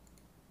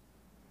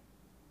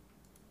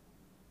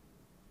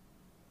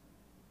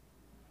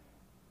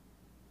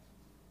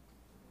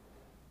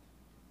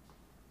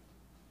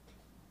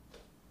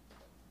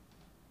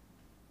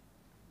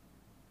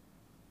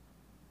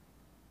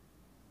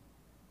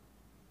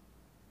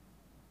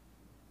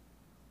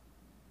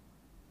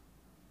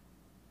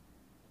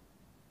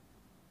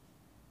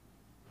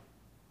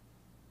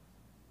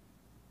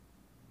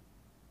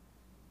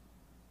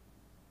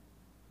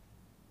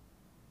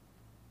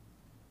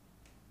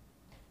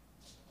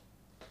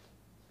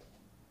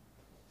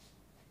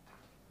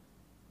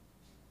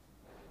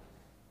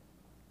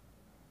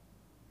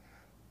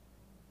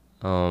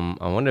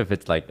 I wonder if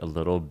it's like a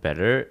little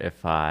better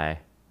if I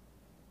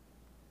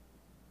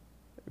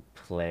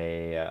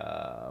play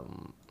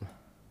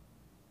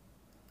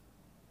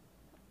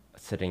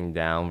sitting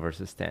down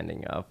versus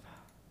standing up.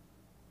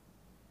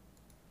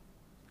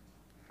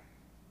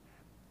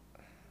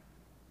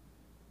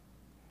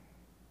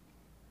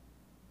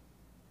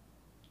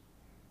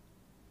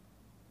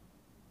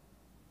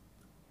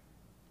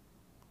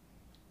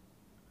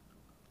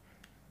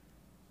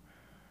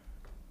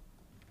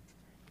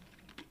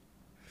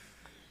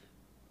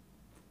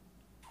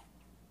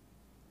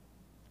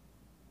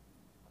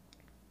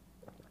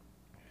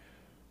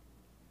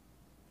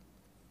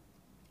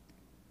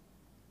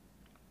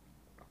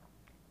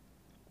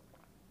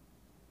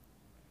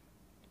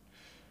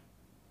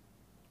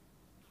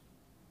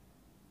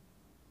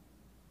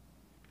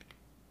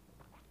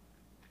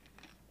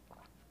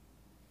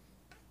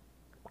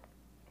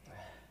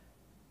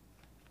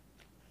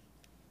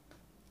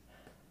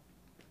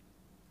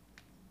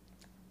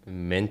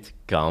 Mint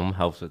gum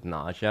helps with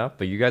nausea,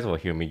 but you guys will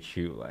hear me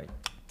chew like.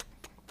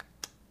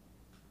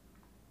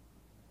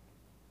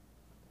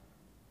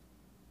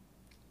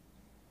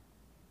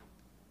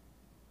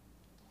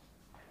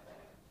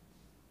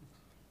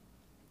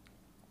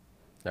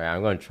 Alright,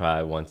 I'm gonna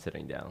try one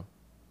sitting down.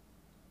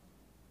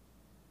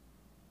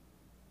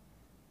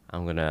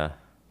 I'm gonna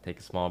take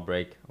a small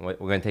break. We're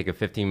gonna take a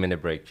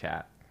 15-minute break,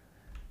 chat.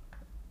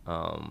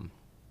 And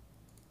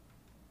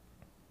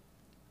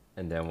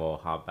then we'll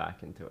hop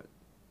back into it.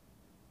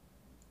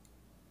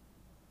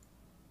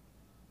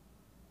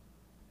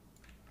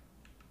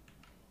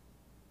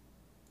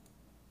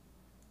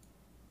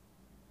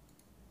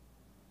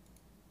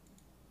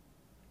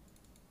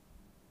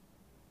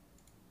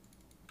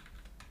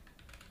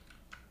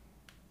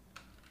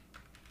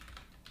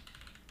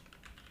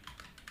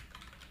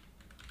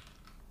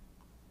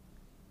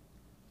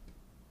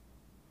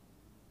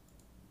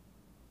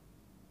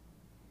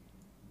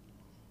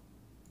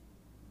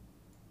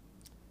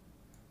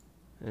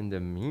 In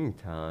the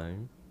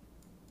meantime,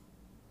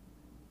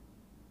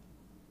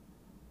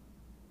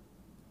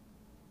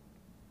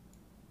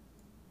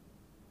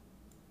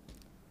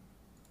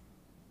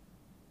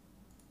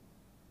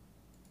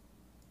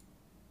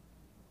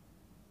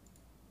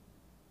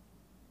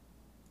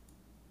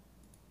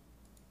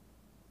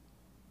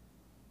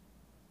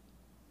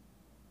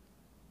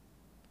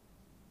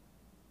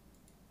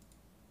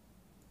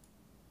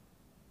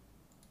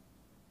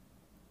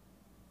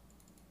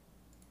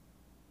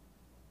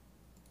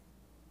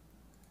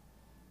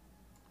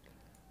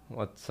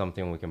 what's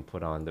something we can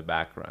put on the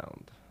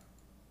background?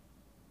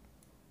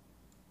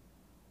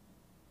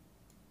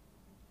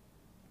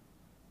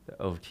 The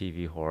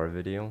OTV horror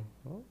video.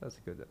 Oh, that's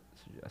a good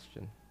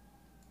suggestion.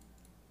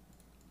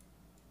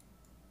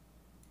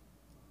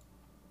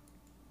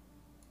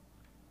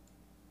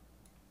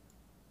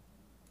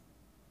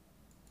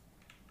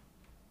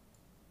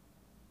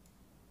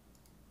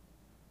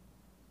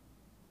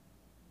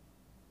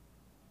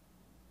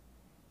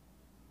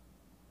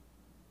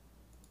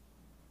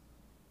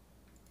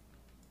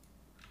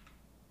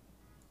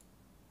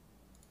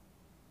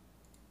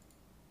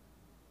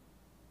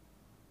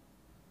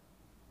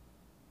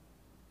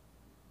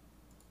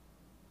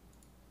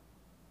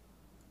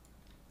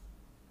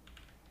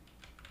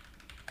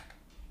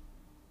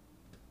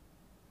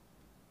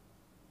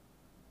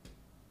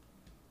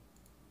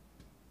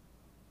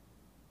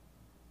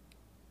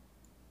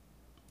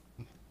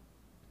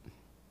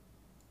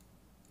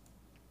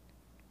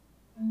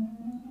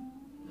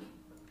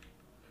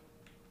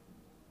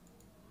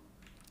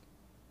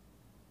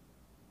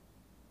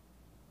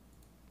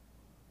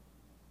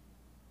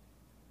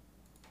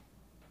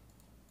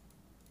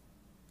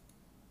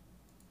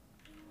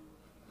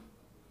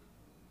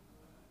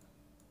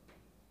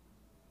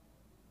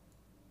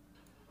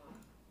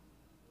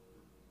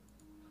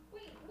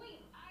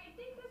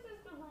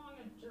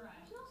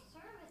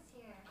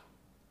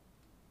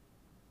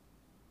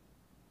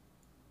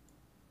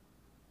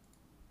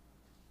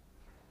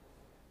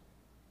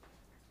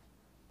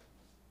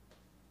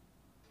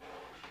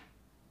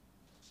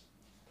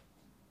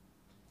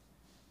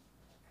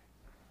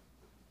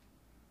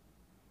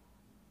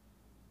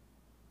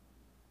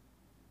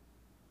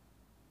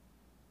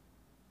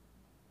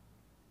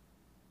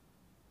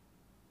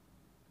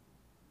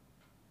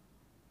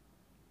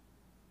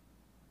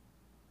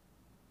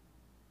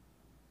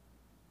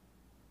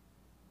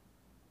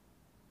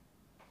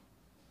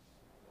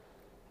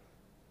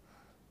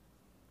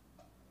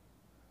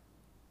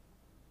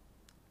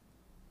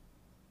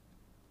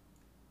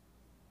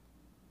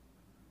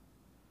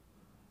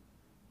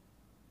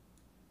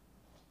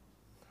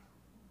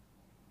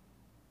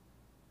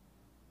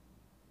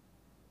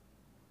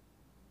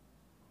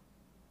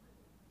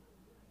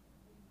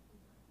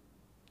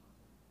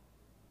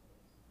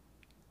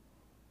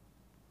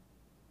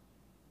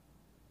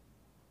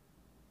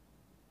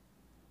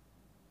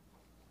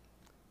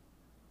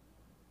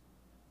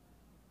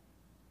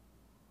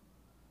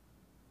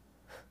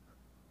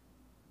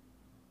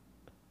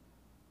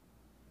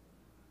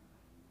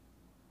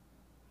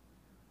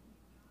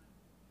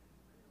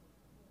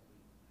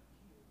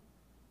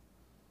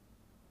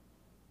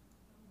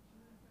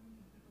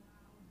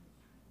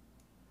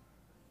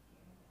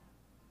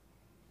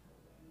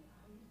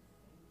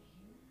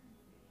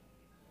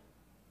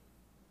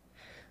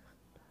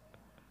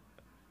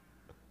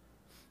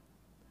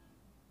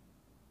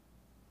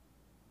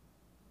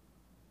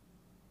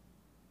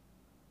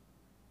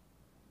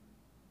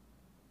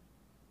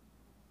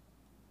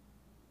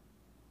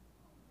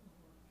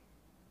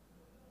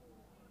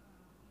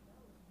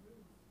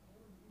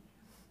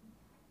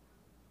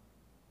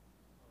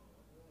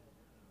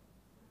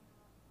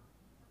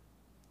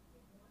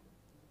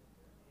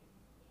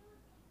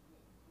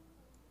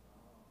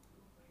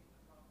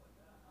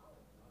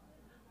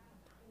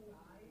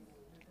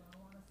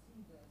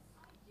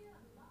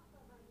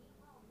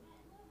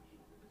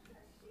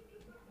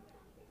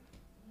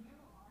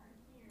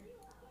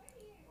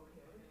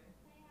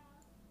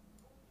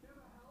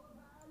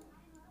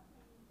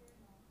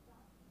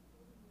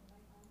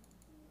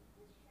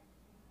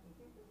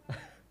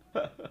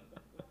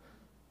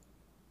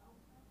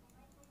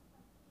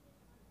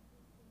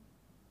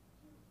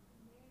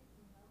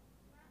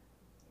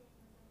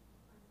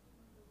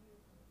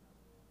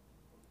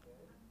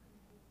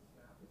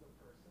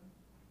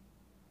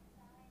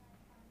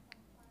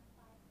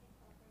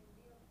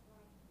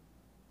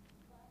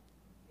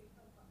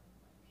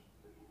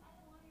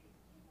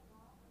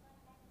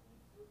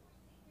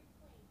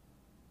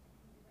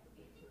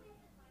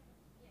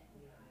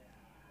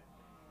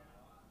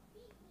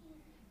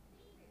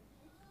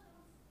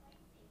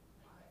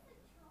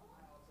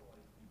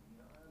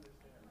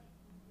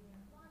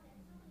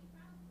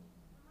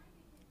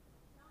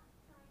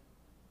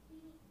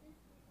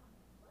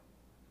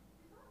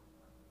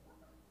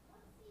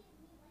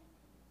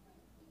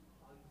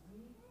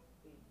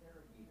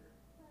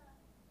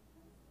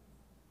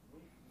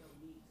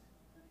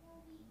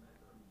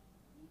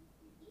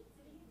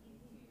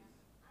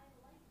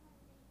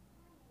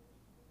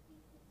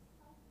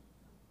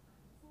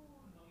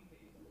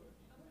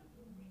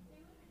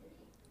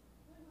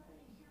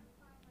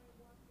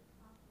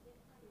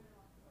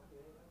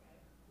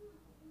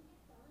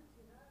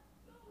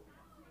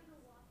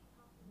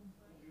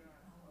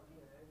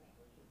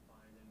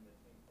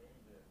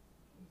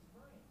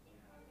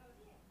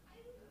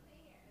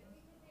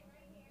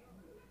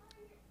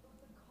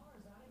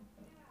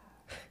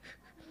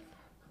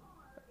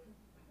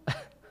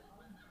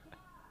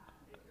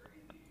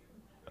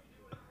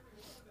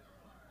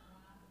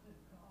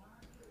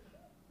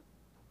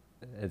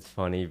 It's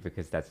funny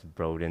because that's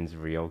Broden's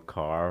real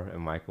car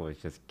and Michael was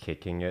just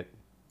kicking it.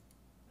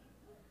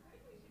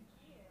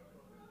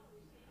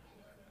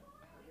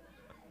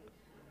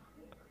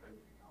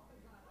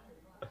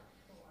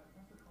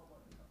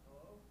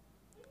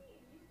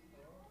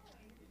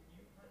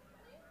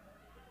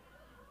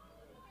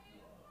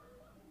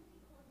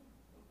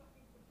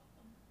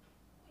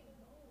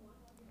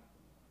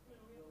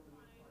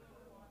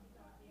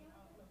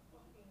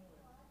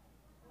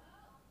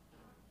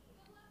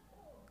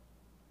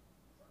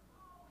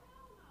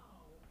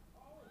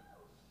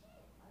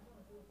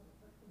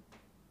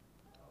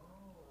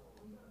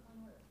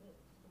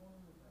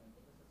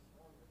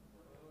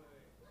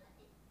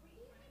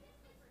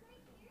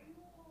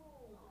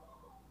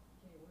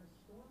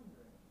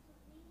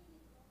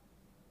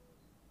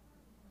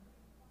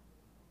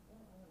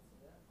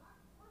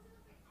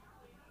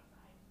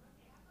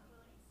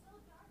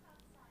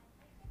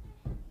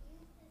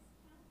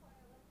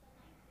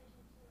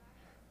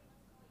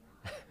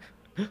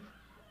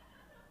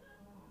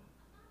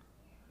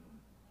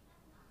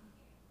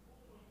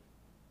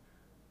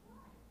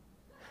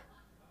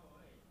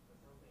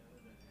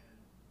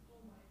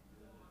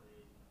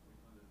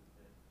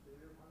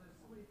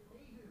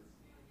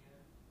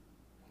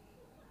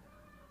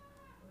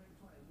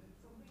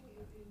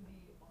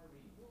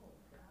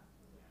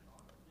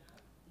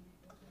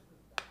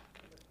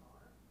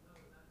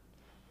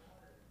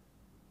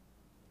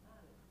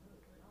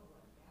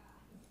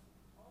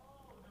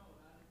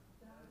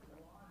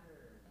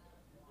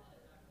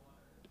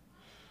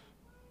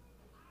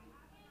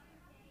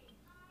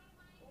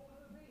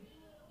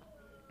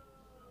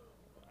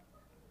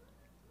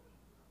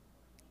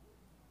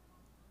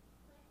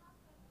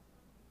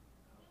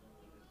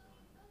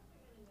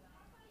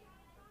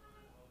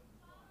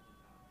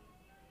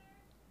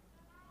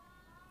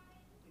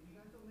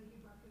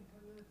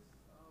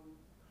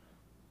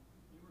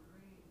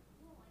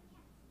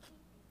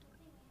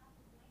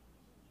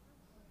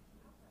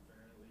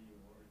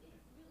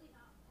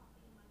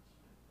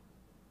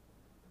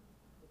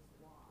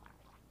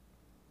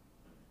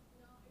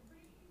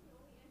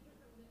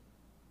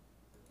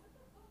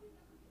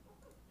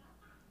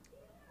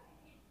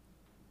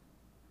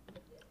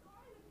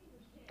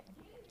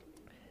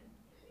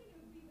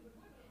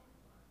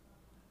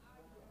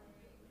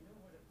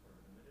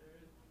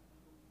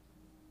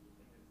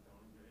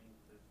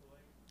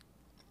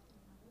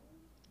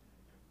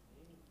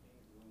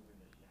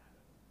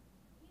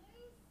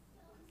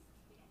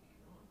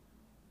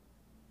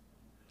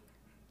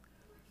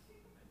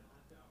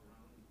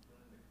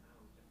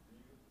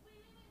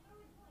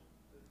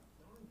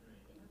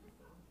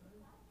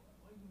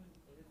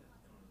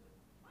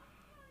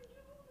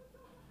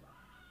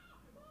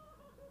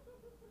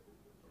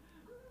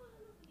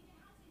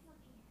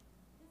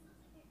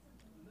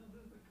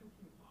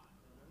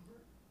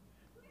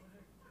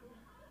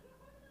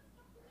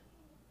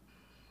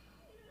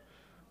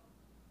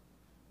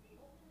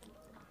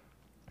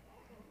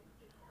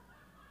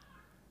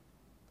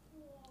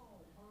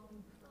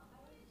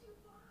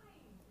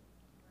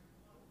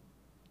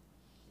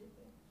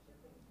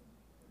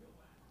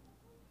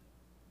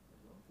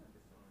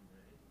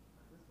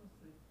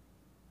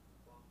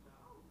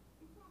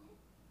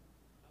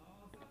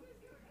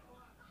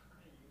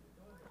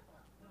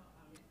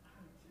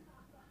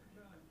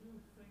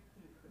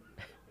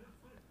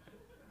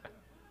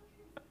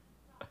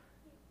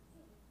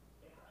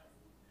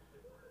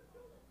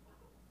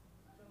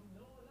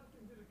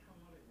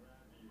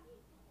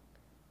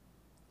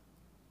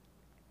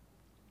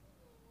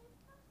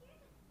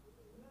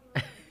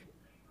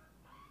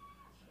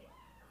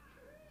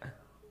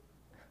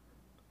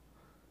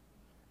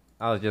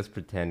 I was just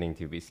pretending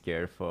to be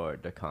scared for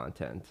the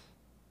content.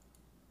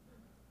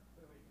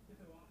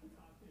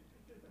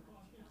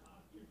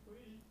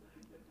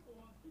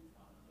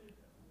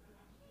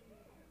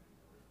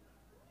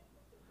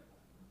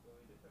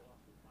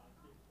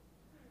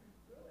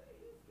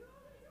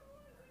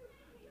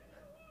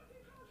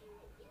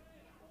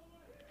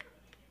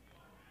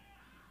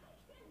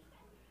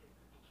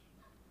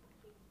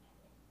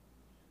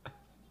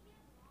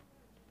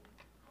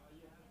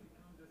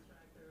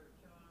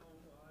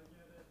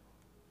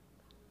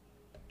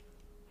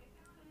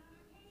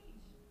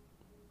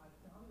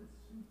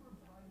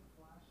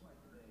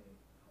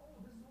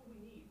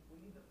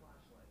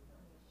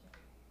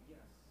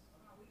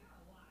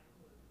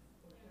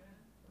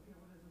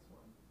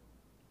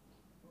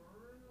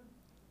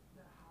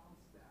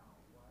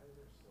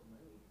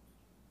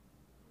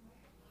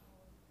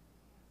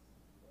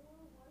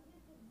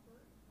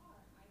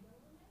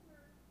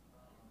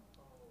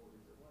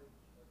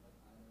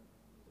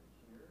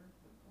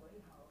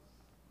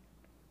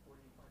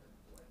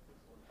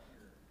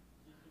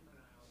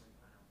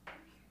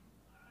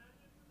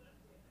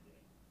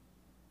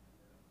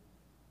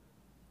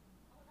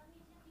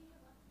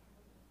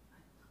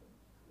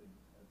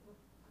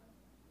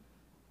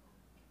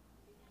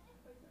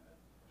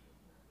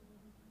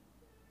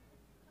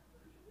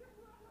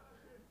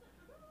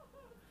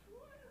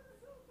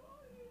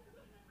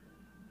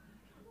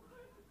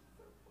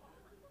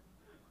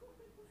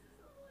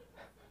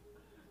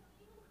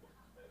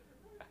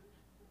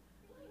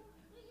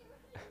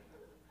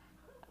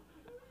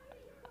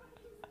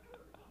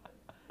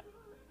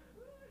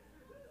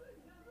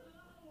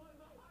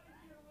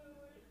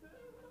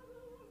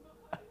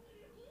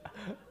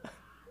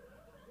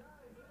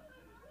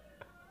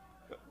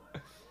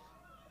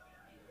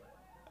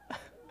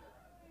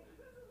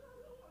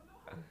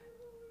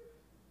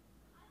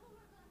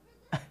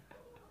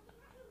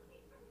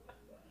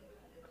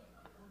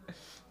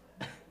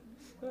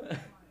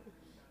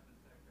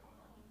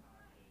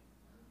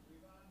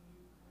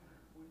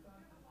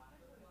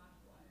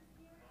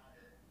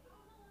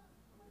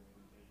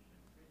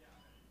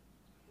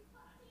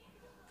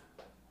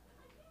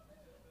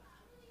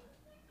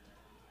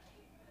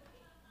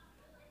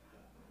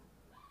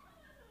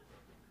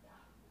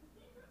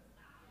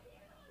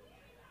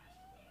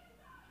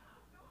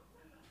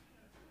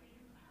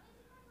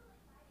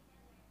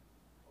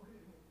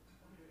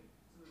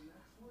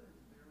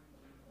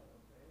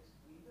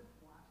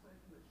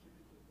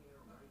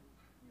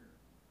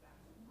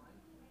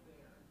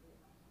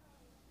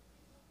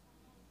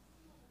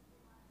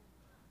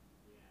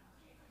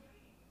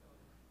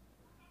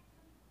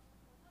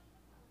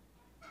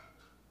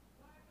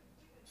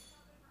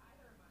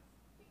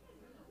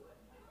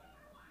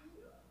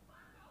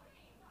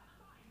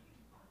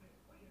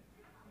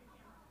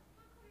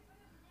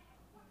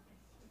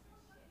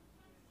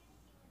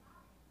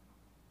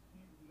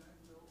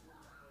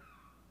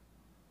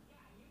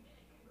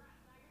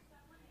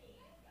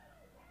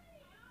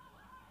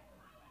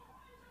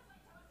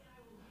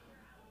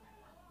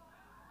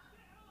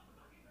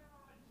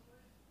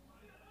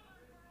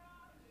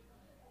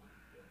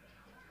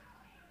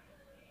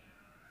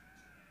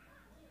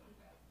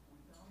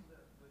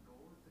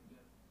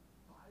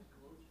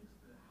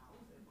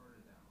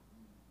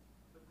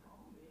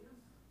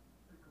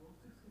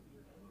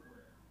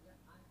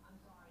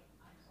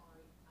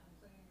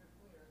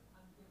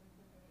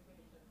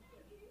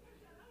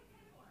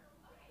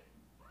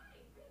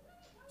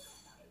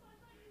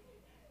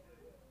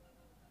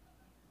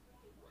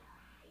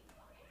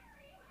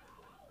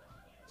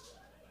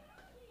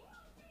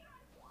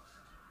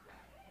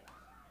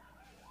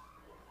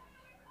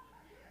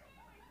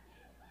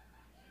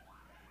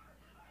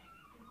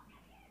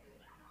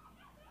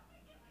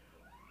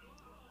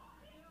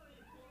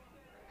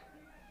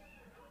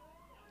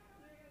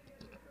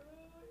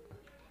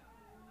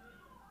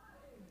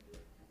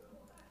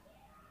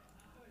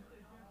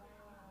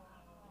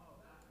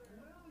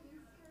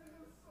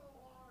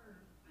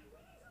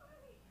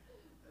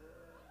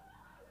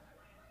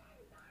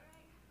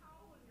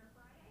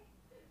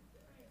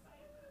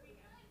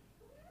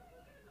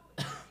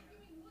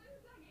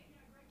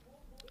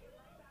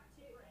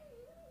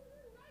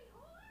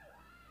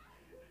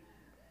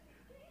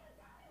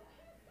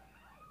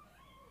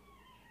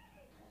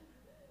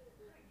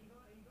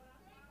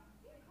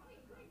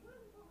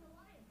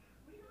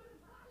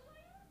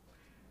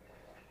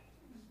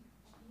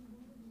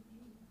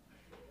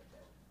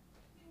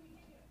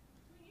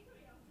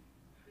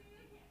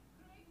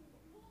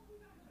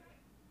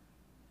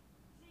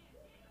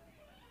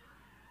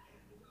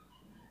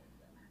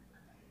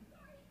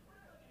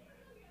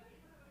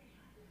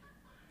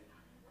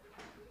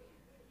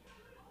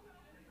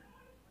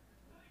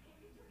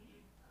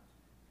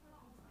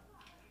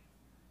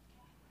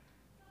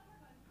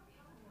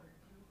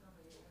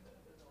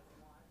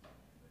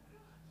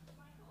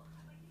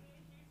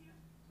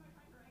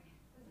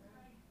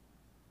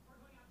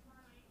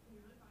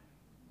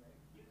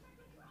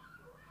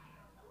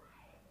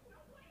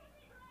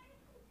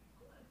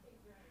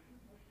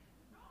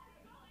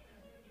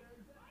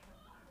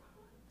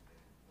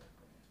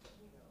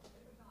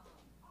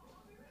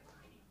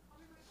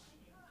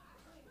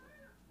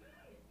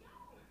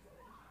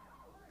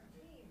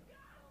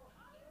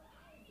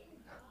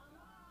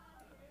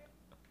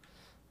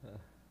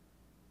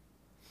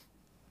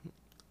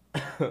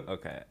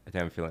 Okay, I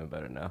think I'm feeling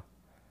better now.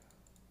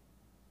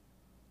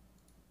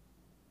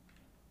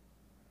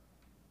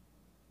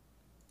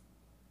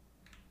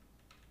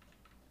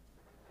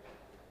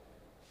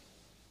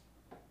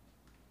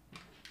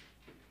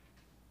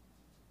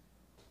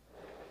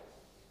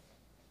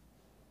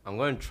 I'm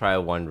going to try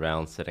one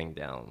round sitting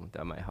down.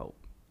 That might help.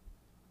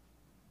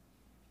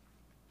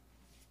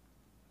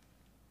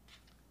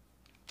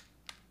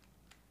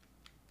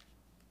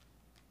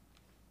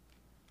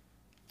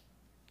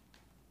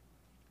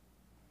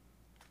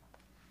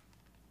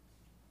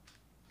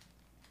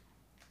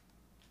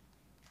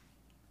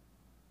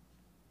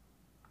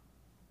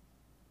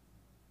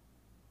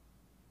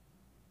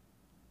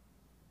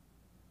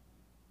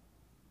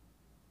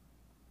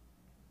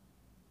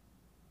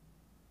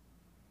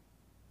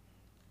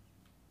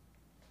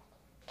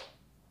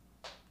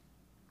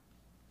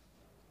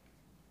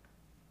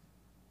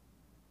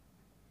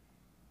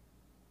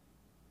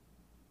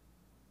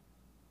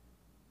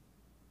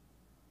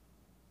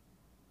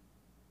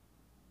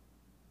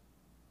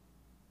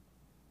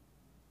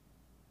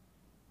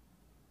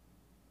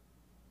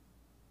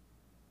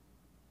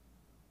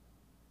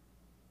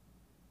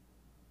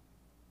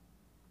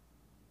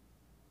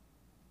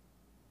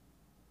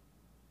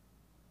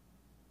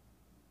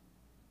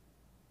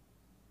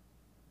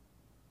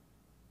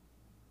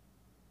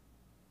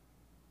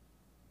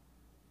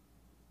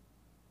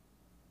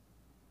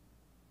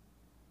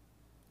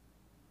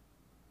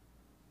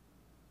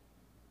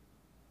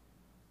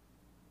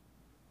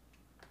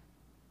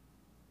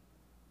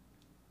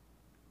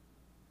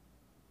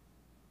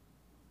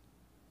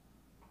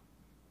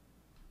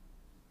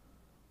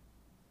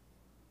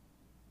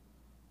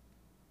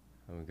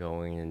 I'm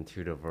going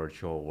into the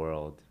virtual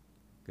world.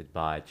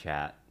 Goodbye,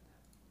 chat.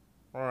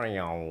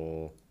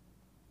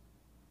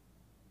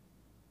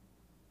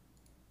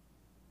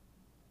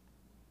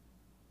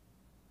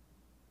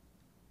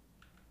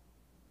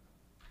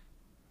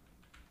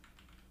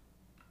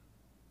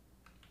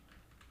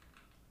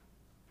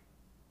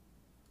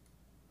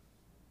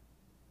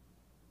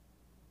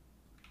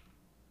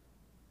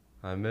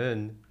 I'm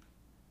in.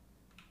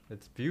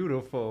 It's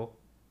beautiful.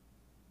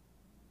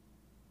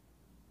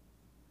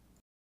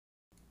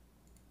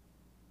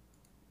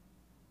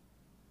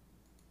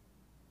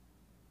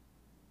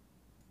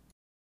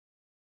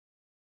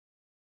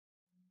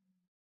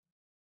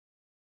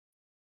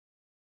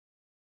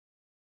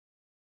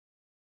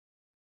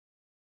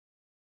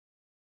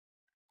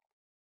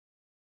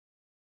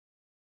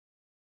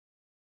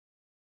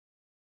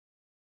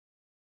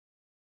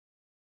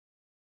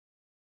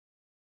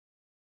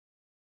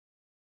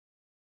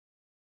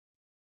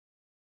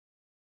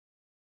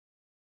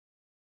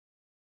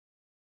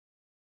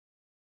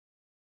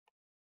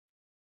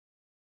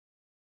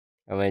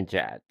 Come in,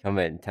 chat. Come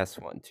in. Test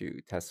 1, 2.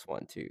 Test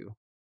 1, 2.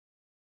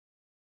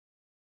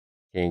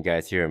 Can you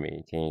guys hear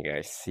me? Can you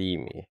guys see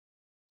me?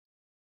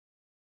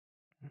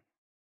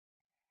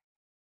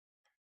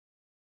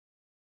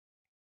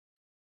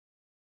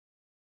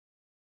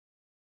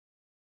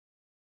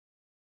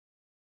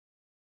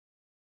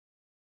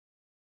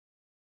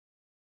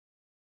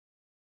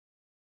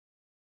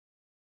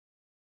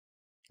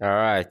 All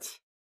right.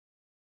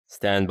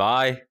 Stand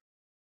by.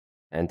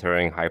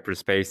 Entering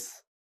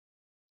hyperspace.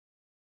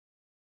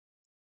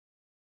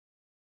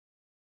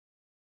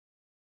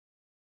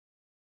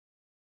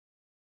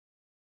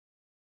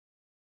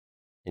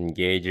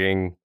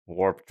 Engaging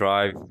warp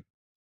drive.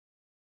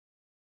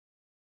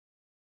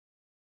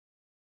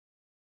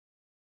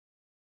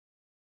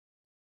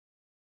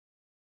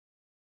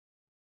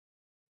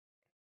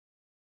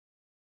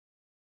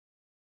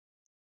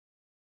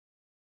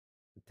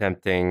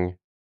 Attempting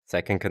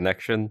second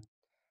connection.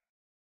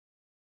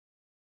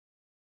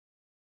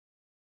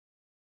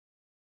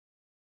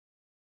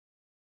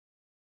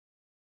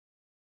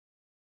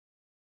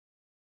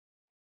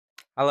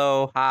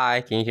 Hello,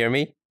 hi, can you hear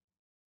me?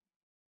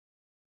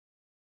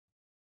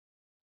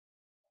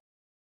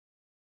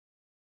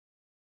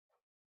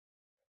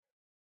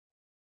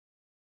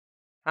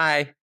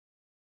 Hi.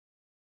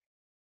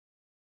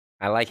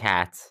 I like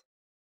hats.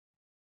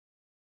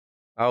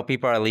 Oh,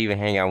 people are leaving.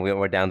 Hang on,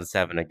 we're down to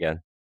 7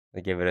 again.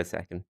 I'll give it a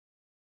second.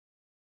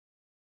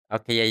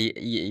 Okay,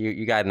 yeah,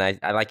 you got nice.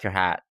 I like your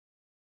hat.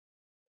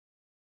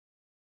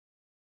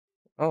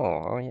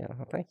 Oh yeah,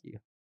 thank you.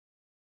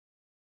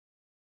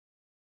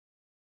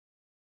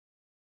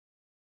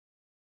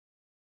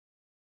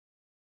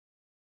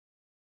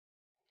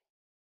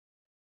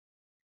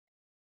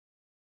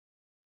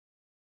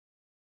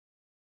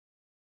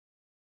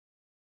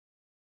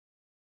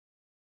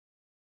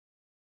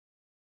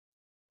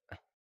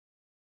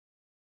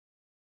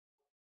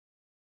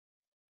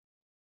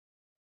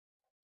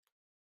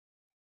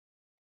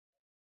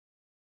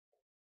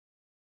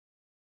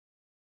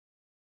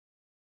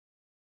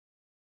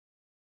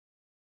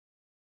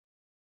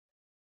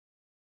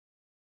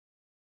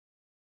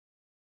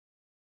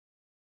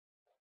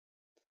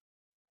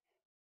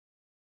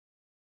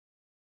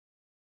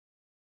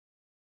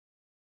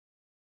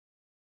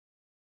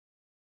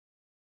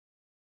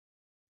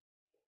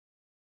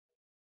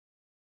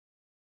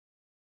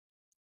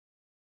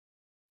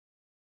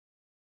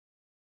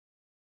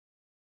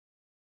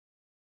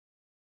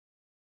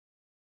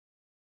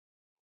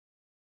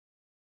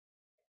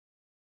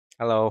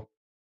 Hello.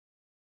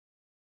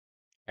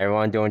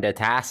 Everyone doing their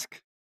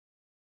task?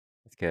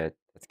 That's good.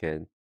 That's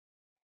good.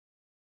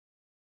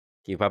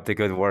 Keep up the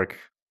good work.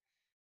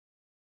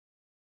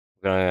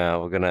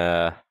 We're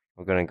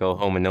gonna go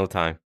home in no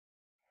time.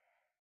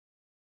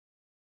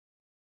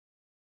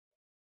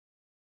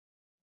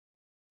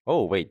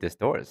 Oh wait, this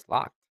door is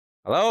locked.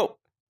 Hello?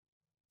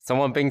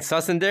 Someone being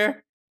sus in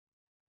there?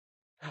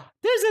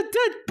 There's a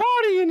dead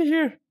body in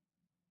here!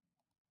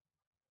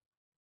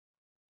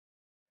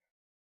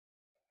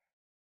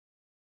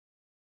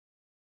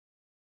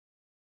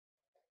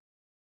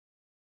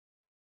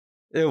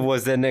 It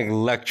was an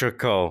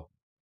electrical.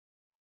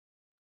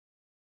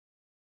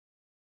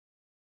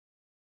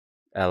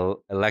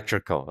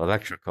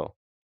 Electrical.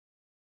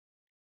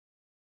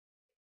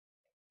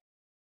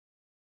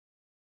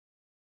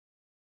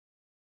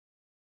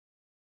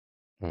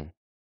 Hmm.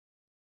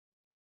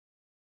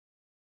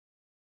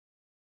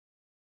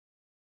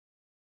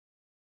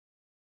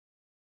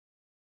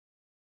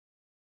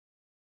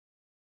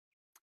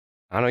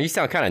 I don't know, you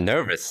sound kind of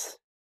nervous.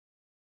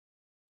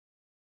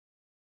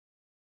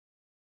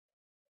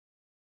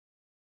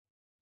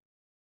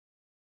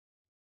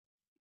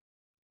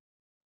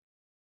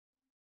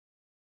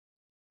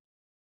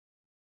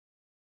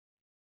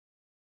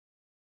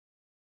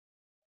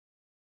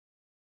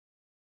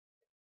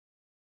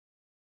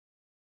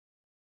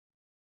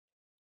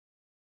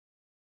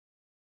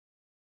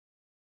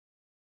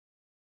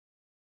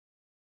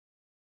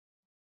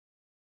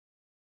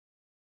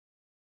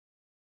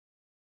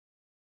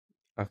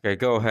 Okay,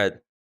 go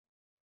ahead.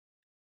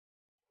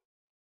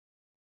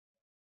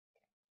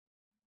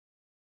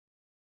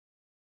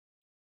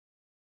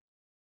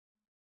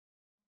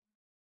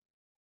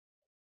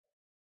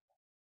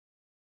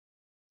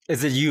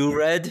 Is it you,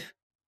 Red?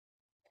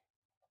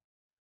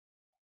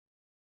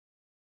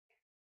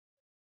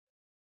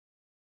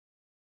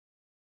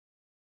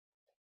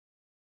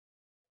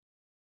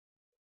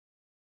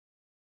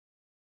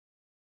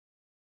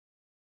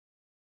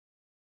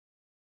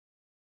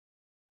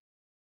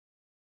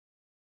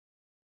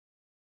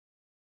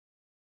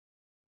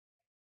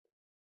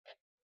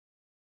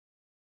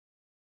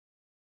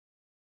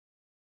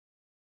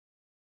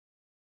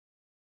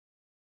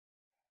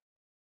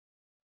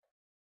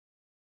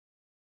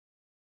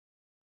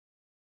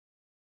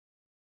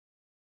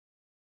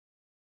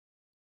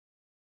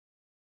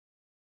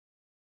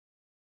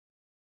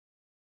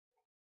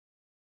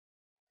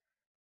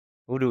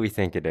 Who do we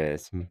think it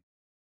is?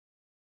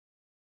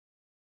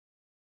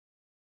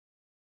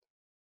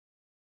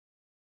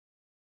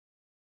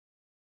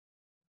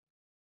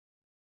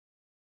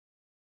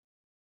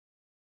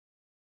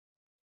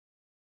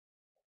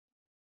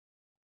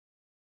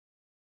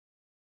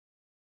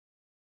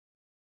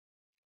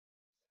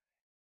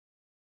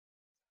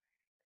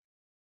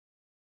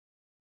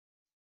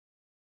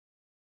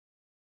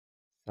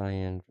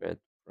 Cyan, red,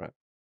 brown.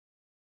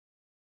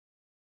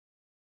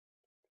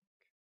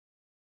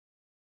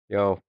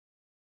 Yo.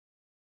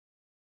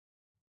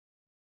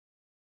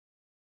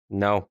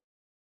 No.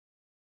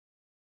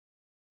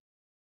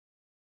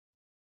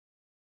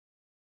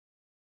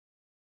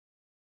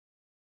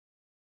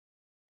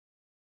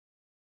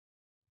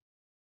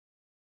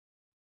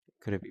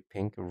 Could it be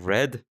pink?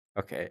 Red?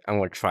 Okay, I'm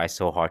gonna try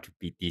so hard to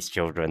beat these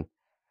children.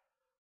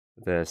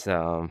 There's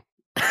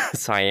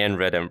cyan,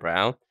 red, and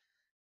brown.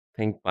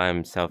 Pink by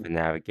himself in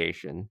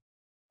navigation.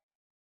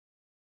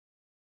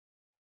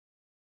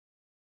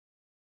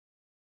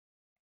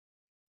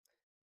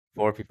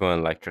 Four people in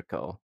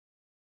electrical.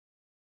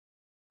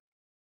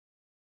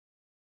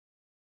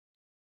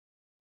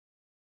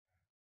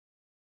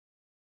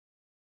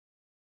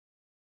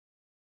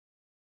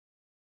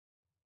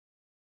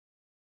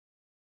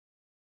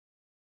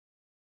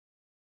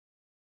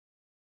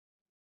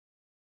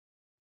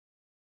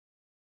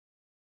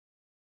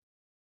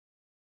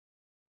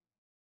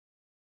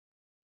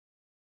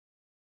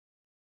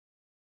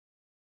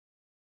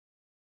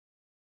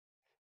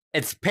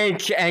 It's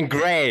pink and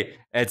gray.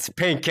 It's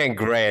pink and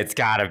gray. It's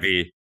gotta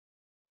be.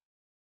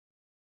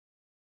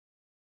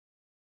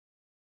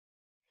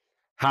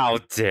 How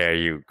dare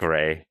you,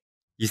 Gray?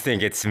 You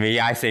think it's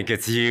me? I think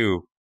it's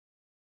you.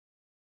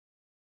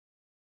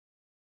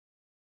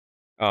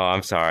 Oh,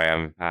 I'm sorry.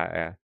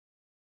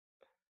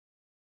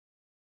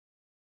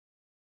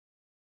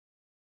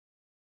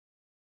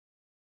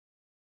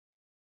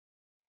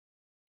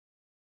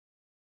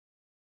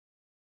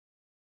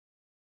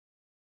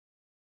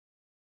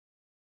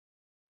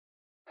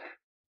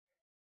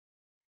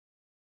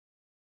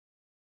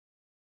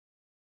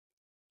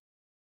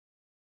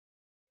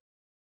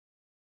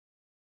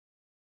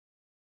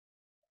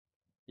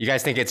 You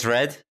guys think it's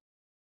red?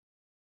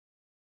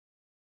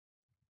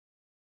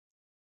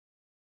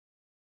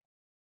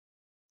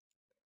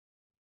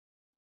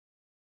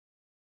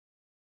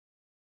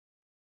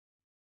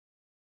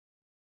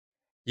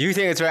 You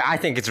think it's red? I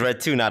think it's red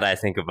too, now that I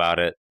think about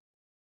it.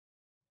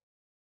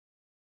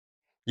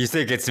 You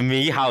think it's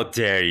me? How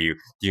dare you?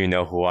 Do you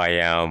know who I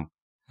am?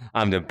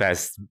 I'm the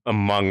best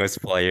Among Us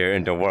player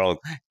in the world.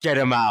 Get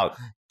him out.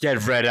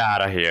 Get Red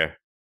out of here.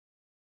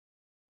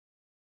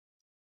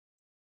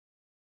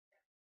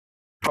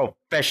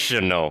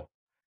 Professional.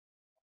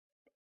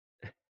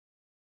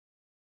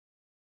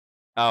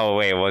 Oh,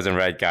 wait, it wasn't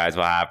red, guys.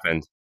 What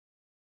happened?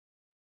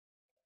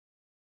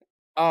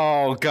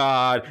 Oh,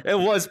 God. It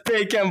was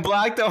pink and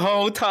black the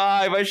whole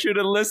time. I should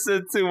have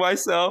listened to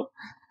myself.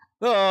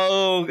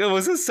 Oh, it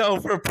was a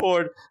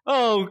self-report.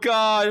 Oh,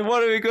 God.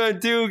 What are we going to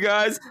do,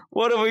 guys?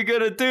 What are we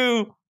going to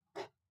do?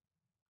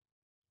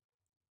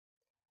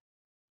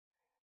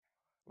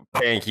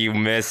 Pink, you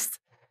missed.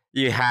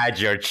 You had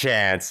your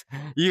chance.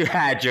 You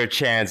had your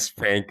chance,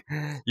 Pink.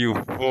 You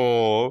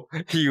fool.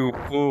 You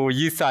fool.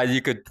 You thought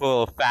you could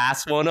pull a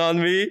fast one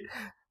on me?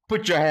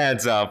 Put your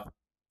hands up.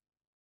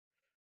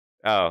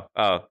 Oh.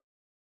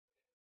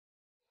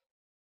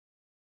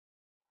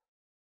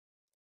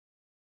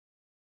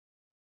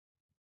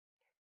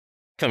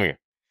 Come here.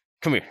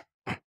 Come here.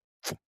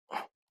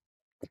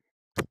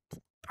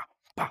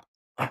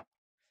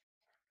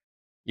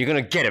 You're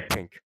gonna get it,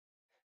 Pink.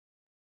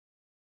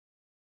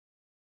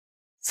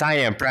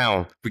 Cyan,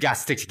 Brown, we gotta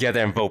stick together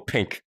and vote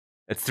Pink.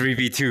 It's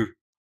 3v2.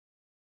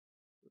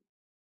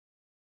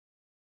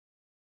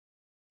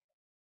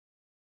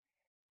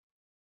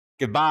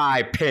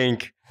 Goodbye,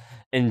 Pink.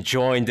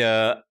 Enjoying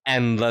the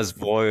endless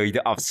void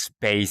of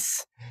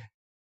space.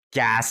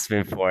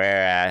 Gasping for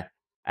air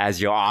as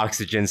your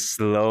oxygen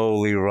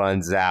slowly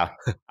runs out.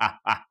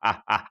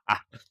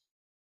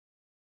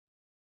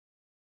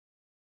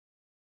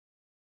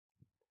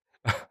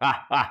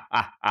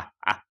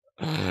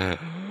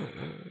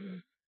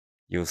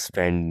 You'll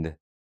spend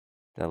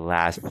the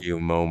last few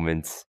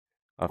moments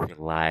of your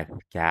life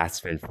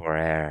gasping for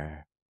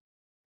air.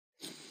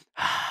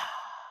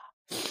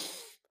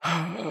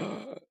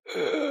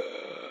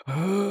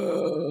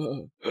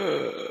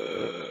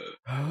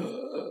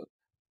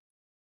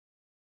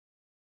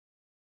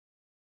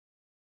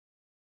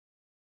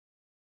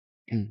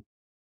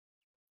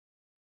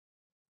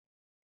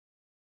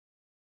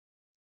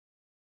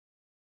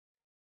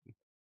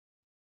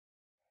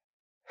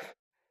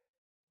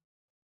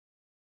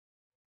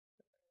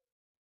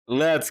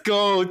 Let's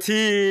go,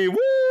 team!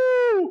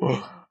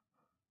 Woo!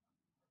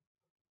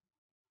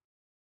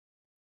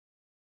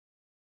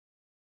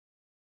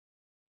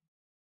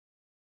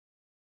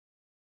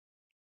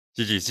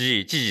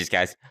 GG's,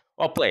 guys.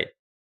 Well played.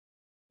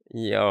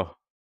 Yo,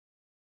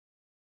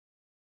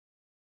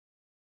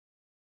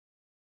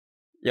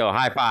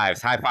 high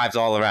fives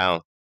all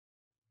around.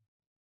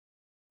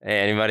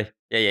 Hey, anybody?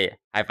 Yeah.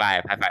 High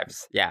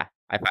fives. Yeah,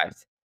 high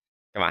fives.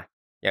 Come on.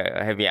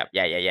 Yeah, hit me up.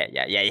 Yeah.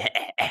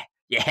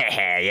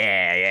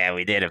 Yeah,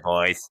 we did it,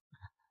 boys.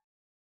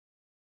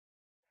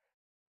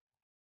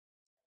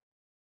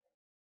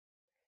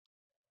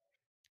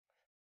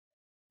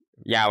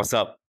 Yeah, what's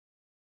up?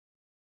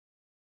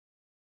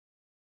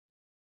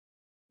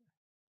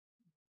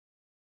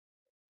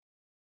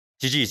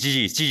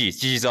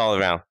 GG's all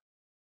around.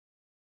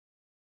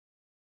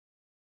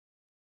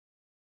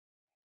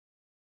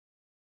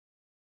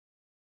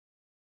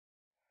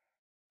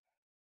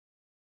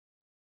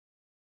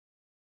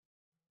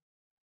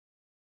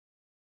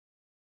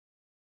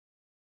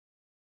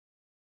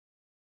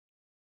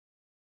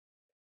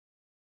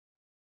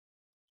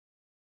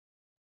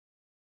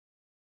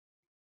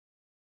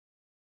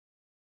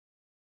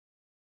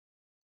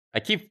 I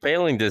keep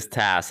failing this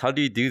task. How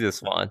do you do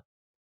this one?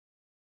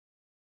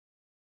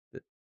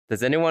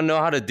 Does anyone know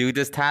how to do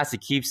this task?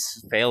 It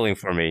keeps failing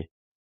for me.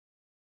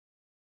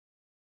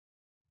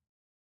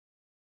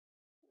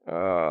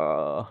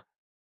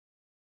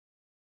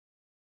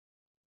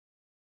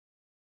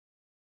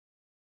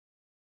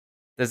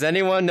 Does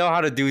anyone know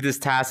how to do this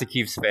task? It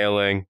keeps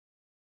failing.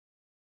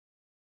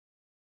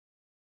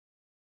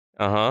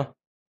 Uh-huh.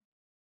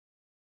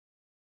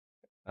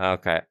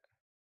 Okay.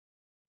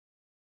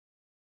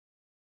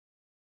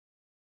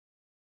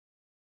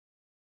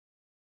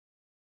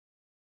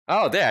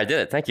 Oh, there, I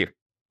did it. Thank you.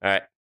 All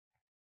right.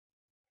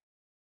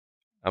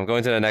 I'm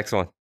going to the next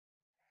one.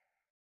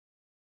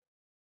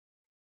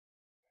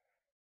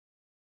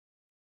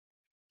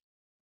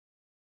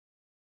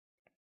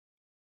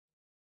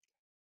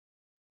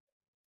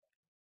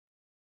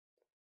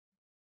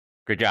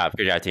 Good job,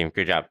 team.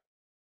 Good job.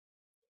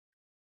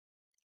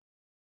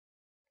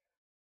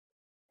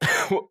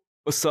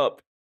 What's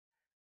up?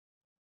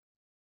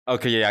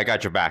 Okay, yeah, I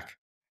got your back.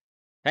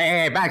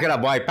 Hey, back it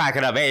up, boy. Back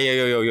it up. Hey,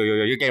 yo.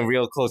 You're getting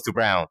real close to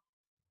Brown.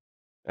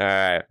 All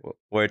right.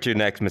 Where to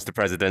next, Mr.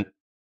 President?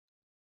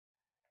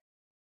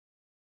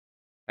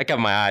 I got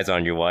my eyes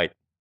on you, White.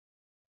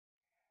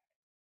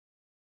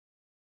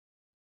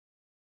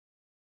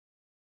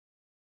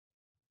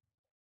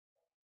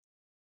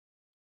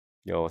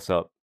 Yo, what's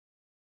up?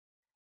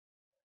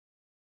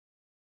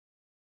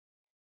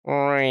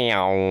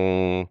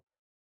 Whoa,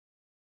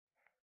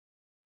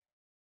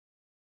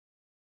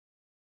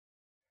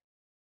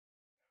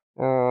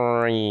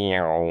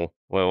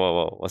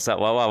 what's up?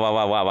 What?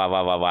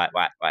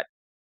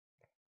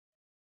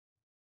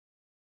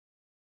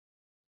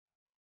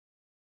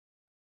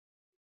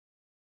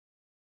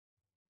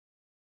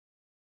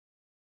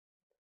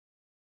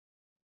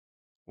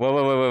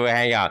 Wait,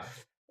 hang on.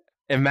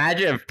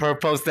 Imagine if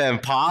Purple's the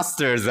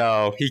imposter,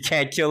 though. He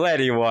can't kill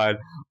anyone.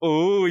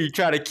 Ooh, you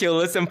trying to kill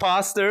us,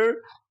 imposter?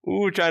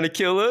 Ooh, trying to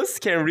kill us?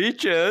 Can't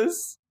reach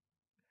us.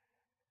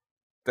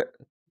 The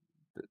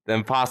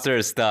imposter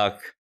is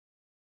stuck.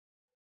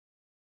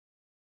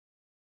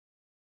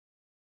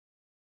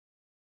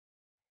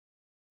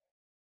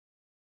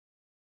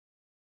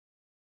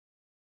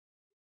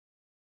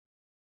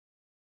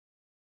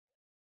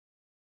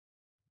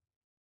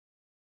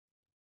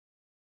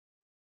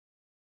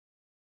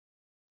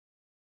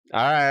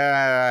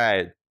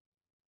 Alright.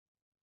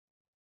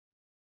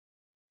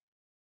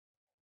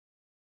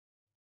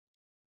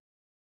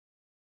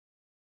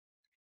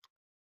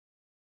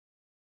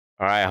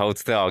 Alright, hold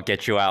still. I'll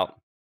get you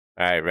out.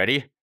 Alright,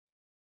 ready?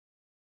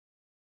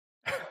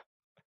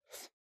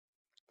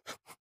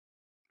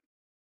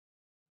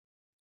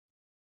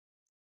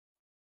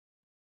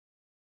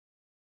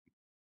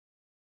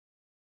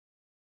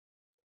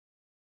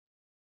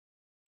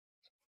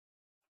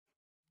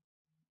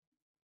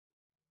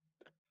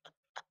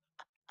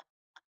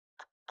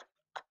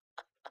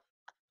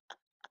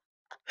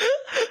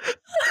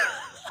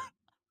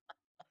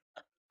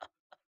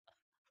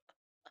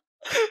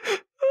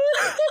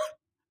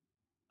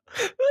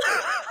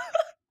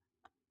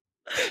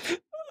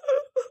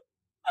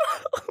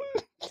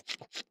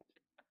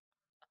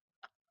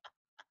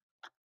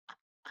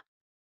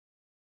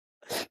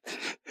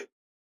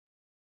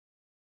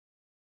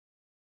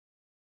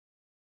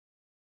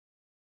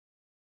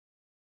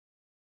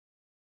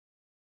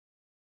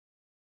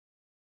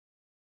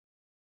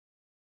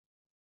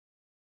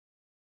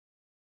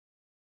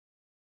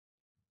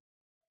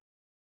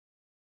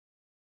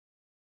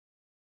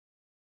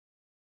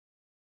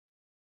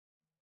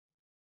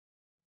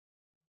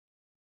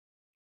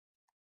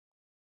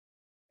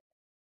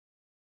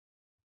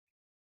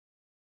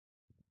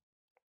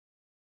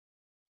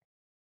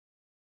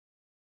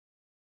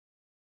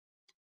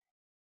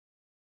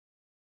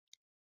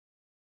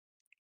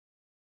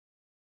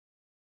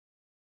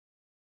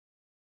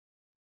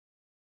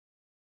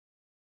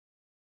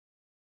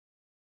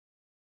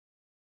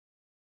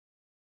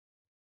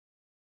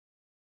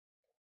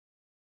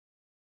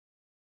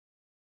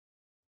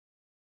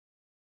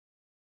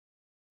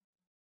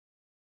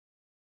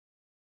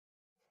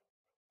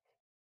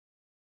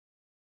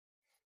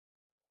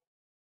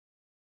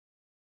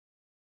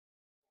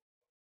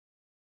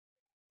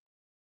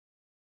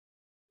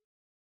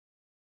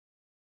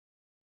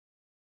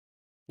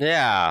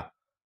 Yeah.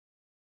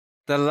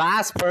 The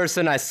last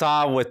person I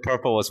saw with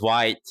purple was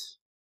white.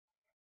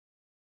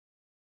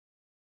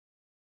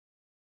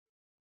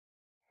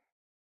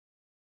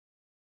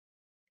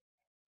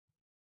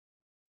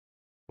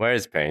 Where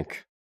is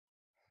pink?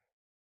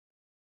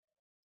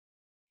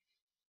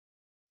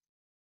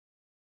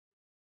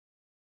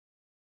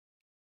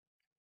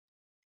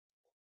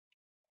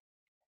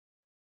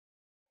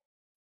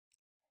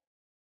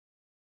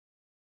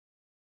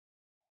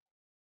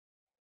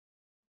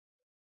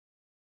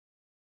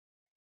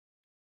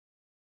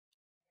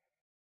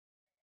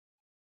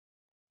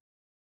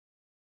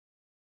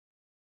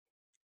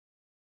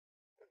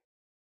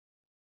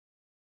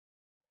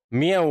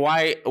 Me and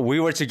white,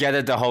 we were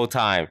together the whole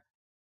time.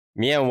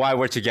 Me and white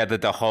were together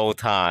the whole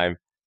time.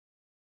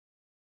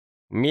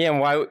 Me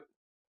and white,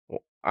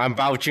 I'm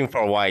vouching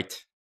for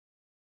white.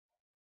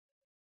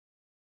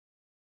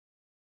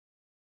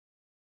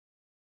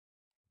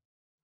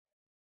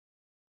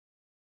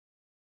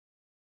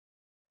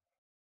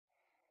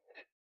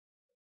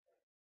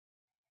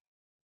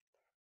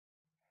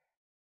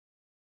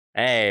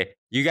 Hey,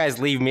 you guys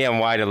leave me and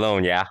white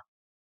alone, yeah?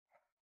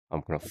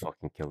 I'm gonna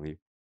fucking kill you.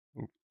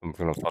 I'm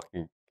gonna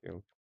fucking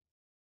kill.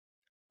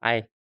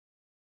 I'm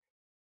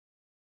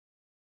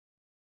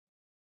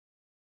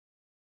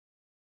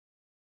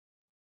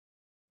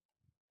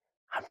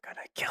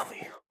gonna kill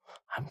you.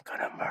 I'm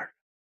gonna murder.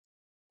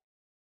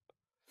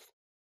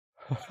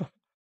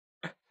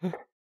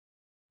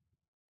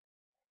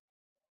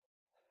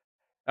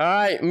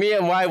 Alright, me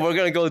and white, we're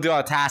gonna go do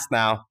our task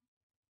now.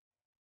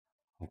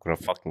 I'm gonna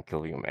fucking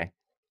kill you, man.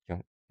 You're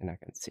not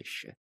gonna say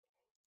shit.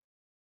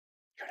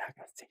 You're not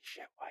gonna say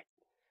shit, white.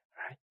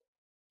 Alright?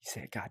 You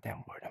say a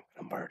goddamn word, I'm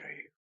gonna murder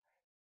you.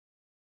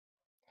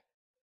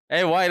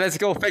 Hey, white, let's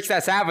go fix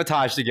that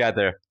sabotage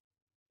together.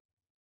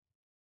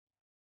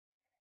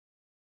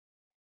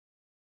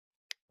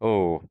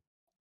 Oh.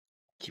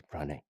 Keep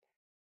running.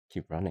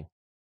 Keep running.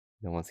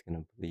 No one's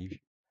gonna believe you.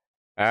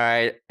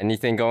 Alright,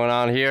 anything going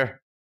on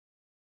here?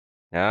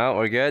 No,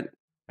 we're good?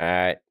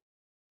 Alright.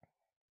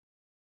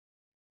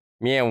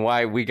 Me and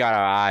white, we got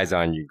our eyes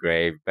on you,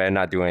 Grave. Better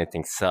not do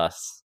anything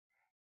sus.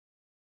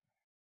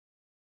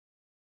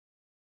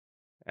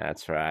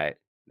 That's right.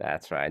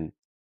 That's right.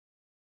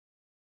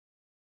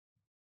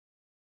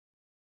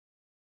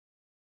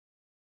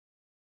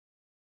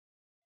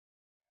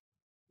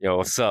 Yo,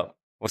 what's up?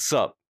 What's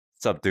up?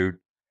 What's up, dude?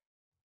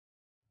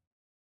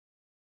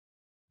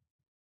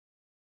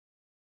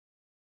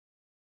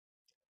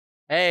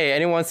 Hey,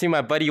 anyone see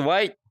my buddy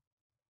White?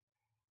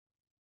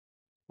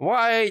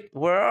 White,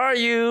 where are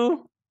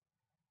you?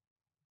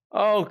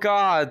 Oh,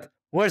 God.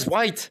 Where's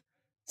White?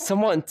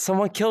 Someone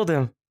killed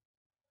him.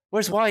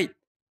 Where's White?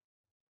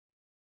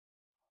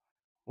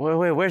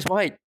 Wait, where's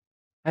White?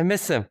 I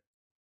miss him.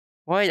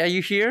 White, are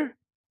you here?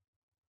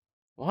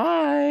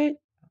 White?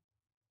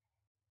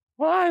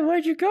 Why?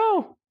 Where'd you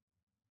go?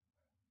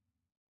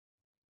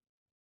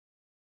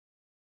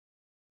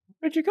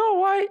 Where'd you go,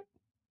 White?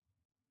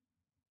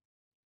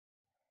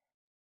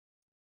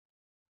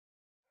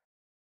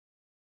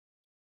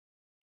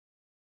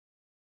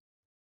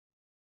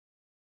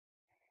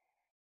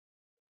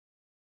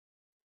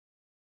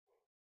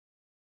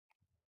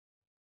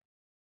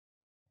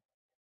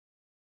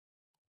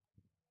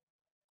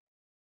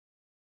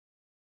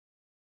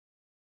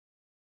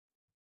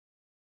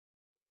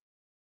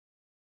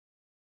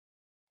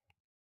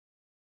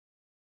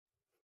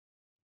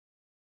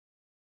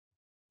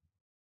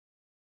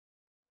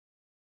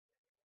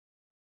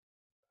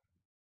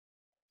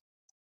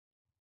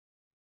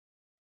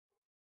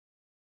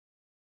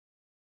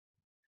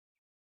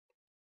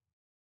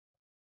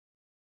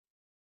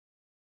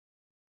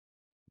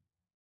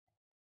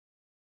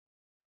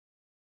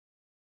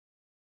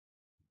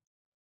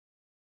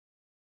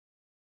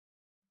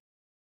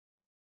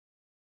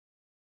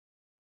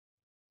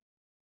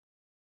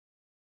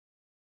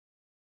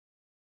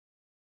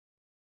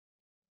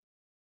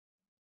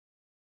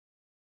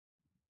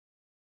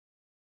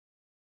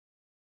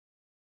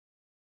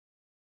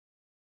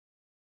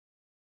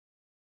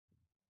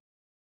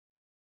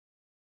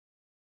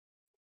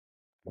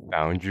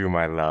 Found you,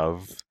 my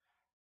love.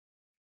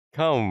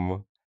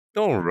 Come,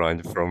 don't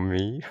run from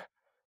me.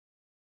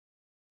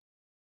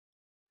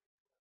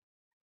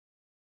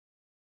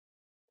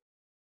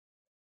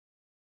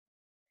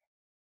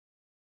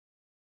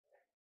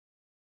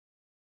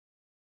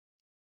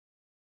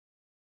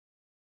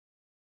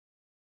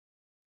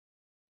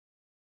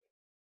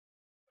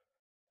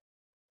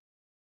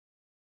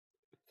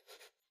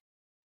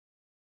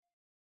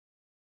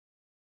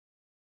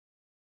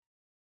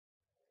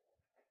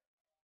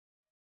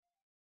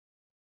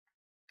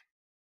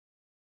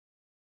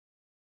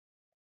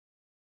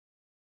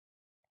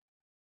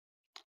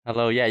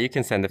 Hello, yeah, you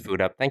can send the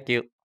food up. Thank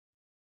you.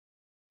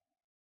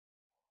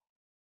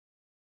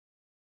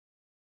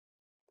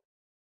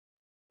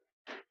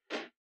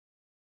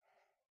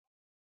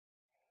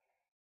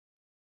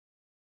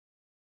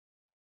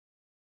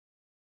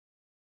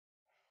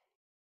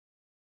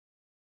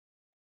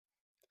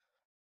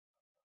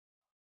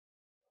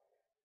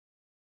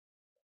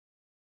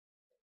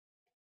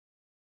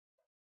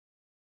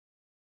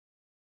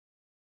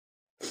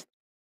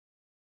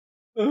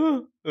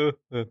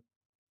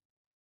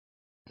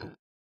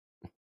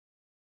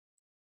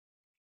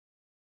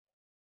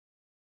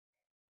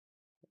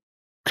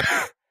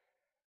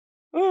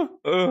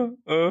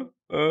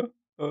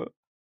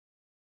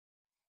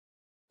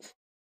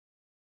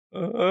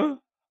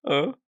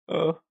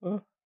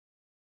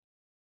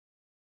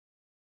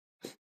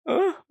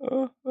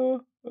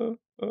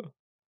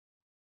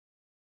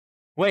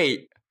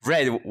 Wait,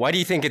 Red, why do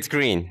you think it's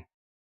green?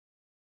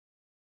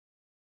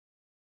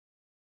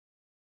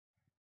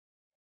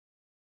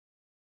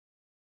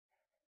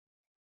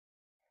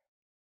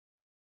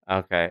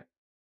 Okay.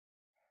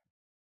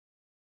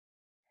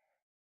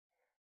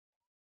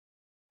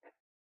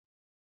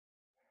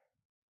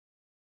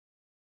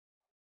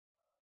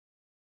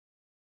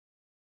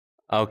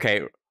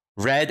 Okay,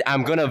 Red,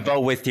 I'm gonna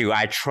vote with you.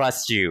 I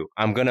trust you.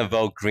 I'm gonna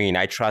vote green.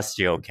 I trust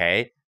you,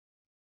 okay?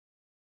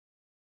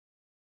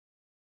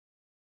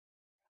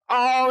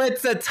 Oh,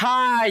 it's a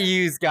tie,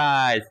 you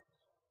guys.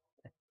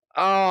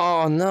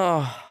 Oh,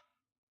 no.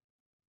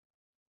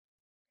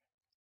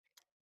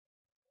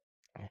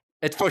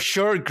 It's for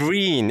sure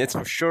green. It's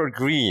for sure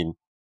green.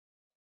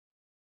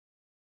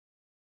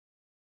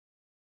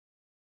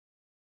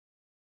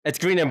 It's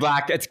green and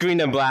black. It's green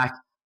and black.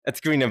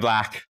 It's green and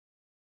black.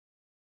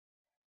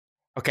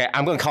 Okay,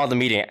 I'm gonna call the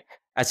meeting.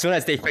 As soon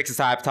as they fix the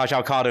sabotage,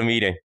 I'll call the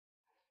meeting.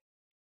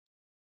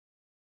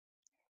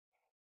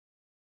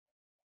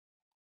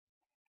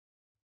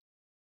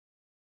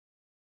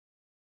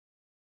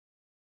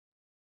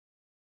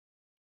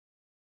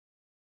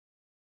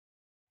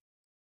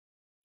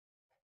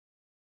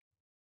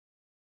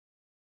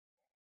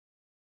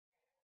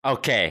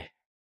 Okay.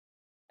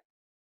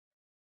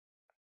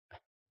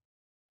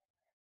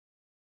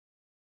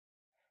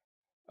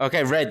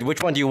 Okay, Red,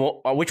 which one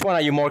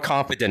are you more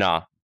confident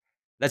on?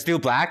 Let's do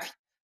black?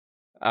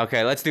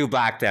 Okay, let's do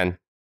black then.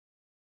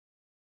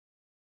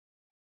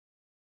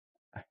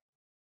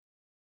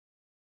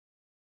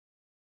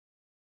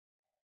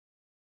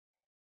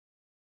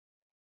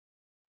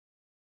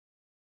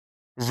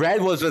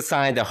 Red was with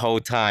Cyan the whole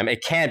time.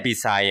 It can't be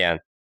Cyan.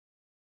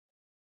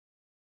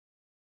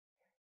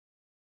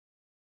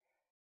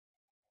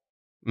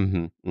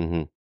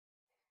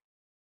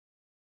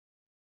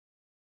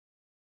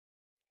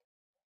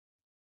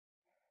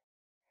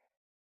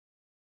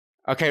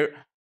 Okay,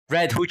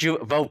 Red, who'd you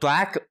vote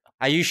black?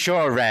 Are you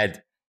sure,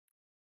 Red?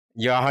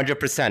 You're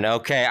 100%.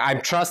 Okay,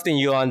 I'm trusting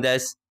you on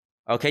this.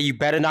 Okay, you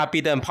better not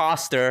be the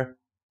imposter.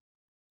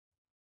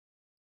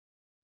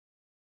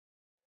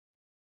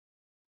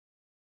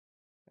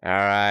 All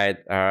right,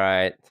 all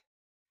right.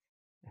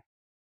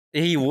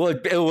 It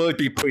would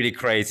be pretty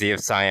crazy if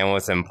Cyan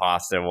was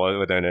imposter,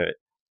 wouldn't it?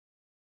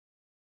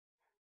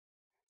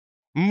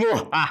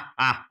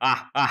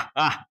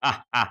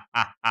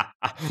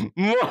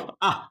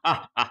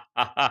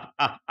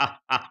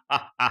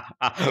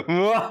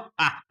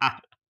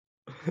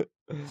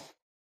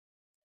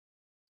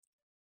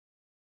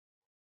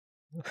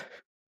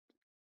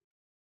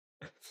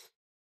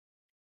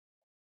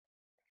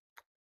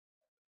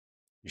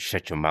 You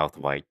shut your mouth,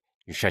 White.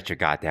 You shut your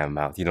goddamn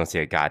mouth. You don't see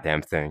a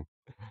goddamn thing.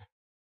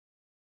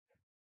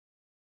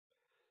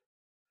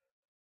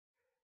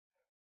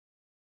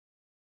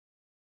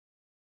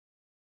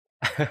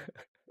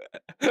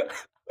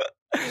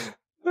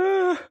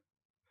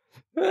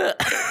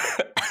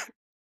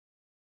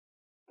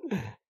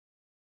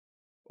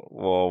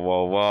 Whoa,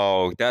 whoa,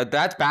 whoa.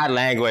 That's bad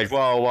language.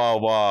 Whoa, whoa,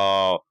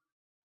 whoa.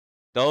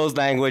 Those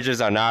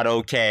languages are not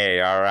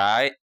okay,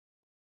 alright?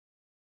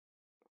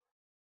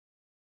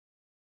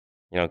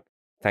 You know,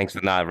 thanks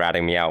for not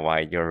ratting me out,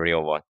 White. You're a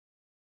real one.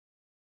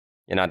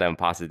 You're not the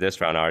imposter this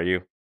round, are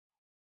you?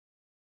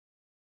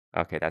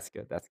 Okay, that's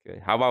good. That's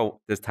good. How about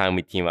this time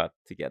we team up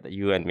together,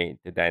 you and me,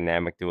 the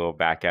dynamic duo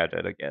back at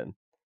it again.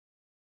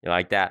 You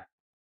like that?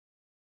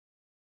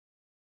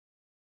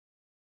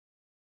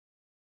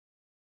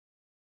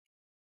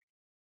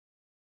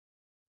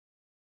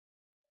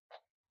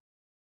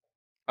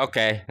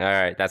 Okay, all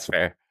right, that's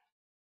fair.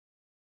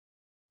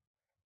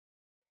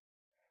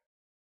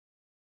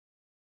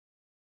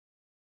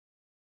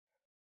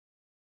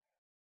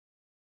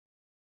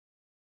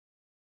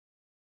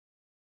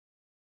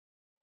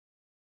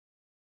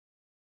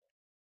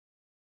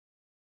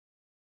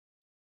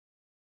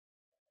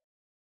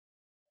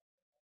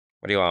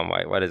 What do you want,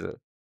 White? What is it?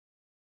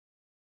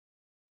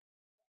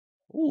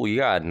 Ooh, you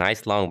got a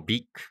nice long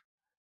beak.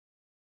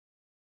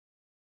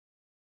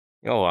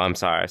 Oh, I'm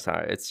sorry,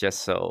 sorry. It's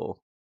just so...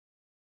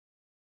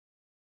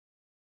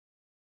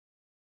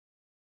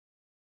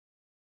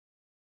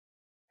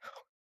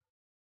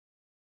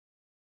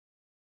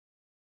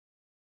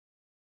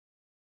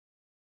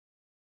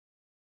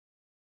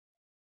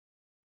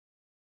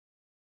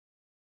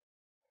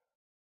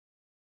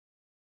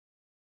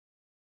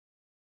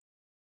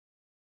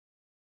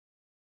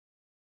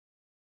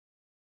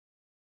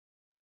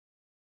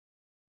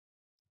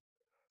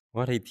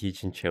 What are you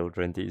teaching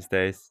children these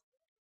days?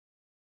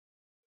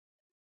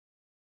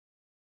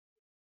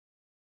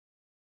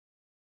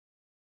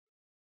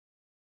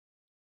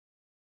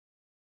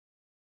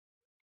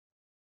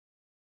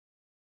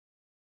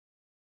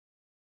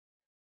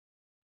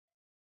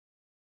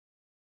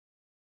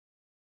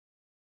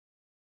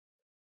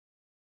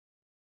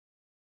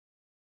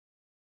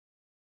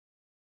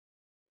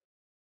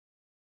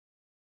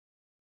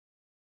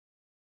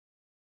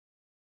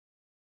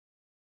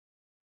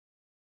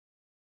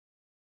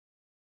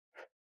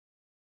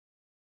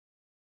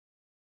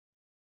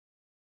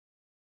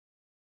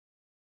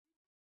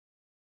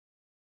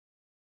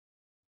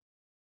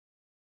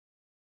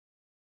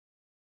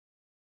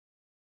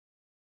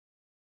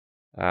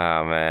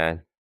 Oh,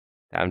 man.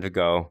 Time to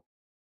go.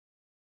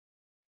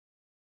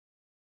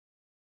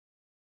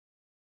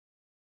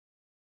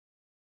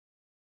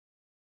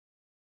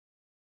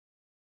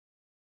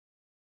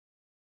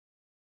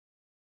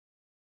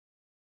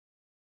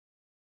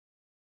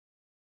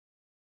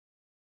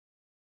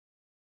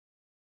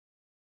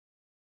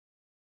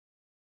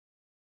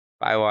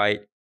 Bye,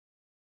 White.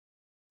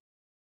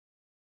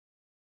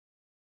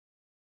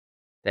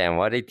 Damn,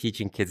 what are they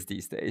teaching kids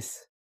these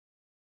days?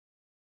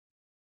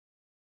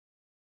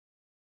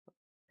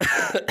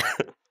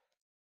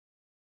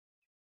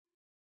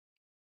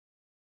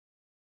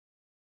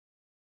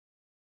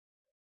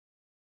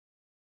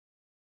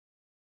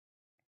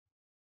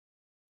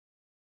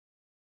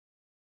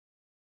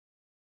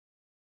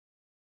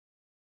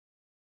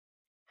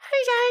 Hi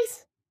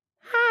guys.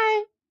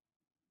 Hi.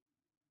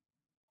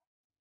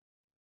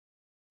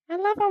 I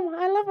love them.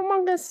 I love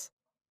Among Us.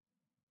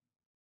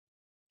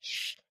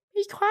 Shh.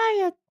 Be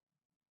quiet.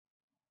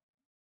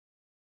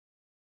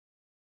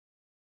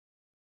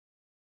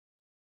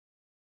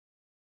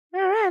 All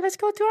right, let's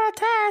go to our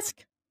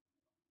task.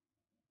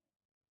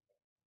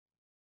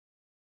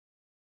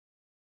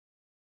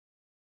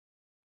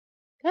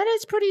 That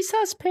is pretty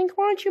sus, Pink.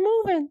 Why aren't you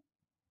moving?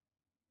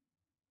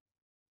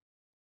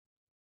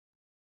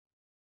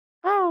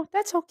 Oh,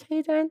 that's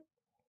okay then.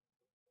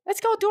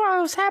 Let's go do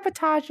our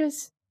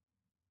sabotages.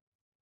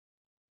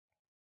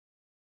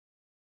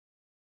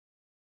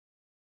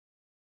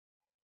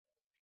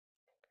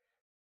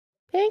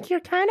 Pink, you're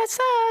kinda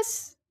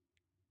sus.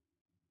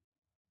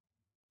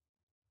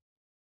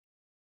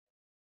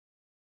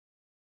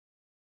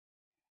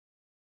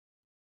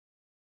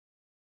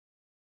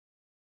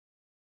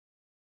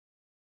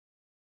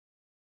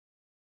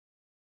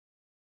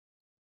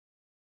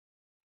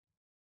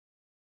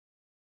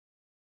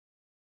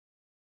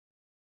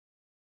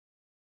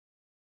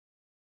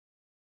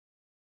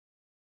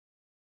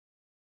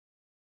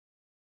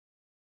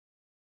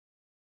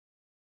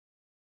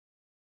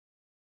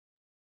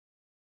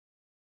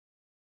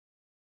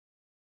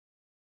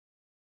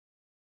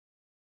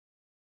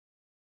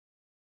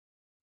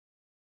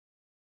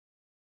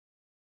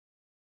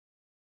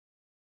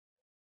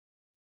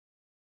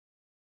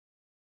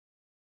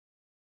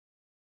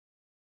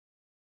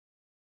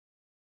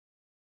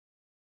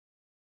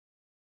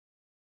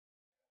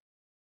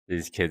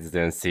 These kids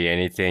didn't see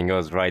anything. It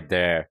was right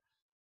there.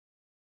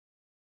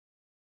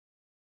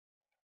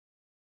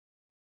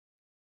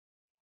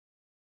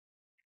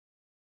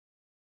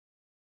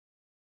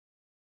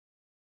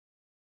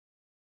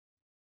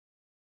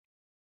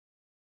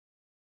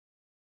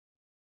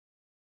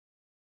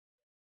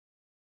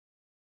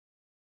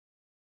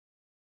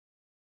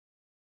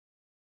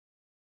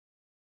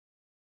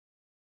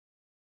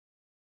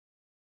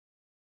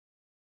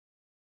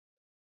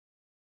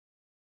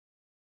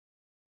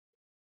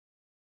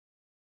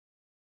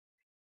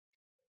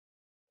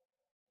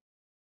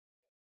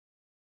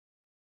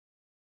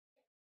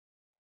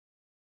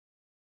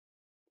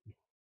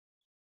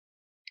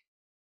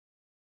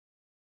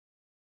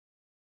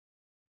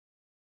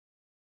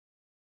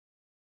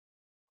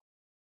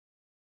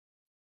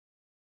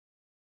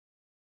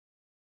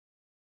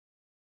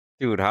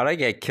 Dude, how'd I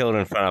get killed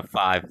in front of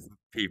 5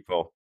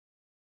 people?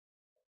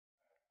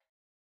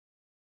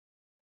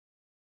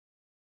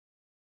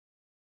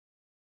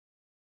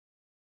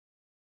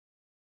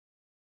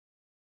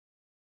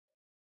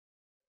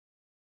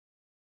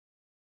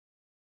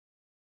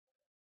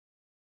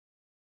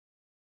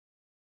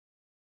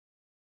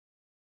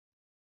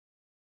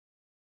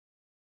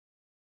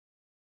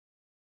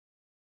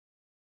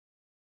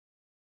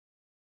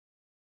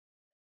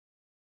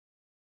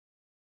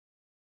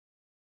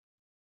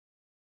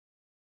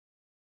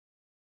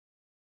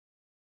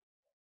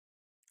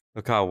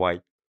 Look out,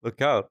 White.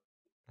 Look out.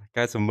 That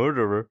guy's a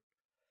murderer.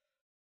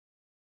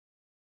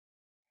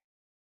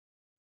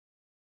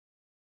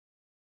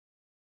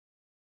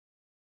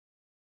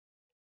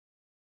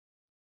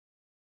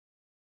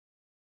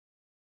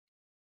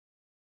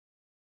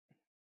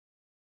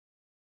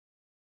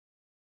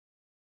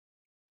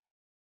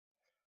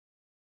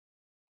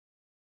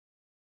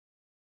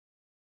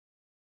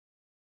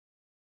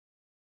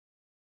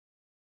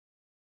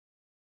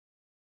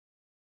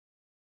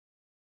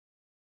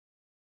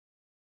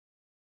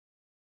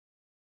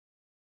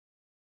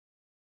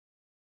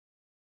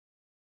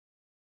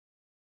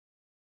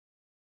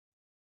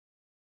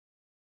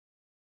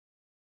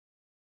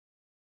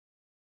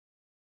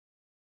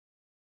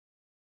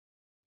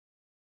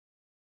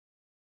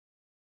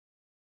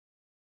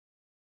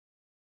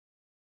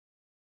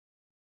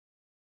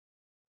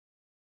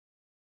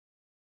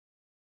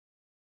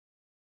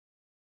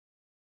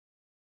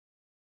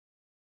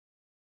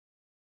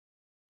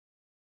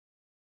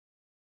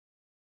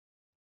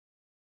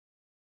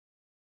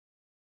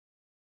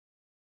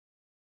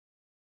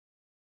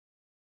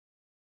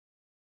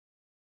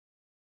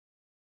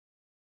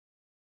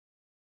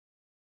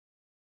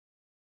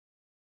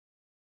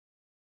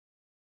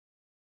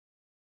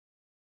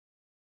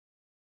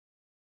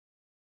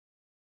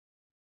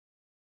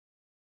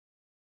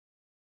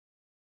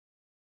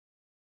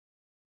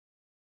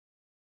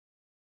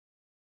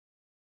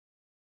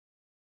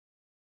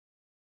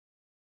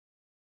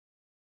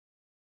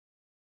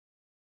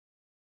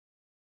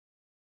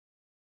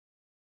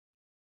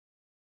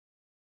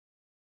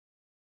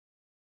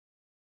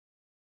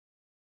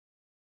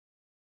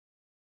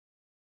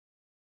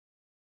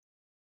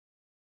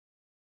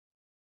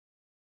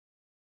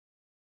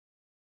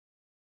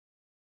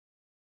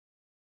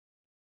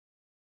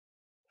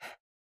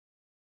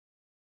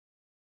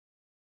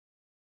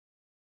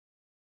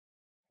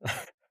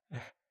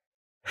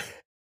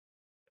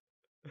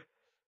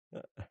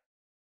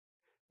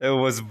 It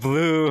was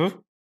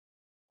blue.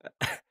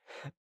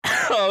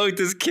 Oh,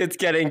 this kid's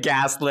getting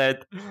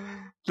gaslit.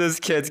 This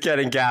kid's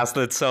getting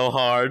gaslit so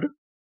hard.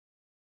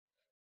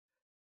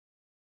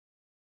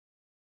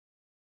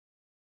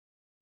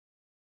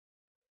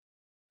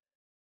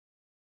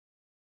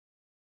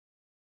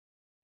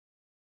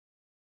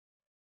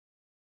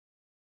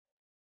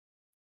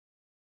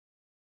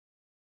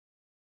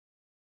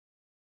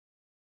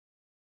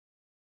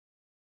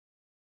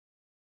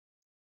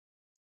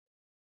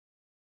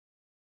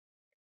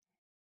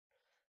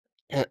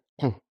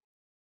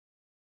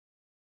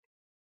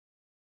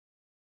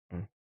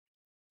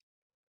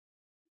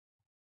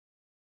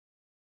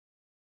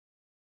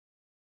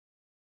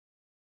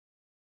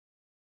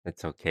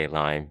 It's okay,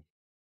 Lime.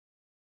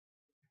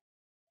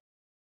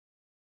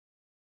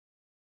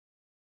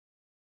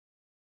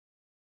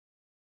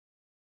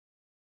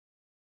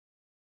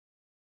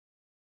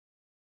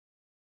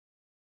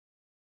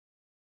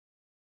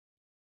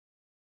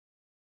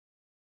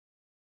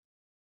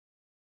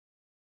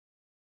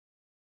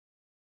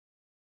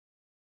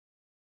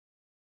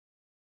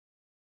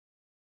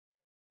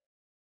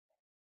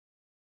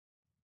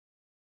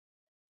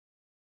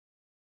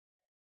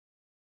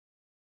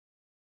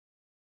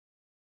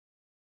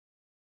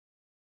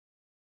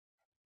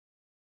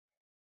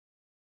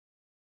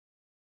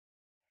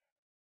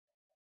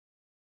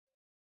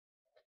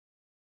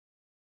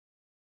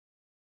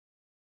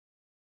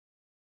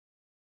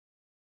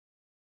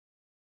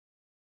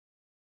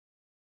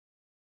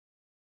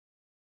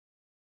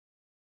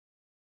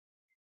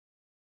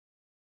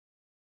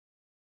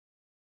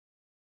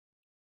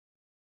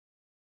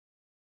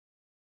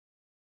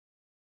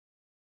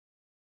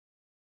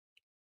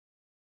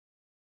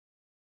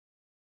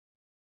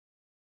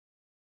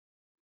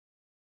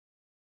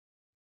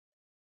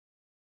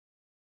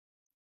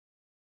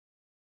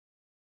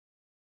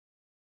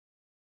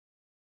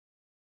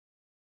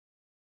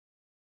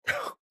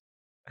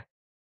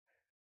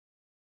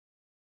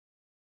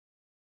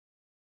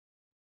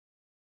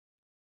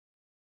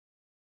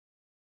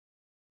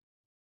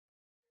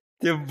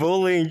 They're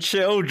bullying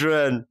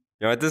children.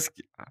 You know this.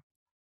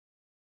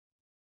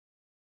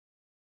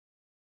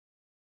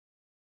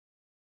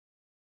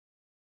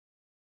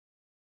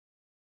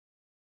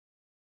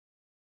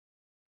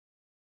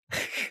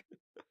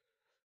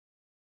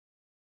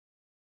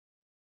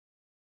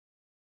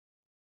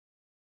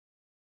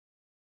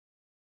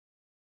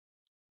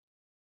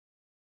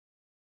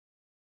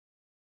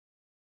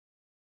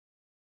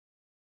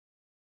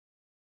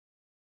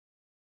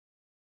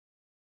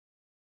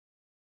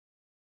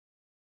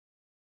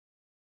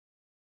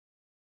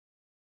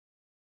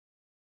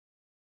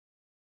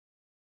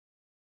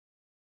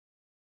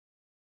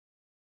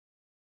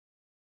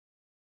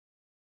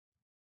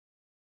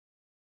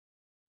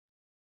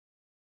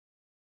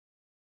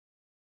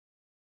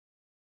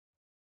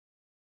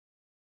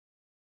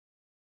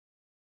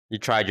 You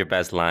tried your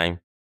best,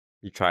 Lime.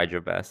 You tried your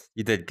best.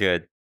 You did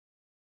good.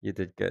 You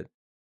did good.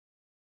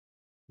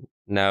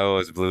 No, it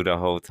was blue the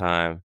whole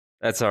time.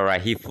 That's all right.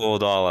 He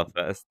fooled all of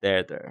us.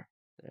 There.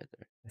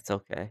 It's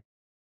okay.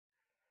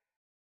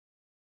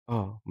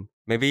 Oh,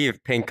 maybe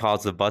if pink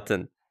calls the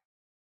button.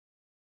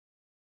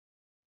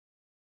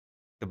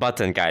 The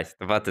button, guys.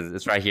 The button.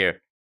 It's right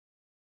here.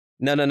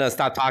 No.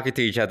 Stop talking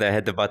to each other.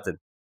 Hit the button.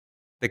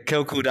 The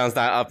kill cooldown's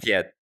not up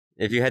yet.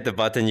 If you hit the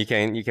button, you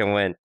can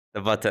win.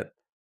 The button.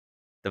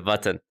 The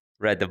button.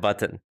 Red. The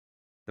button.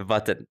 The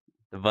button.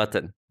 The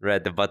button.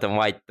 Red. The button.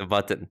 White. The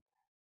button.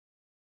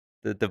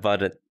 The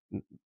button.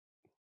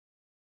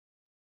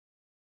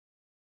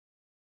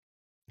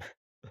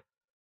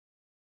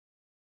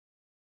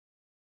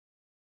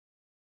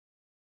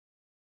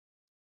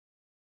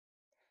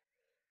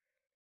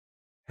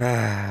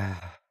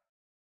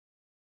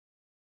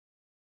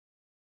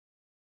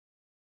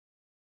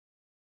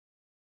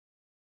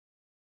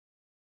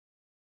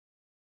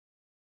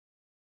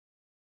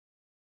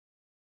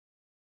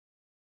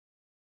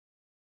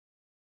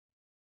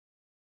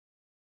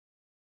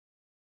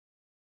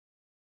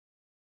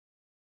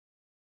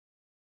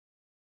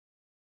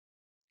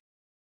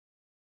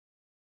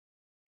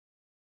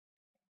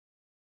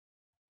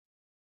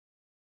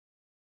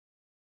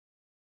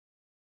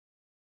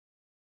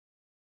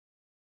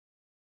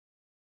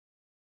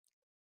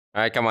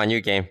 Alright, come on,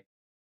 new game.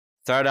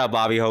 Start up,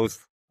 Bobby host.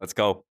 Let's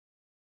go.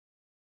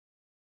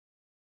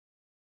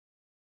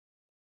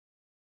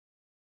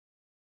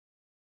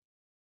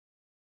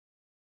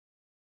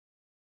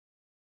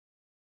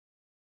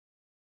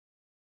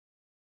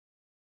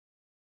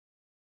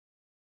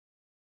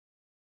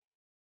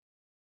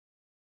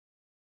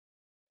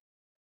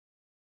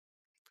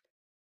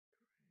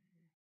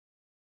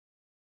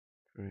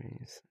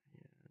 Green,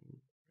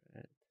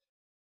 red,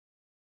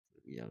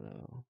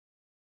 yellow.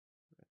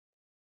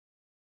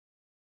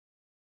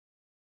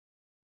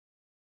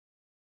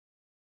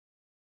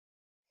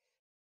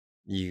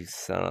 You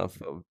son of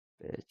a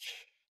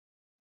bitch.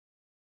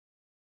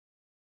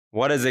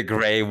 What is it,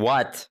 Gray?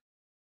 What?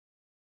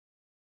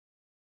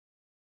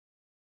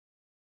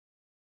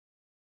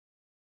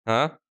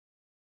 Huh?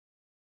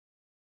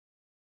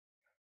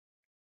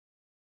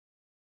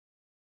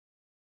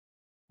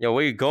 Yo,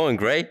 where you going,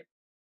 Gray?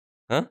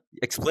 Huh?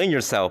 Explain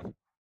yourself.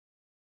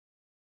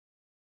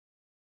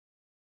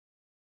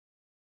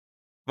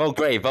 Vote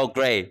Gray, vote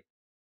Gray.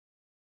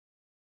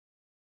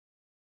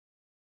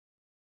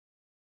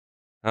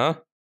 Huh?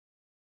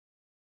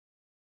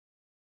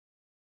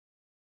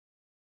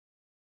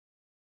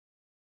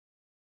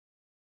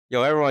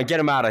 Yo, everyone, get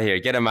him out of here.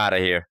 Get him out of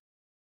here.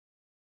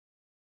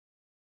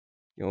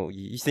 Yo,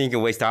 you think you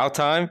can waste our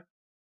time?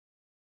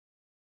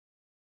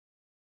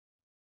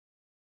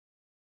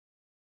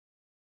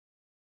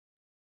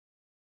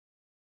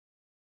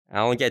 I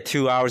only get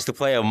 2 hours to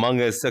play Among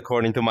Us,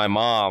 according to my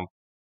mom.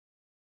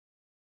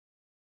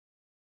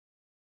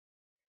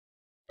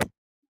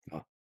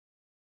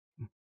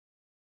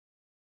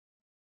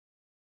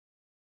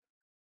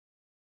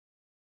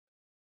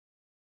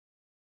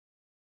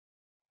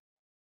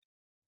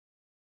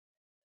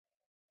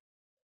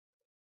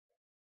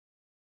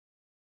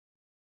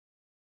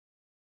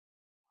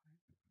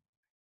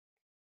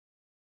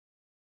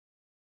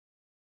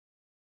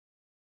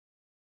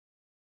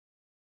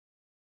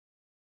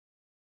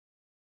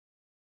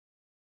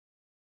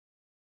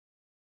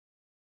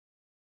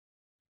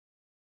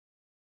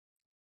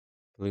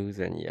 Blues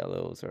and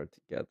yellows are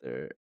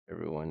together.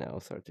 Everyone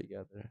else are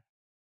together.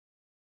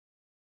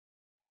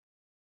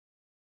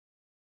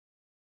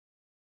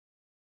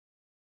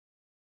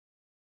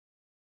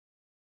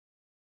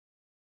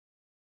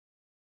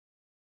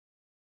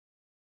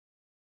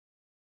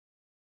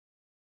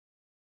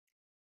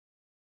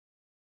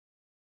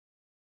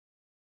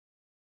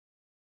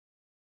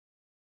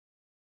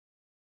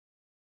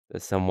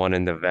 There's someone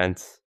in the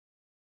vents.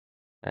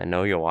 I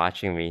know you're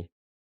watching me.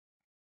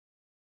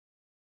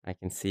 I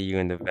can see you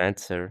in the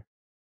vents, sir.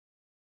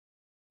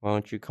 Why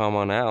don't you come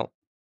on out?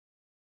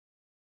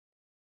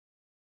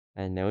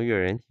 I know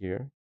you're in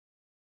here.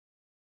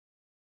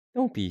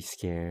 Don't be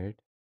scared.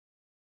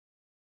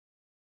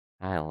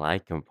 I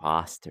like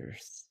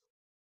imposters.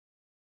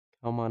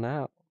 Come on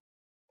out.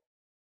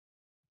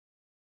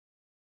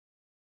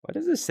 What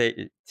does it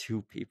say?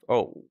 2 people.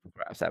 Oh,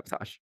 grab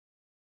sabotage.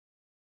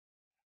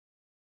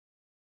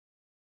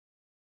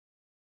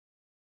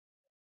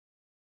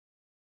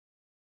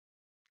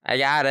 I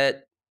got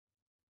it.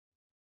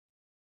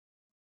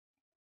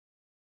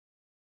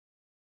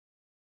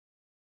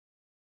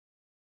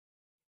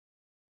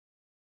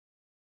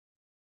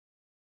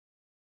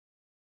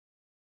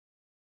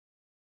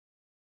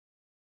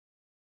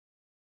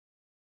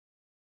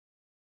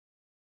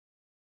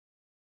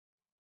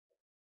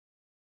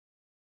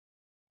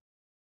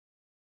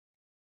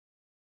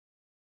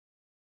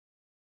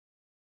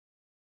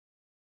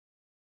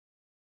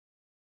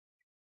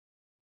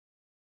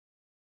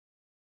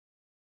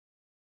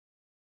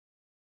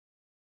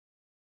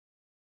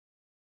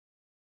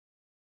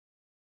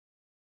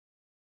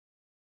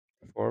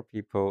 Four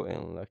people in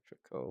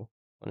electrical,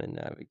 one in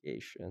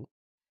navigation,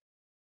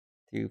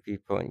 2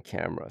 people in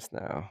cameras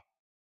now.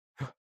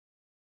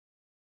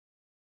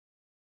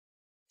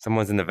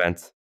 Someone's in the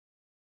vents.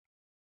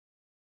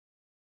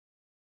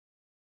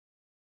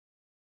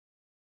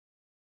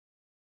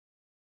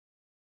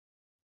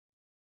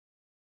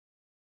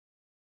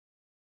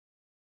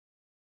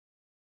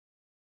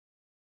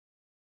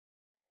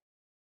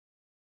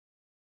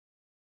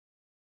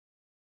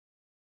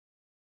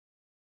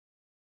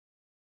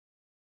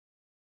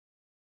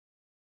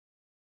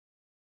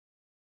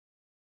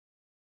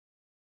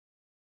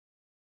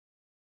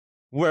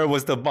 Where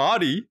was the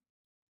body?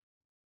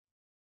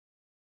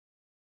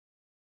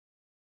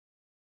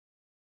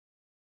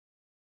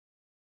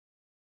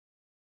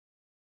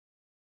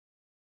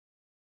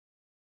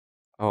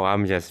 Oh,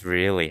 I'm just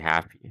really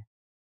happy.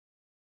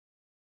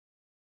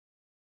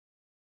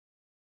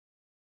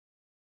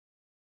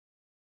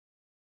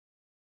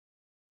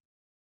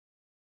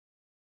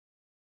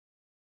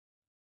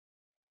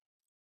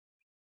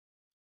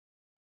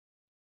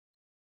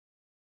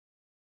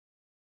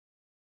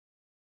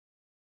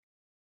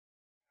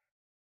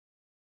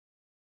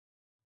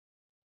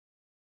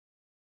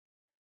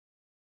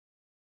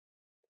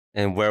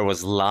 And where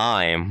was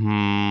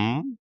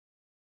Lime?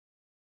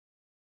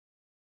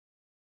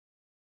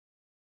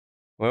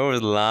 Where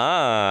was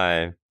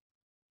Lime?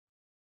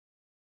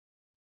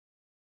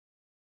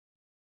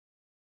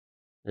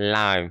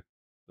 Lime.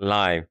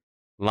 Lime.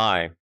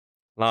 Lime.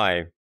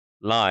 Lime.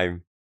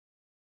 Lime.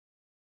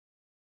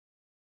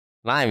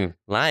 Lime.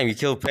 Lime. You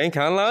killed Pink,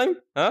 huh, Lime?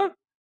 Huh?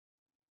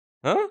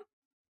 Huh?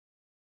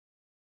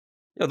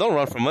 Yo, don't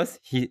run from us.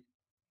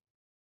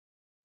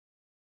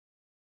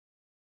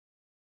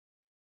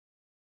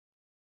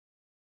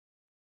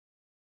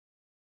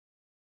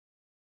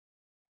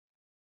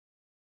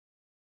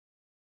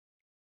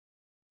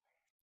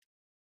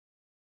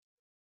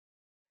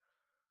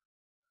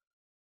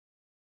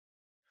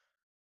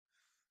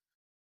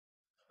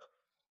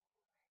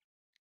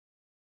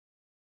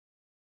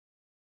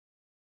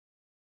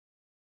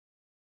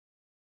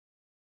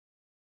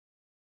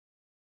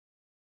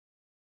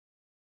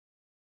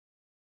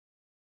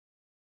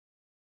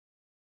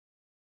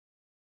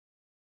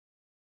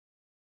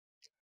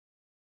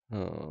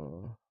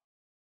 Oh.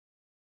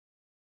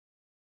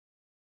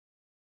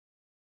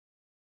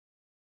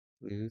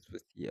 Blues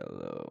with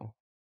yellow.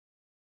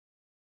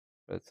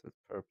 Reds with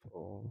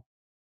purple.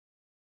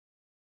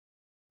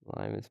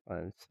 Lime is by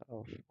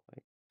himself.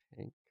 White,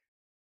 pink.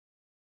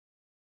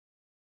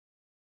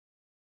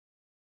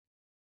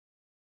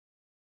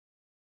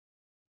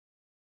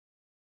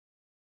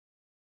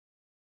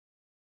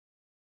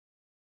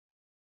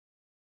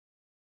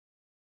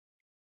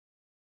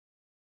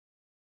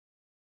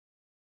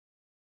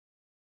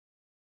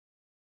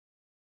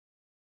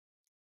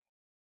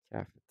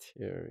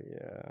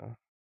 Cafeteria.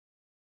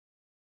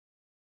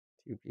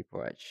 2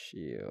 people at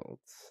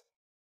Shields.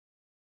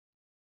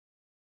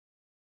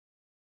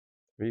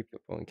 3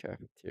 people in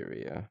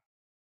cafeteria.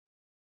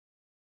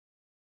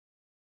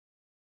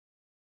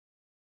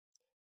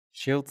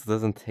 Shields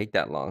doesn't take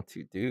that long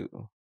to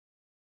do.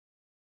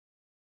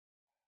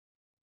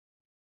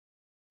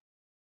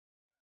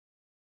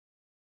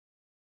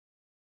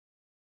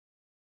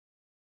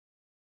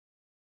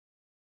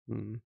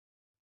 Hmm.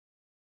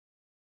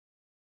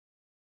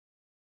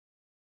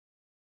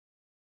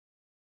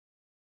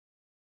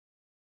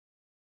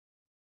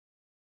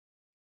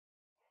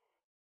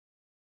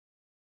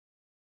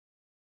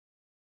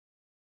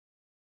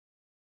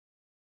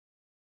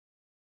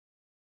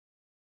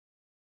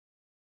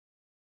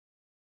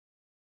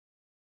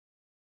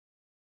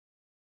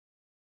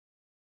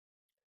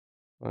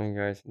 One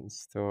guy's in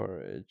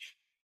storage.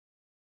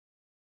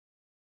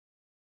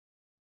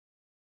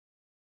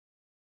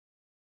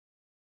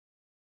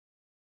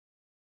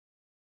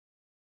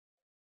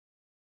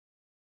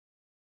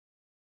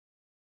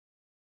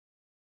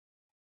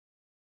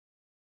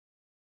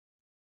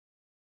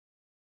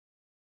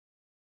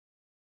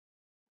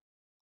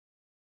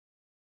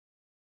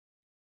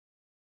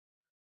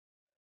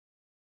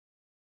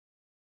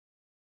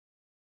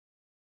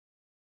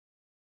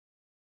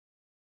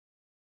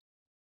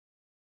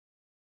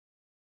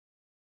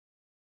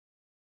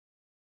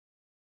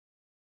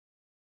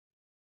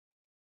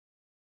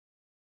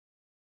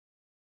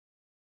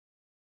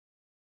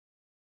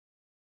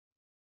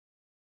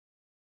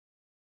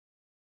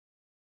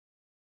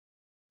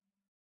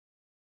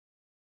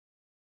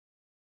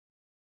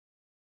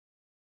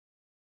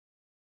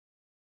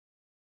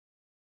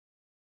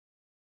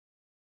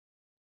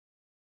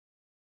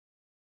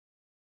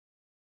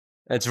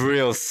 It's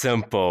real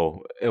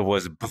simple. It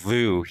was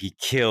Blue. He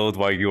killed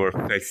while you were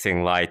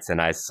fixing lights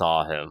and I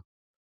saw him.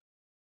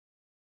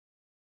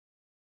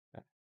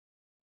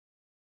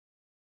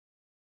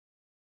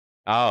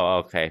 Oh,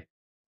 okay.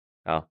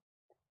 Oh.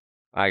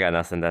 I got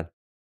nothing then.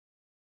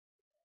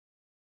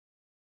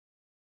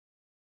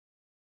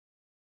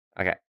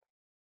 Okay.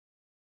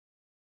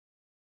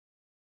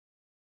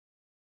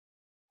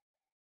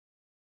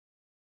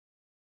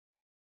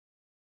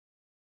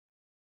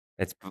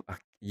 It's.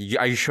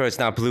 Are you sure it's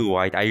not blue,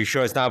 White? Are you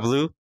sure it's not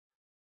blue?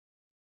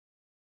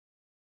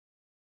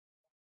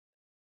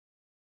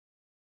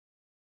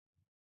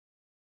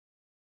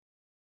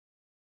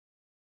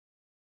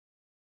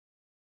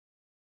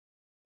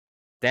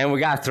 Then we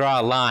gotta throw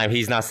out Lime.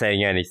 He's not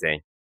saying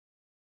anything.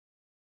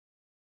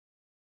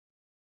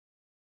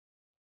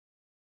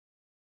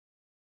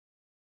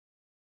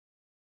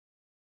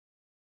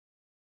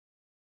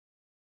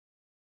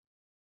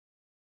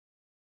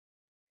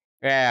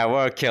 Yeah,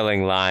 we're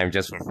killing Lime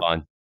just for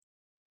fun.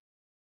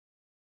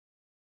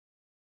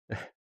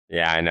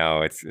 Yeah, I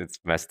know. It's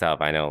messed up.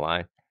 I know,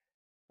 Lime.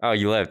 Oh,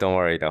 you live. Don't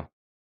worry, though.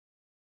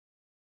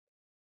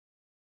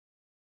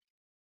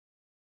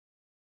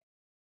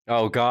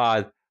 Oh,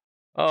 God.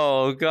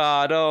 Oh,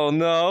 God. Oh,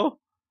 no.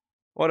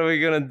 What are we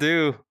gonna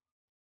do?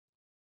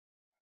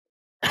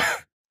 All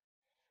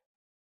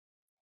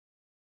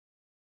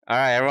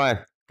right,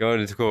 everyone.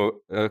 Go to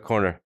the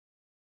corner.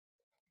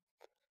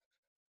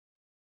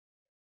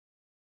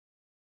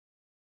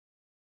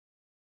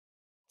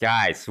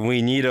 Guys,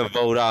 we need to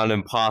vote on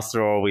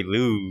imposter or we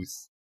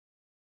lose.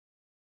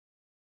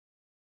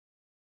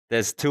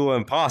 There's 2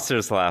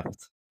 imposters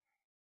left.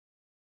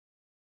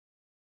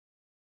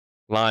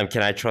 Lime,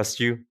 can I trust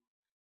you?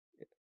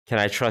 Can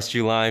I trust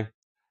you, Lime?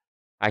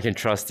 I can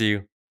trust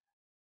you.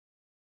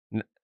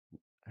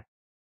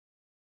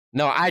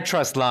 No, I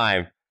trust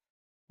Lime.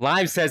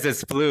 Lime says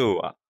it's Blue.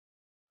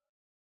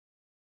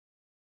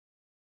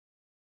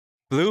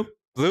 Blue?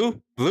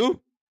 Blue?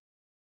 Blue?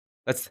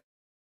 Let's...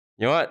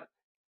 You know what?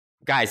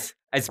 Guys,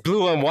 it's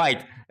Blue and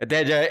White.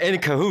 They're in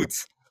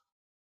cahoots.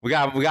 We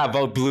gotta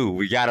vote Blue.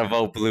 We gotta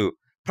vote Blue.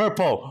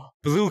 Purple.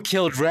 Blue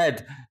killed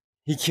Red.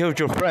 He killed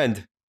your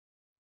friend.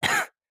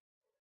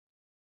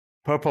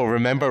 Purple,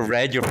 remember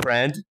Red, your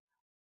friend?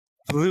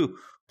 Blue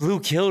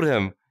killed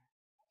him.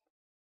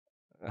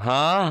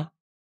 Huh?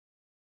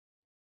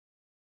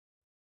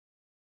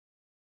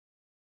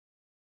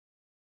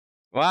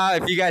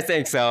 Well, if you guys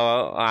think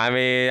so, I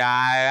mean,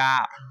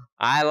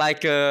 I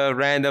like a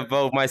random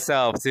vote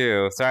myself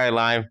too. Sorry,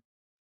 Lime.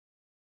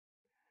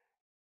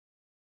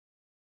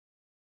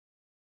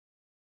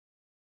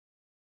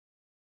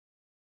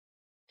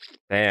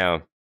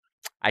 Damn,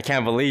 I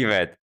can't believe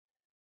it.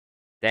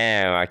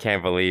 Damn, I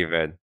can't believe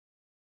it.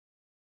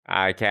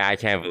 I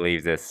can't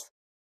believe this.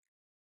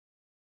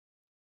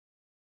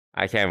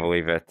 I can't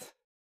believe it.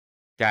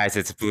 Guys,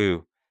 it's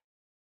Blue.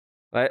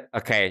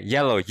 Okay,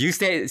 Yellow, you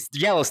stay.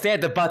 Yellow, stay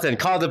at the button.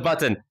 Call the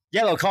button.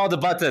 Yellow, call the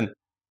button.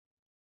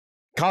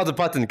 Call the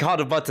button. Call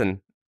the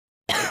button.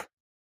 It's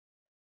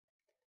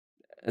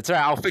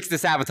alright. I'll fix the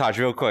sabotage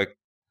real quick.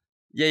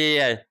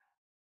 Yeah.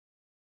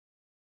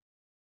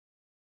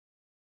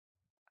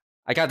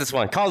 I got this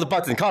one. Call the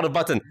button. Call the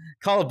button.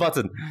 Call the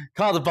button.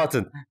 Call the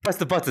button. Press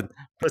the button.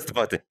 Press the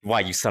button. Why,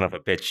 you son of a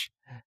bitch?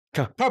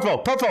 Purple.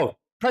 Purple.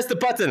 Press the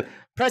button.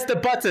 Press the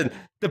button.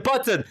 The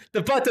button.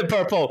 The button,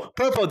 Purple.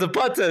 Purple, the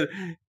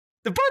button.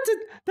 The button.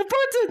 The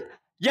button.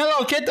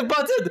 Yellow, hit the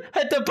button.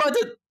 Hit the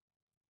button.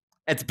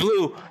 It's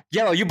Blue.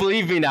 Yellow, you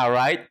believe me now,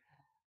 right?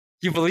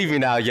 You believe me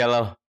now,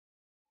 Yellow.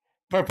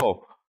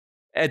 Purple.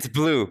 It's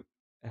Blue.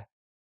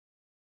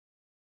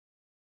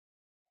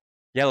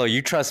 Yellow,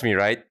 you trust me,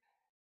 right?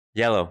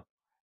 Yellow.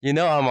 You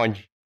know I'm on...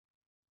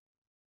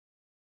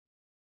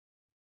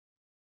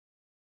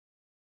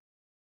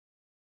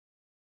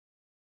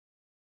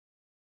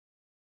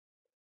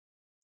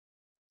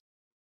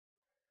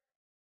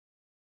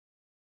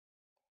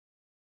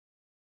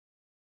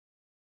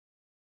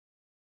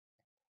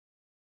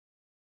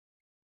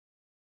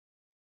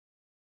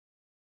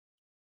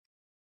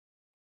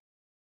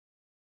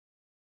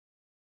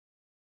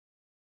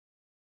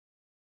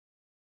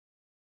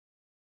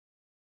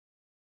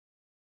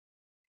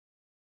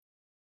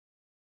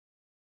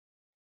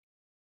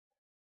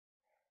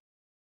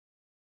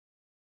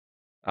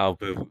 I'll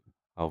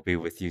be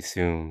with you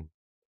soon.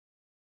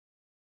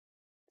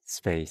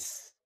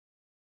 Space.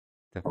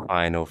 The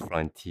final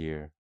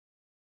frontier.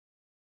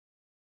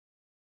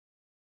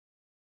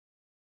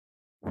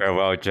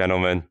 Farewell,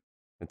 gentlemen.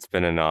 It's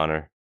been an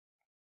honor.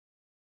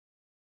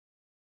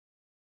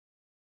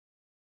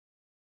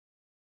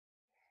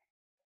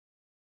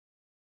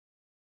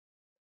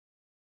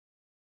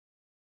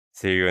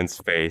 See you in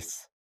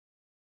space.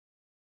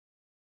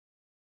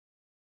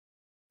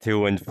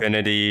 To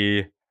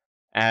infinity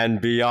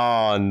and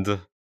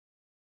beyond.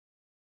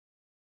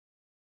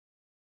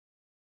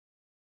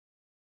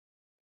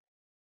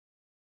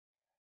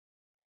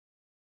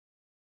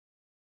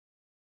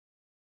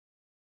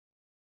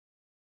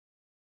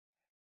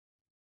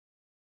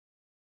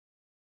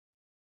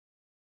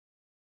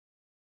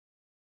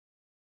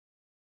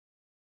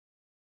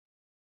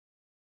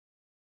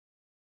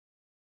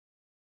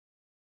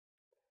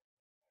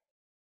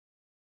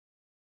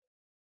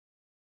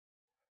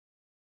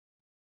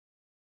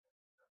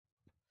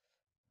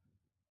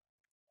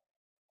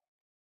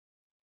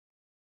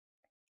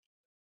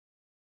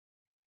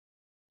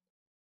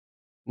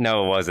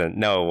 No, it wasn't.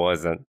 No, it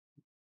wasn't.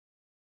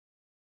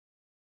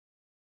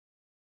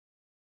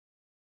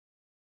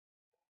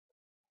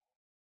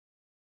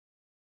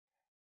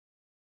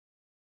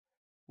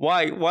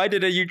 Why? Why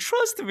didn't you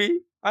trust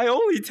me? I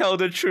only tell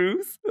the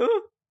truth.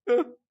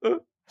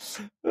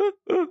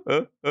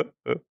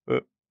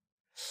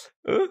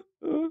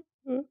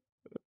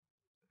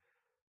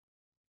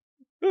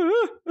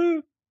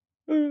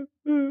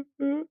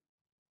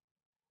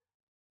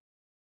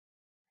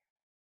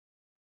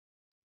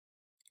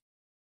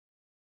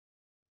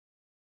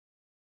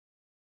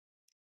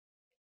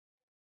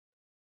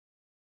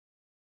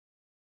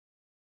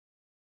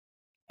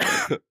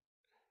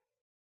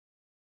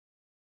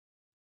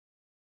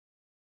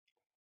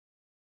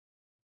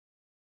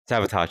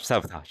 Sabotage,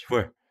 sabotage.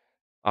 Where?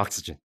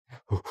 Oxygen.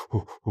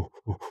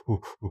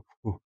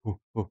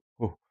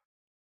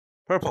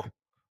 Purple.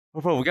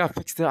 Purple, we gotta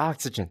fix the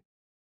oxygen.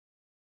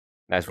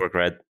 Nice work,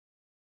 Red.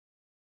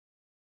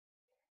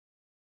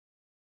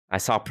 I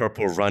saw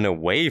Purple run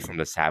away from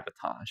the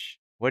sabotage.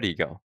 Where do you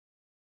go?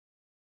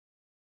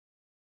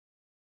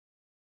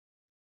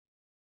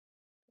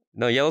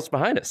 No, Yellow's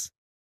behind us.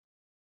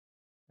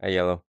 Hey,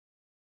 Yellow.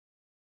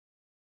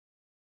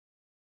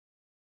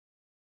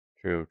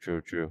 True,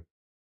 true, true.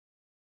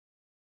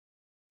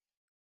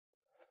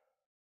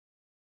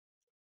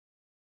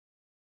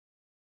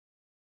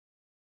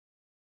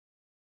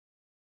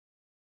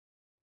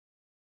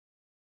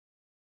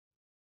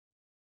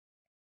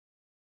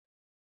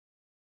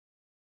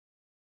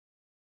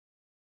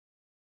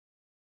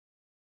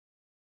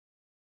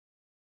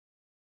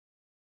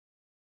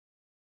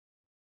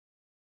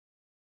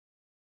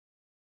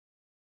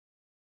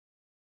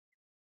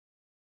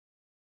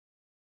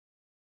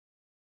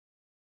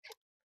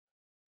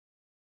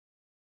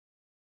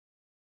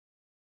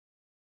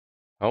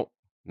 Oh,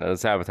 another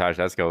sabotage.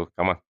 Let's go.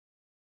 Come on.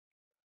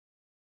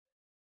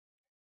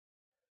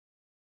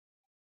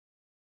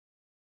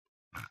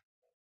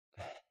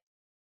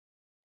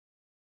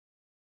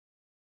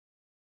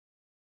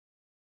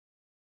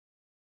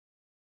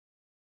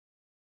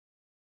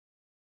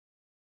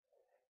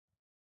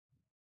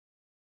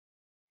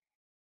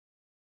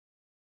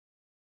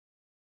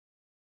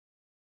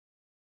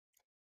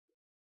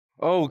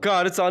 Oh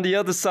god, it's on the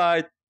other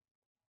side.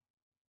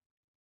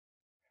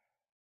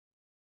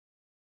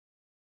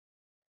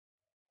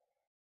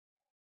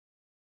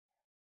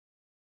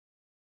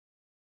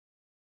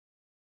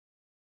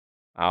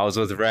 I was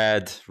with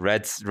Red.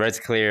 Red's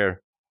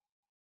clear.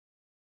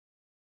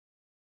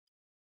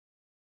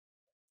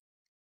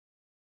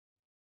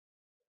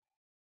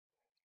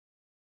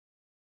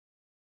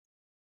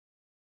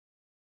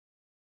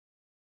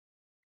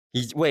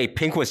 Wait,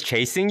 Pink was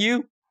chasing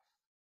you?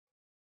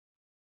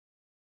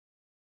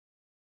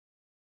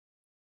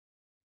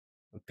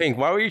 Pink,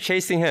 why were you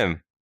chasing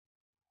him?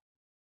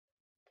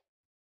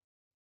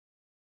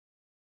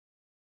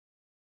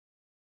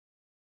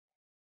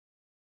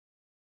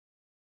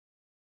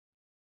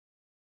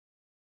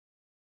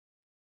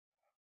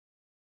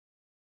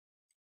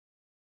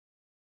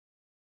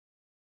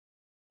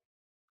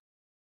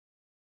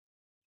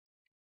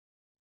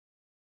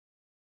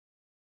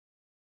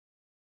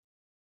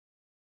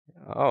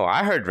 Oh,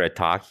 I heard Red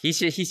talk. He's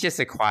just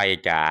a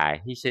quiet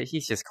guy. He's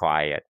just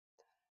quiet.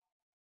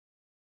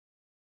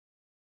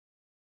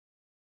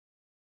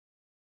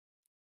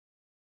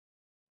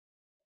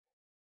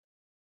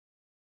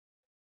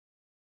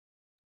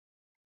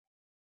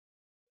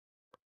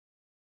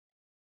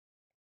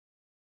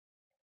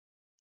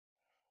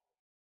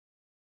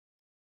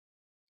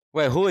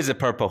 Wait, who is it,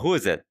 Purple? Who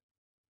is it?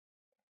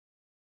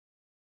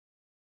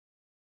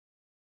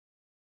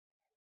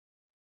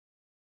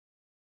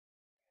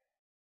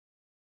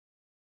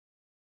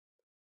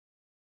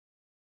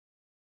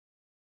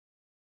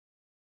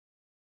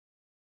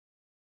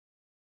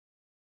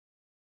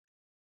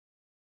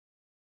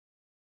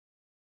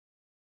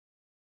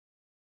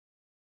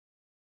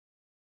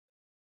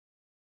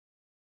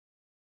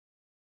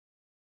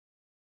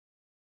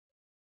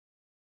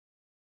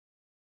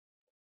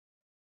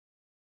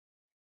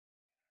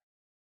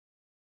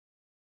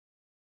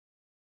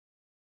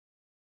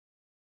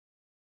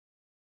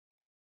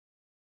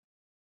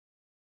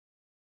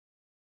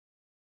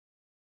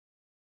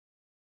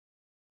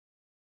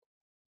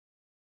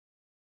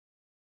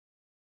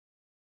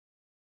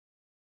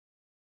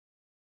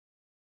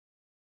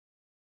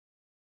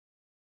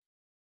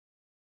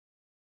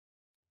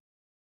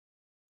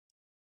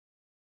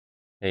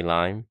 Hey,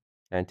 Lime,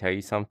 can I tell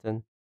you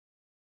something?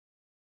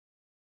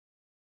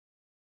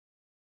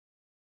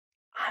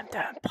 I'm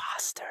the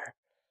imposter.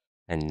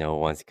 And no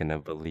one's gonna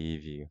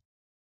believe you.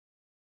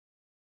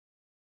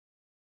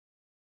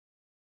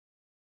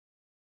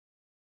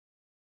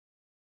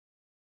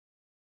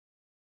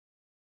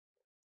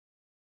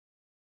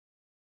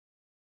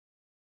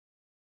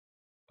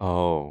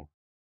 Oh,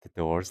 the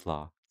door's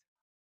locked.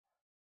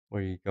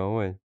 Where are you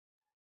going?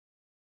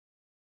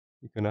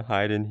 You gonna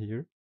hide in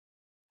here?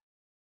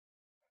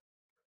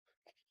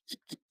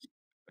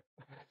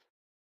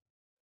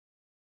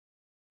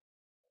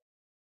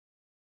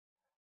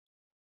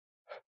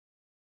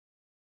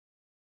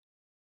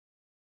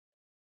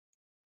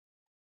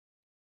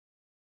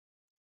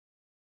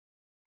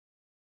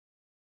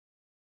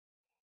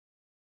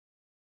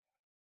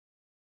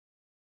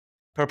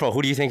 Purple,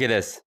 who do you think it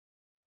is?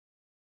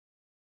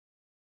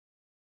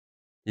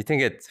 You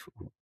think it's...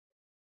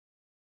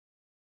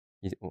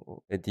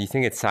 do you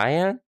think it's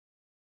cyan?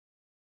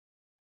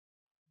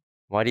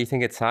 Why do you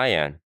think it's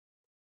cyan?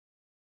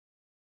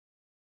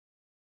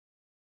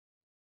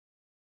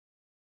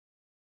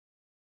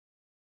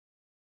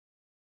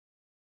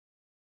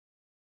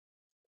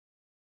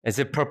 Is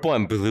it purple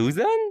and blue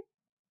then?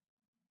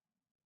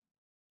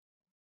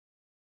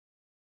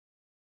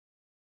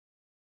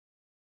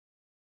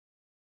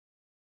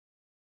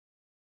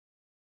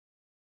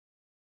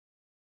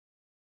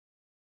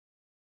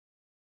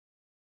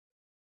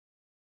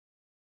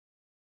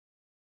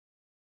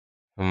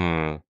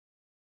 Hmm.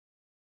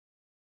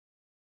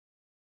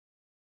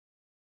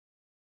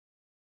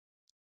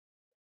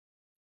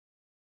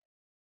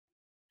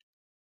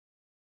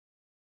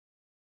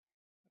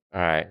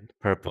 Alright,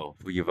 purple.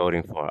 Who you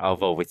voting for? I'll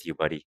vote with you,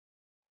 buddy.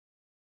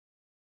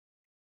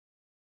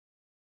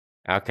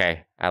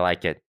 Okay, I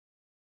like it.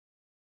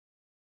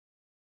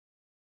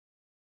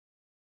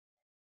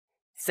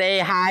 Say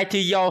hi to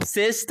your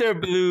sister,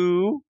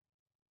 Blue.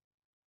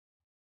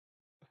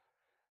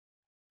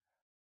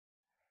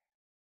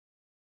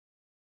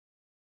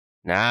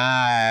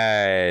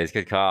 Nice.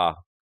 Good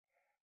call.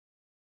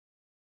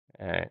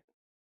 Alright.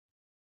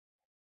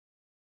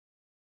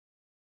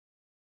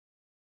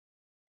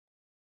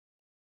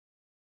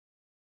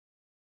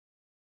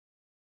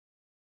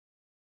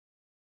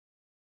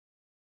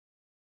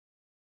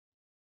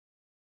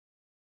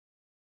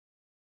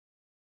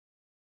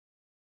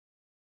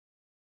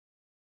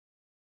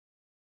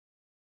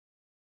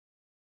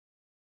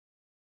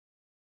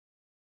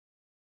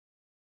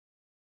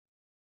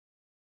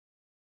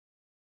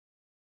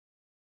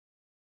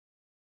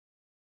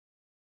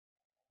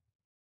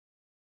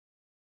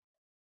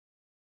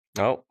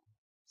 Oh,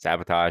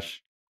 sabotage.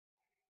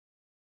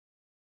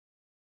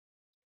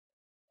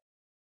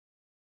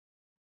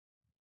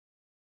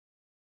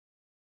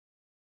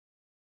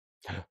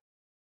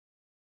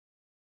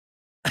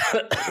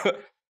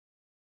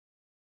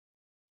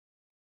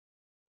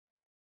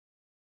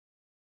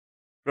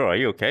 Bro, are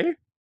you okay?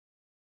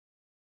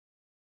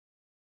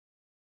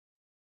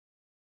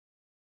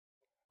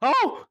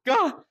 Oh,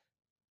 God!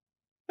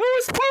 It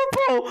was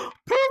purple!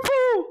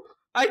 Purple!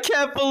 I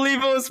can't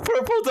believe it was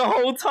purple the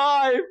whole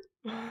time!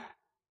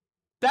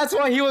 That's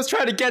why he was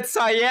trying to get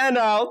cyan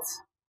out!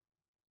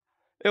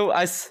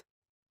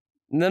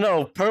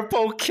 No,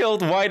 purple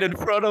killed white in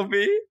front of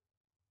me.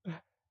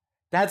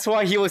 That's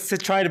why he was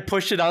trying to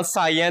push it on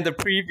cyan the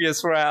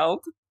previous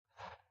round.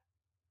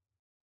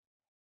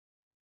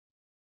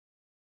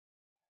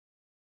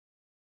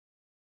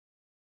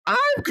 I'm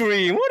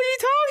green. What are you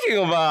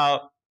talking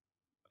about?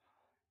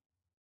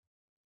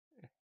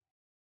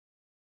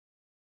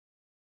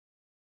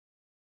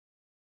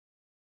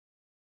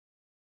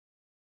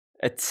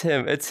 It's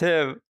him. It's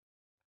him.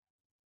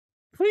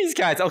 Please,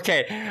 guys.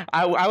 Okay,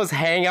 I was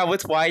hanging out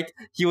with White.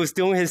 He was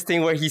doing his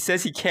thing where he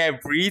says he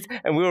can't breathe,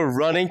 and we were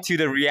running to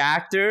the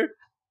reactor.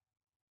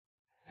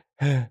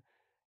 And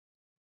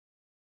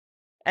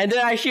then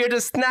I hear the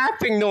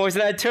snapping noise,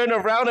 and I turn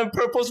around, and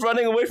Purple's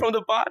running away from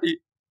the body.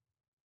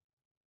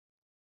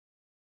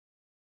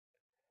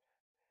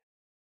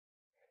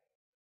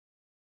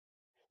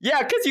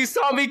 Yeah, because you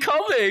saw me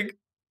coming.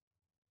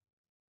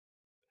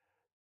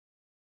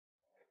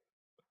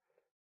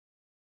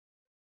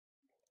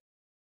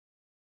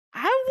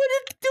 I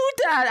wouldn't do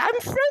that.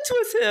 I'm friends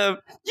with him.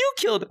 You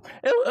killed him.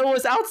 It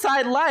was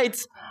outside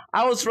lights.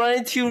 I was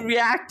running to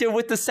reactor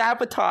with the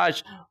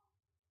sabotage.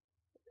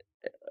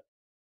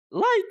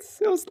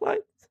 Lights. It was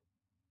lights.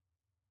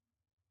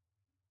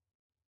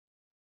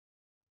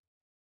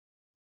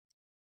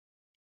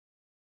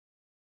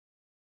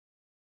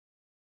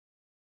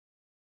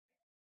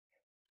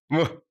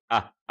 Wait,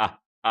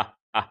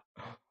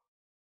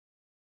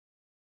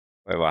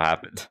 what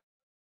happened?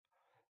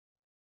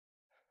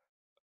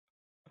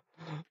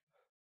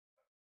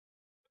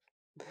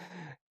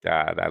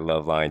 God, I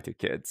love lying to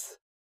kids.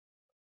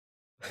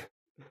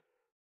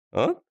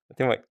 Huh? I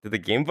think did the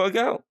game bug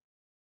out?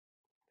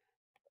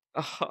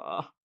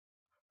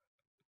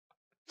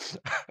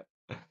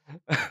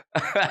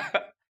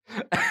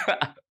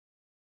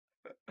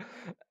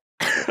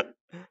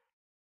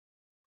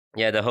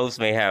 Yeah, the host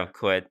may have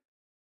quit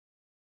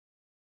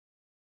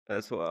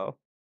as well.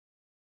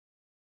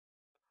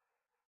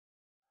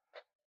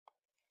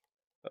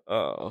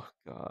 Oh,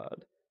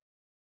 God.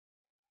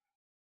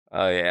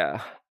 Oh,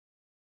 yeah.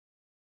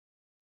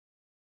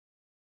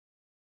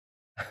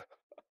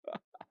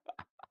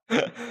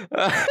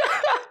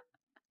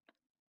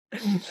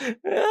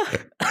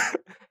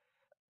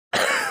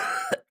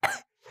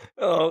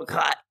 Oh,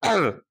 God.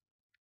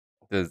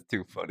 This is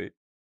too funny.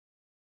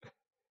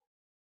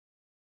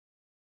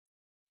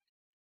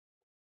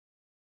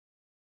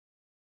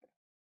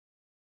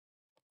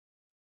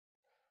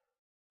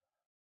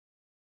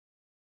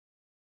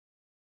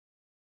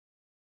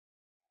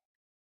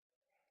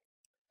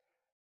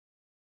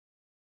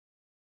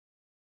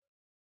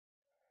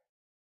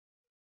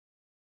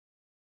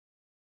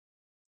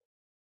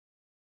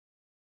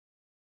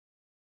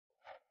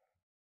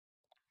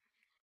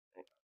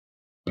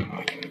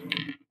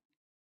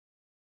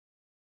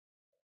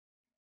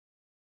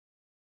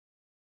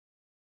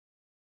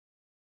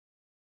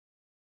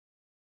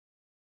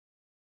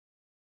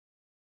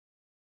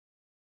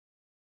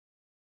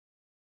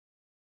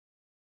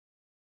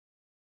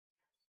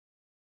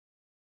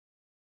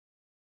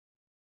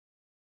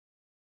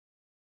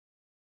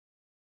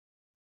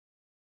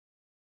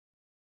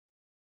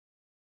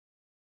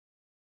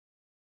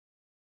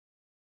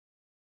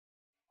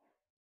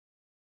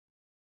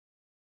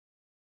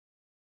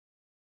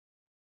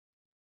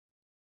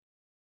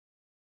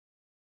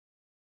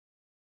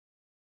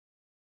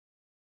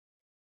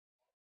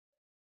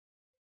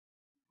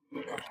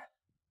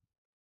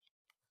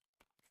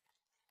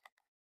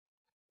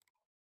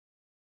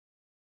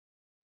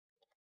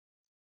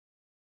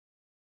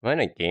 Am I in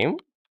a game?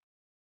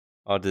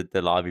 Oh, did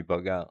the lobby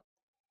bug out?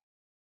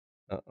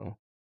 Uh-oh.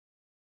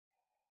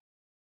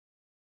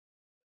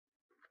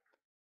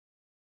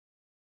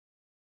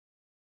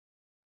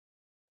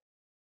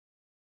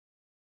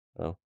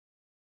 Oh.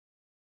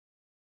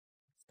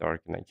 It's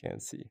dark and I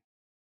can't see.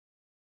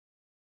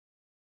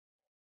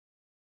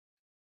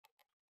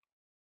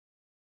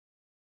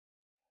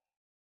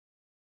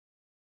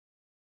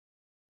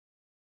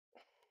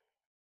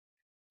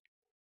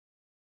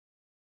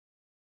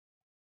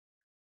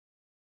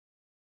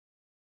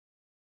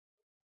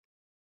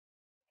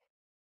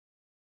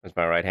 Where's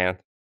my right hand?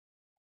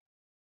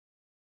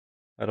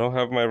 I don't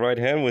have my right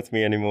hand with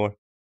me anymore.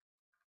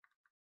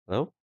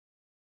 Hello?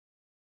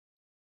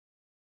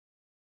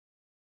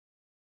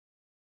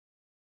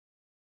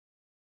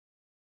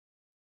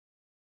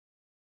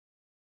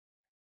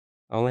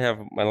 I only have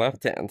my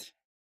left hand.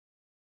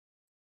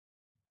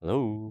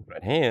 Hello?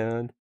 Right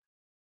hand.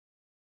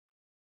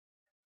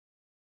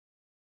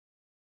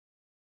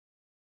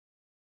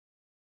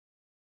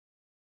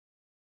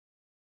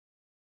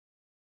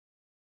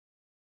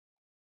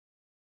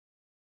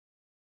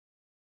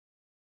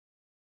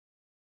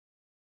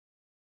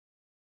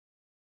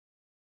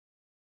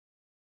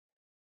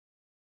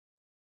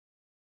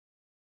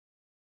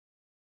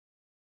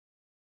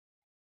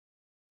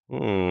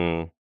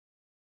 Hmm.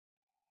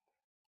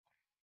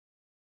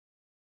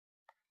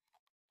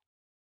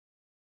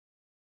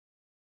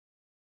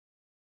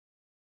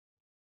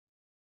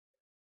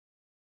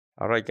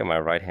 How do I get my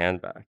right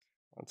hand back?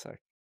 One sec.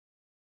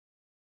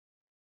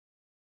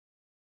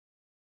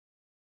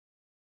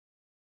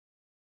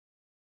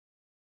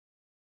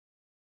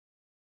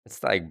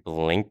 It's like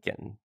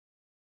blinking.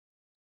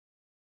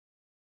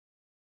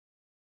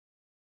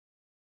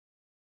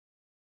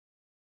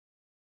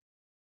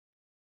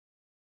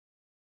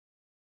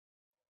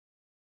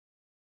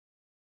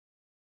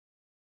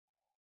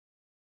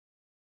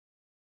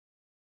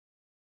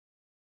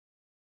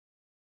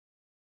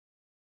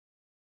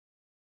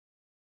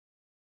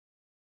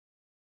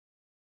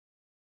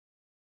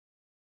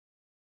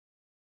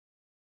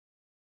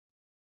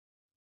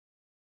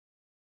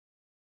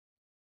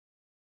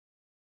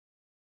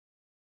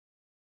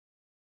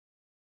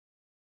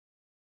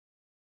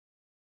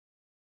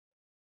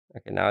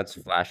 Okay, now it's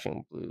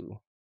flashing blue.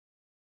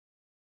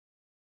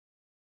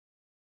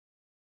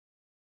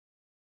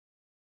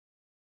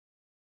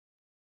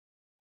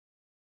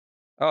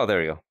 Oh,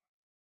 there you go.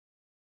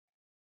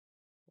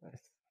 Nice.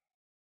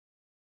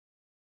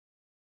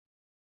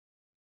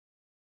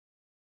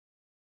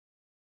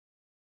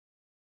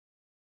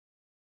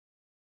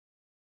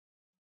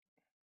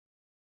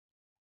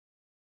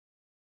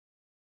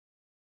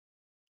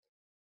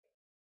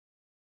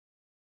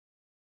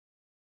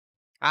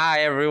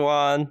 Hi,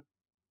 everyone.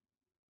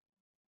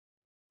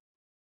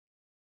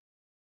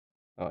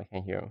 Oh, I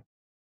can't hear him.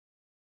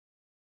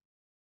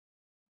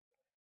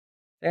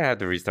 I think I have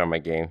to restart my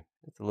game.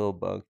 It's a little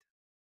bugged.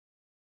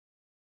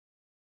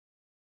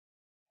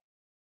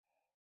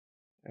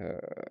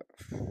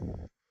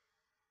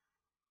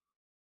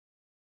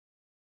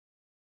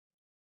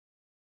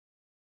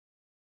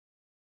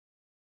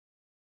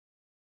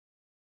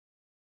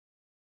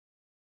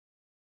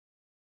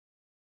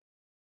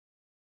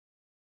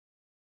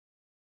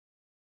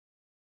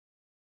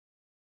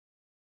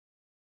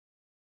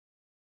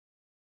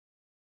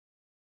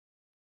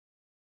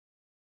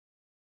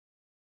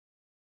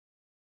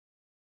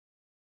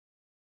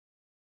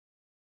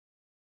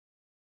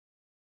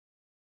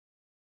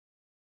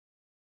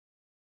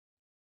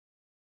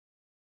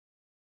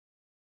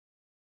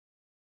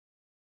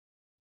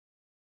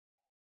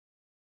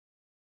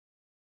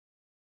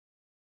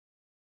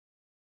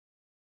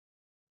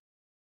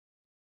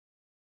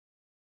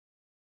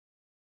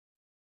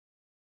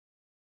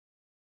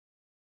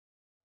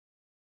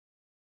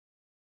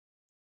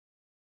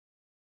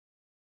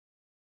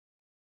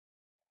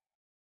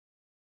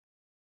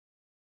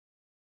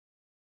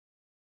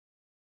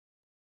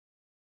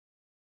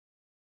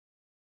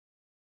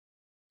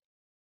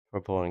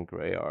 Purple and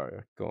gray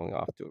are going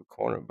off to a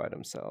corner by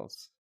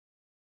themselves.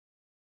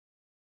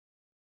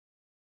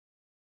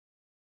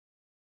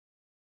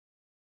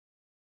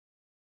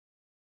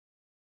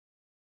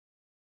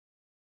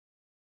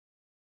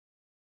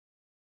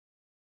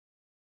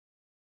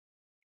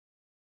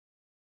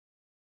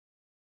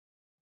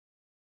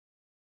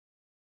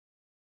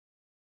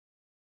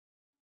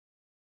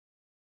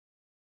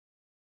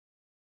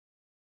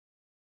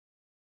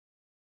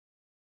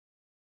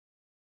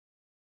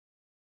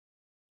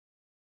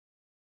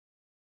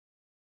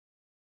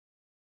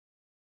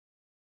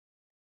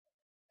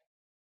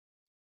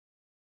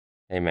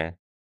 Hey, man.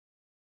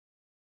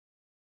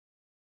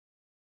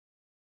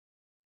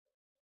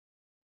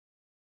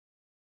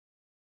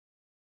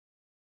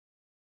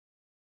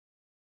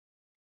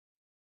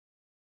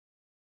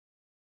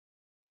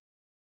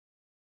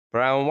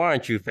 Brown, why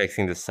aren't you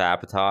fixing the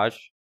sabotage?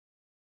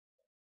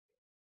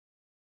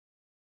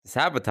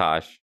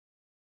 Sabotage?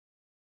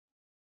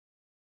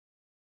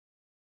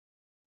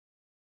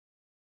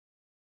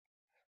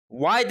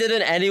 Why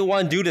didn't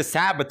anyone do the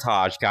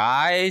sabotage,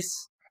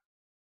 guys?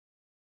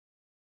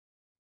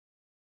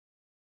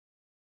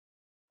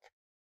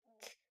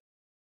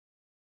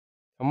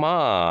 Come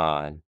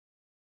on.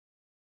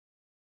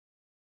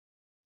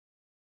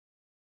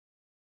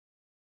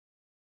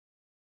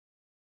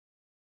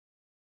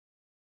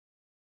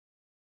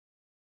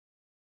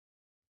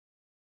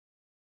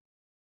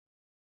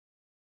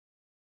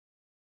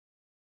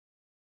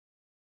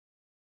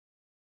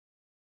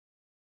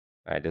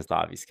 Alright, this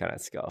lobby's kind of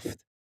scuffed.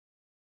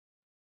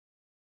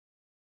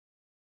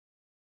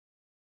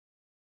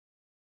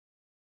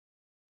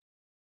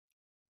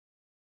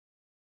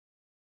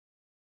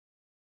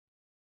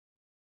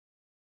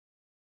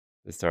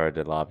 They started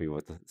the lobby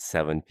with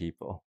 7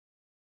 people.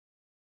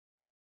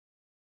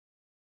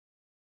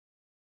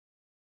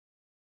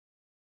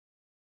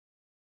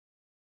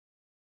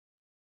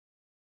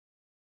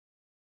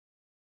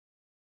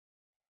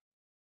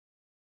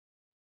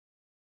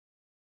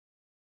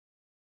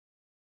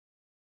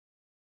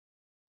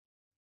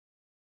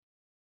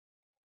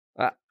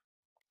 Ah,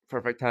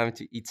 perfect time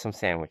to eat some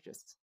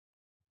sandwiches.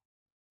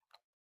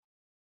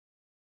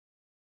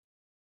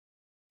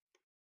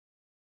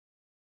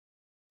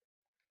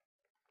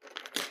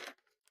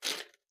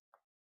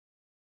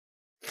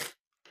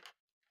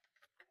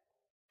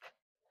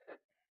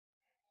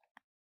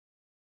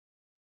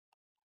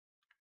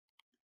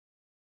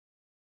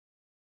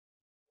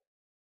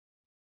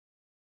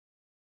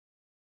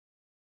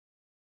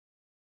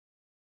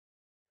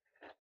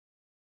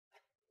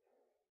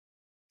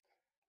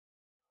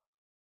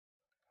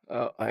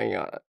 Oh, hang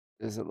on.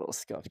 There's a little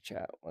scuff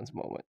chat. One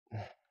moment.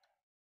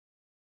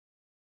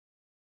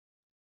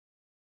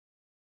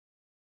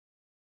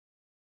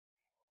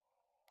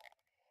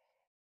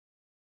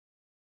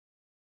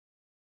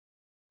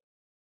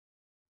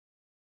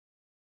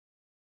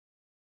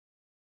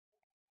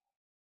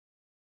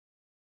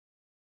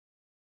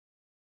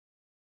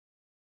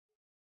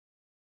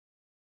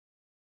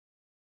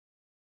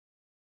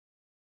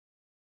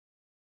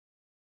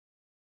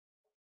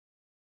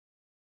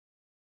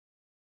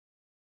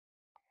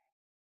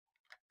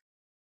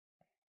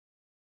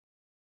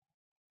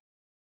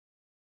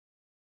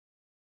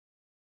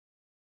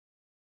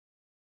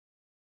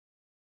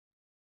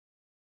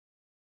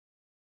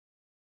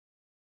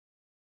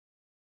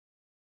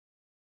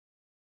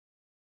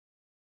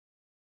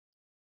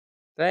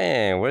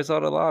 Dang, where's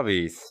all the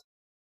lobbies?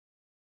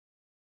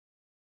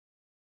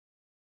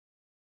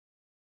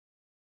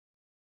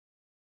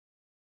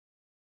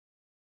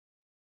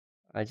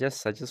 I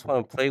just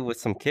want to play with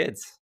some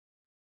kids.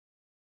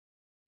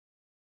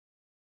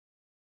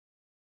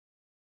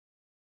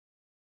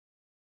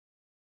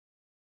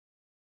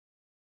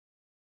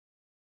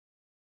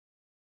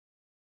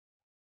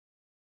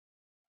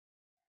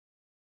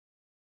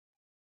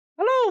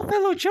 Hello,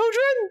 fellow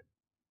children.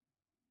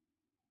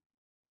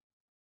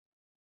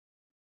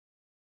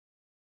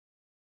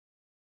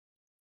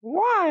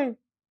 Why?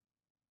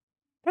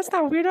 That's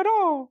not weird at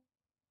all.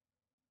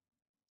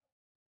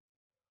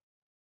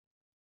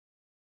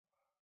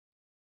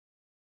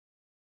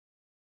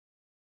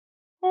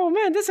 Oh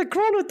man, there's a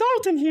grown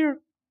adult in here.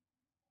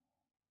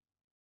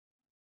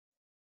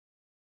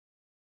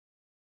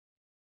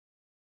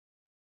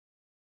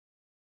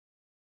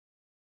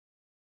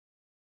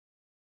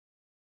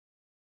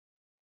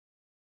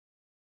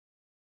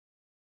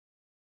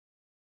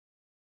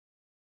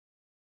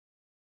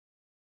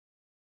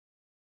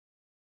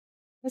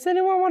 Does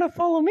anyone want to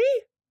follow me?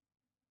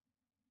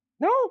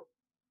 No?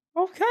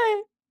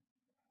 Okay.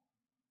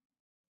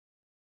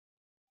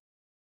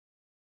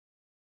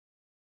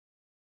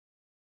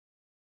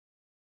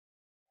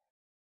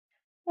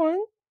 One,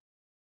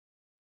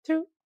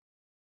 2,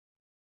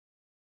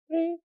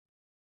 3,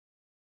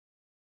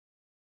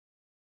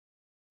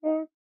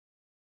 4,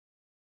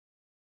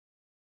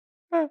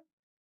 5.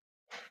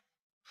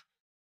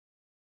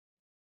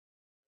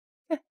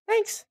 Yeah,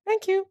 thanks.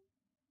 Thank you.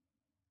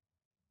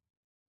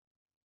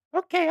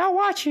 Okay, I'll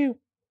watch you.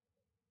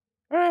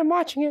 Alright, I'm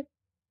watching it.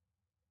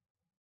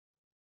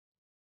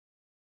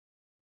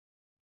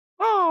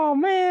 Oh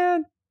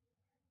man.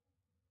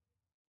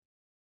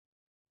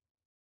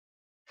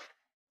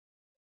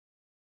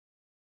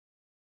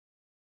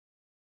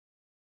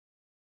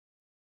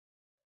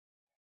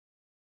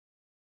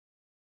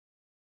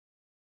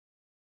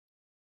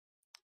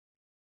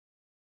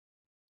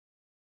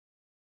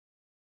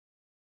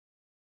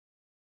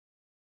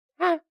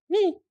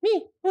 Me.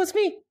 It was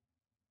me.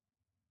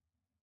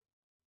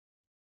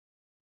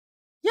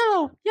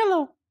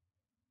 Yellow.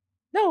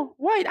 No,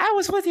 white. I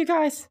was with you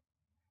guys.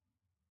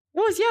 It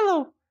was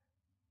yellow.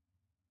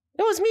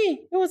 It was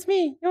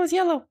me. It was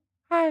yellow.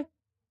 Hi.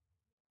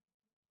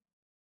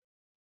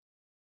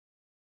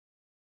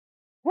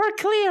 We're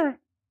clear.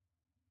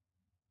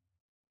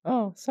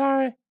 Oh,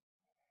 sorry.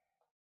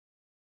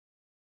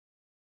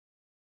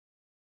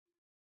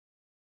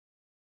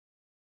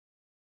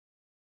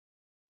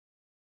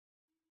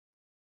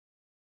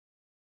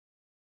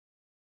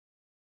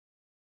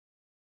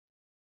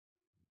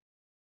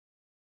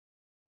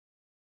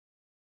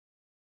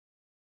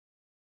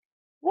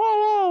 Whoa,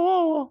 whoa,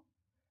 whoa.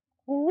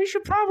 Well, we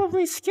should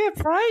probably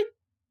skip, right?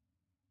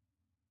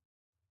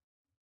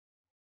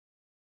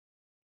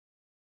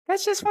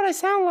 That's just what I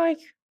sound like.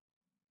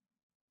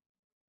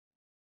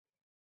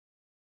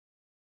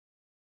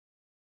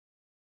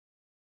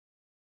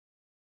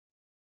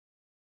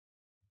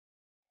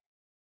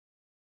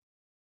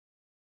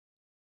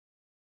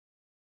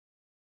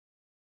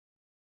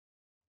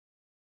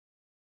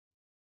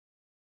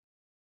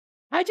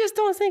 I just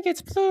don't think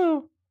it's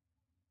blue.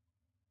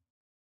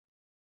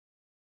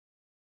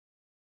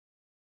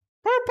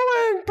 Purple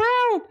and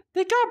brown.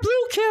 They got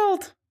blue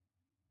killed.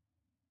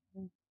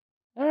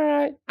 All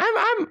right.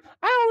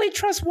 I only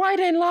trust white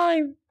and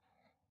lime.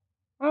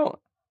 Oh,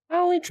 I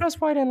only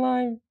trust white and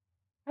lime.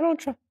 I don't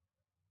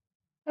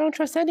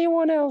trust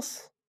anyone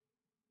else.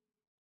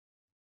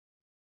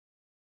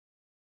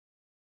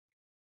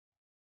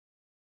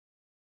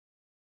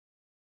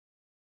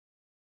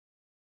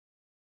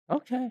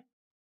 Okay.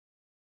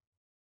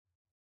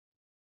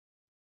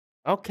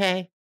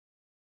 Okay.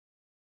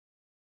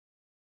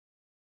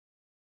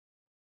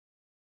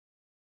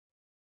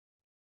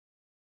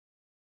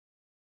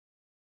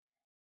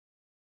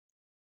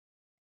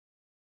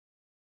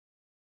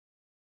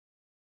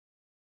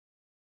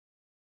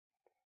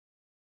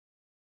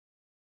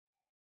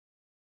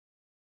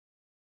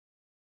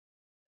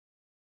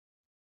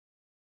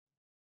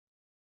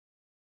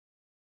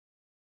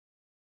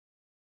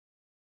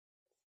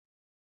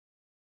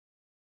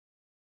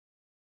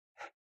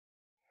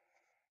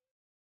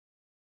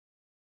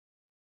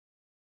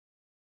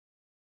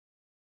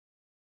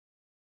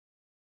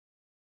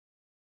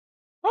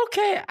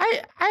 Okay,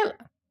 I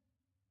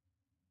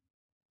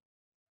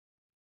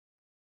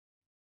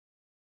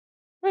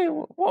wait,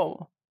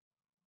 whoa.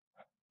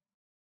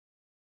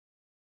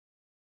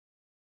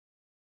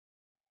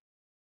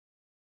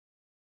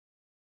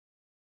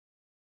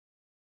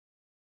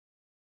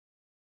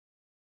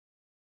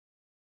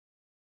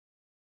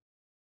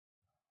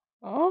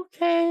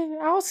 Okay,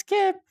 I'll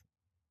skip.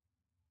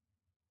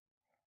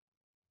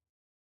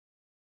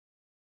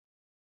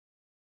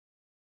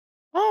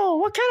 Oh,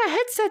 what kind of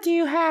headset do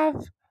you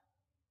have?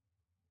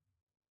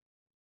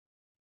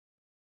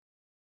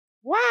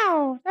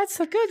 Wow, that's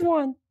a good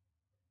one.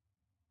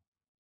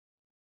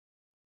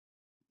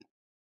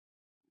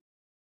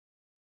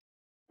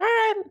 All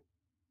right,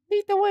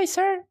 lead the way,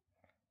 sir.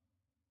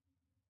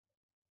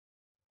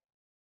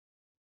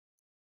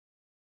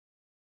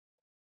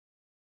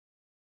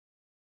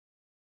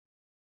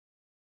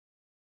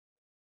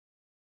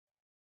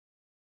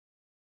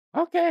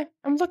 Okay,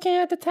 I'm looking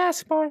at the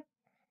taskbar.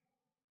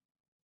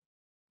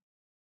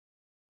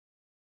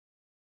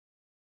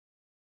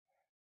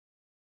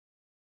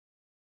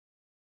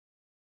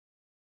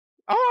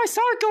 Oh, I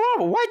saw it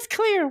go up. White's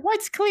clear.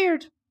 White's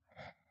cleared.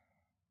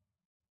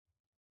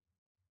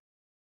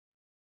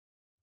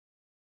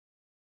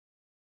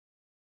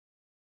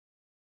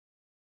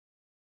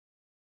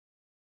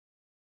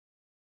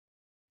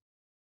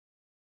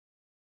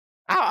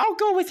 I'll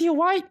go with you,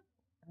 White.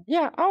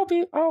 Yeah, I'll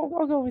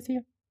go with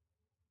you.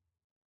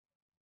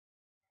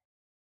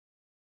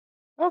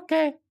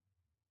 Okay.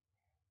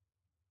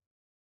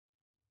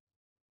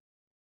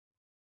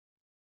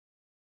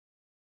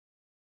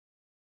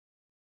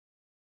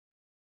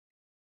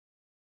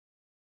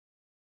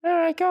 All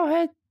right, go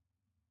ahead.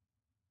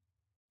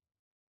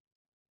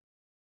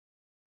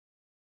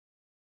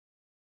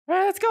 All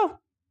right, let's go.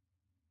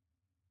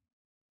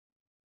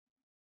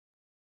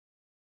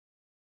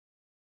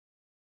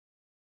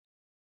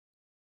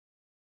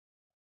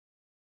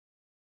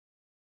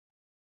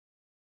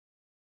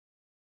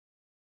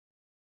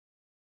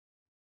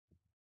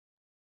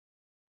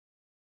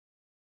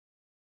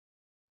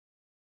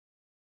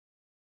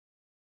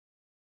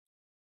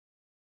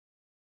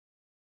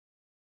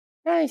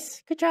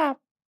 Nice. Good job.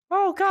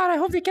 Oh, God, I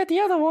hope you get the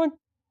other one.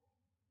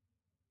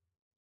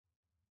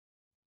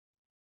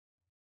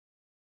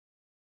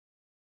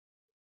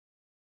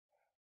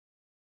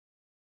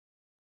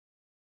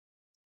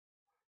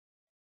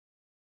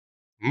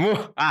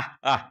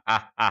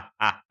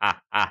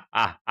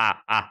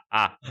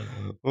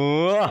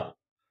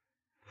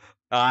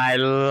 I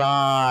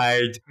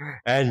lied,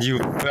 and you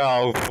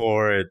fell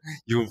for it,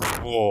 you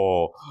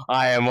fool.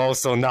 I am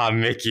also not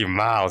Mickey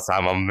Mouse.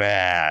 I'm a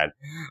man,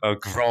 a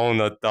grown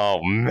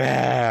adult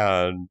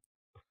man.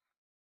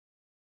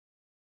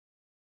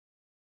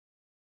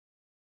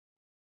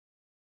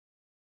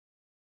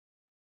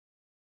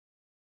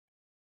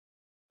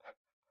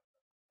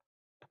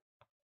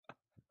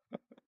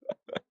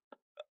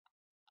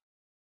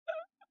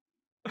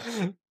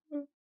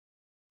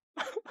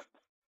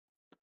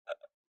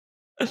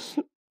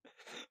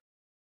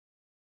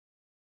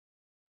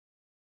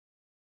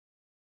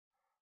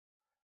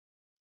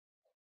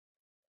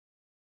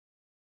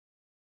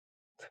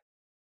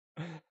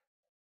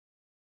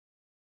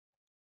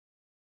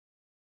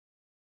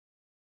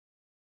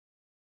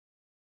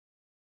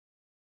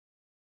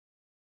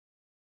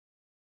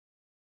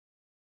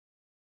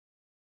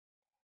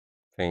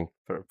 Pink,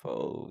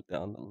 purple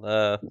down the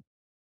left.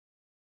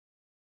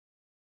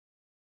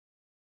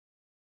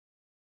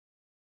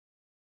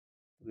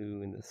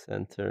 Blue in the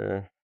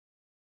center.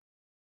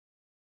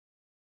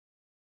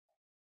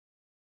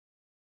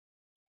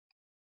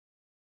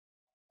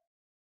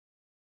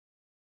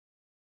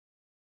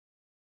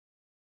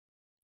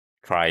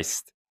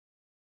 Christ.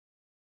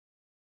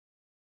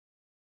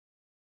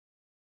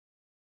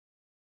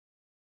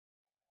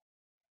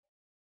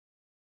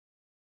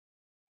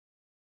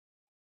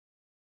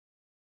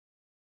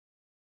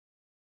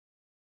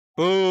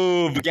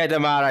 Boom! Get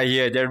them out of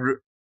here.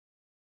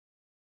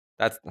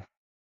 That's.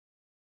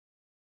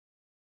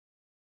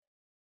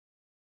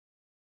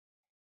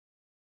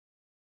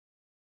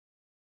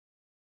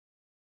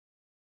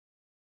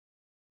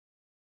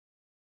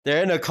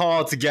 They're in a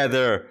call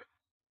together.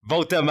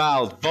 Vote them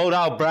out. Vote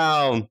out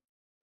Brown.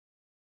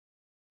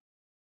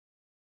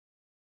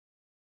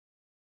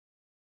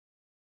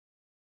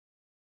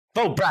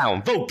 Vote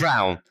Brown. Vote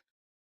Brown.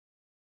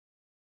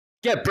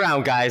 Get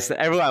Brown, guys.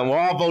 Everyone, we're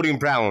all voting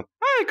Brown.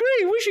 I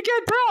agree. We should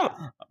get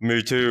Brown.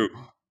 Me too.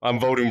 I'm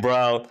voting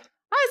Brown.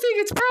 I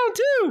think it's Brown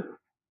too.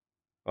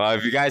 Well,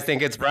 if you guys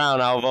think it's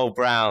Brown, I'll vote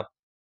Brown.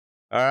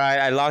 All right,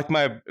 I locked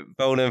my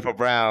vote in for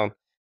Brown.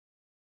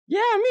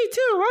 Yeah, me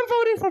too. I'm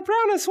voting for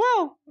Brown as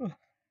well.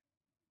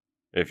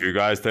 If you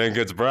guys think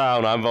it's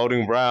Brown, I'm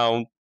voting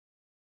Brown.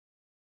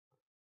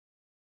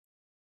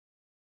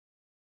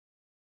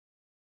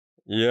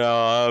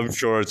 Yeah, I'm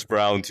sure it's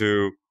Brown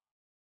too.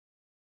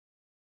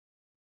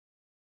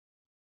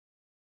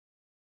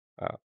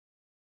 Oh.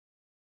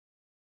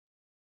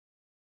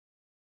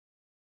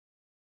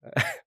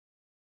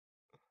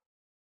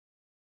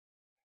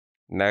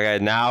 Okay,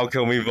 now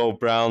can we vote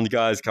Brown,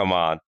 guys? Come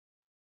on.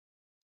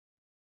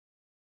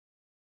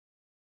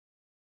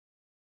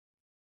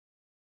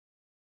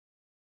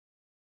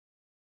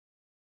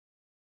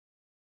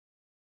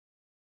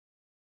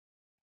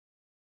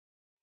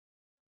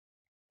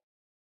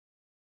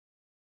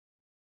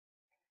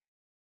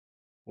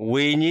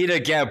 We need to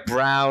get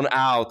Brown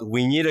out.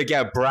 We need to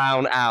get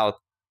Brown out.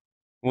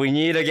 We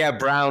need to get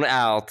Brown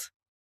out.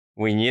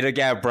 We need to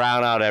get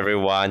Brown out,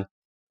 everyone.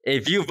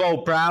 If you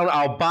vote Brown,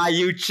 I'll buy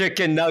you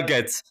chicken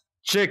nuggets.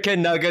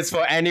 Chicken nuggets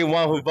for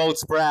anyone who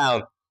votes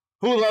Brown.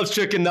 Who loves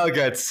chicken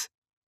nuggets?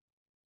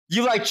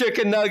 You like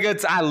chicken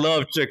nuggets? I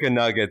love chicken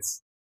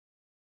nuggets.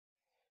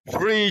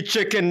 Free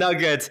chicken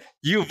nuggets.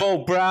 You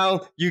vote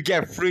Brown, you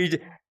get free.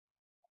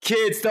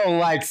 Kids don't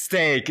like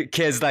steak.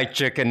 Kids like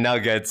chicken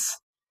nuggets.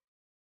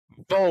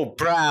 Vote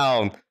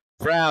Brown.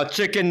 Brown.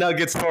 Chicken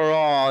nuggets for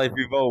all if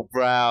you vote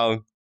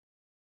Brown.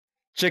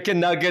 Chicken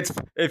nuggets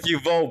if you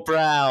vote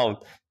Brown.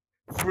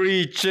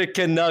 Free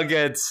chicken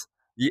nuggets.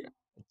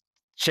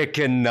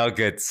 Chicken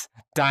nuggets.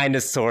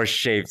 Dinosaur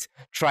shaped.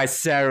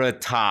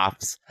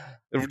 Triceratops.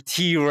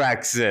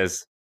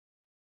 T-Rexes.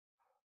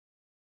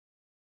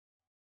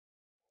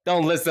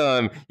 Don't listen to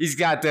him. He's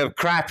got the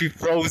crappy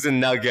frozen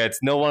nuggets.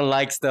 No one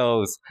likes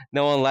those.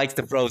 No one likes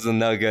the frozen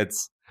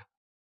nuggets.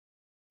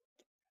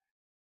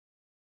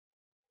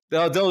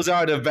 Those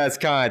are the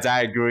best kinds,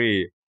 I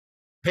agree.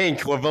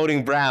 Pink, we're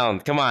voting Brown.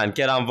 Come on,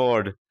 get on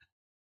board.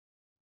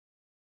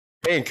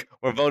 Pink,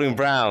 we're voting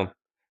Brown.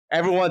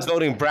 Everyone's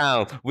voting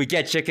Brown. We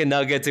get chicken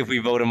nuggets if we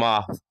vote him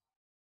off.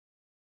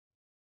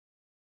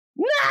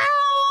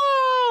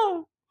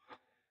 No!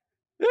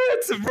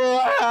 It's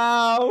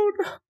Brown!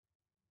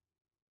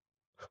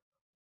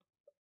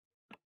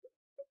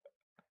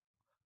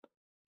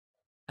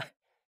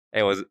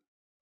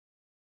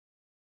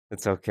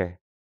 It's okay.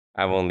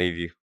 I won't leave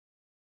you.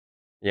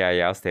 Yeah,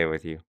 I'll stay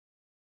with you.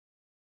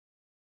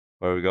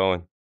 Where are we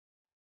going?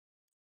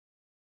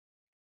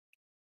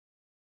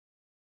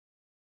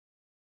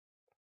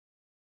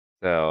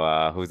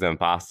 So, who's the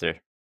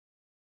imposter?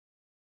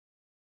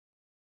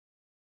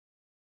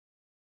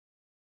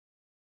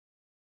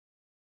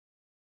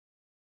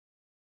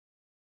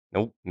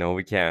 Nope, no,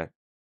 we can't.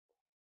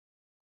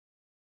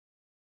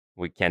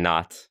 We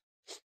cannot.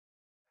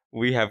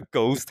 We have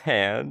ghost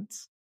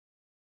hands.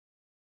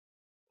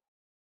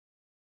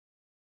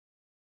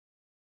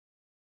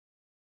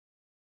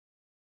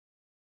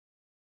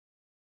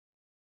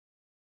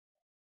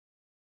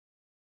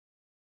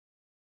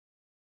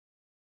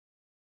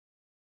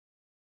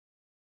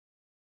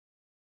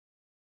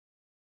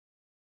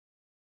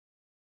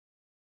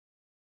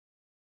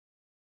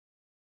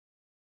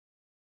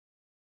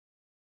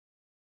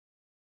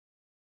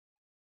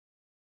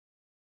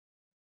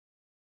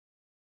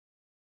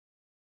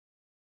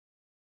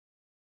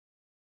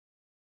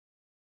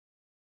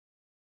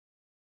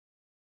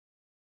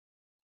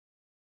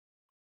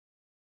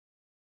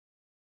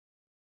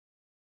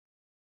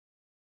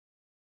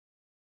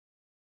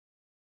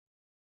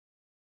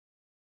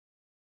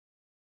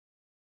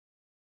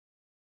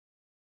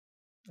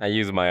 I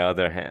use my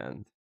other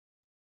hand.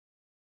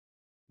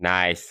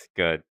 Nice,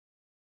 good.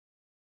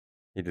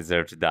 He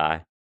deserved to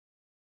die.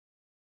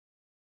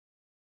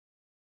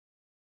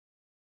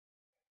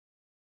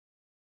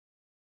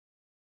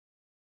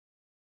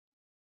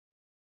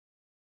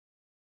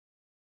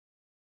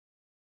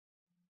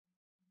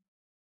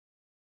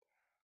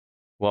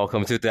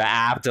 Welcome to the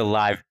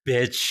afterlife,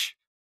 bitch.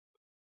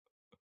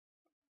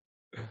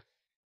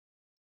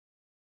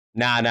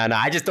 Nah.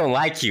 I just don't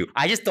like you.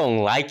 I just don't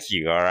like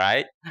you,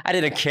 alright? I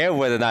didn't care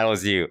whether or not it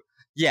was you.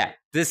 Yeah,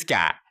 this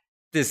guy.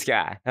 This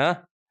guy, huh?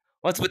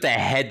 What's with the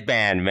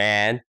headband,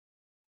 man?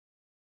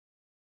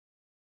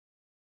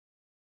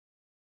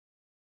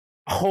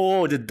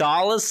 Oh, the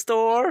dollar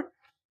store?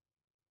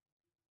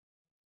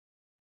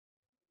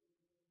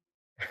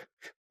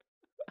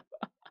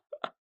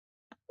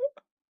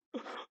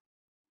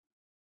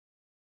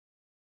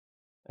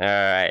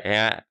 Alright,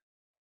 yeah.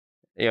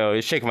 Yo,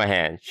 shake my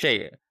hand.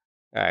 Shake it.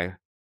 Alright.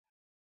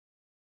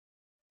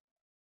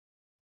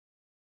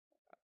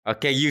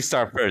 Okay, you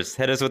start first.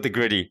 Hit us with the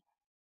gritty.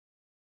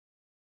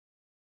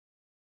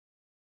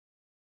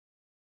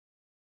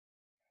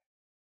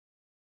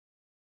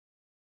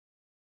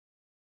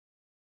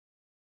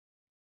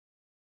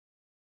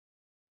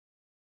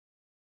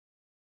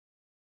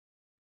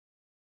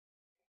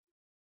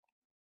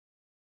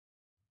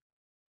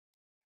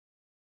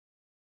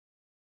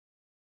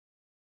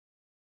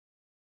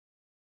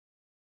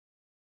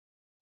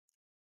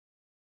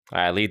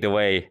 Alright, lead the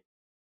way.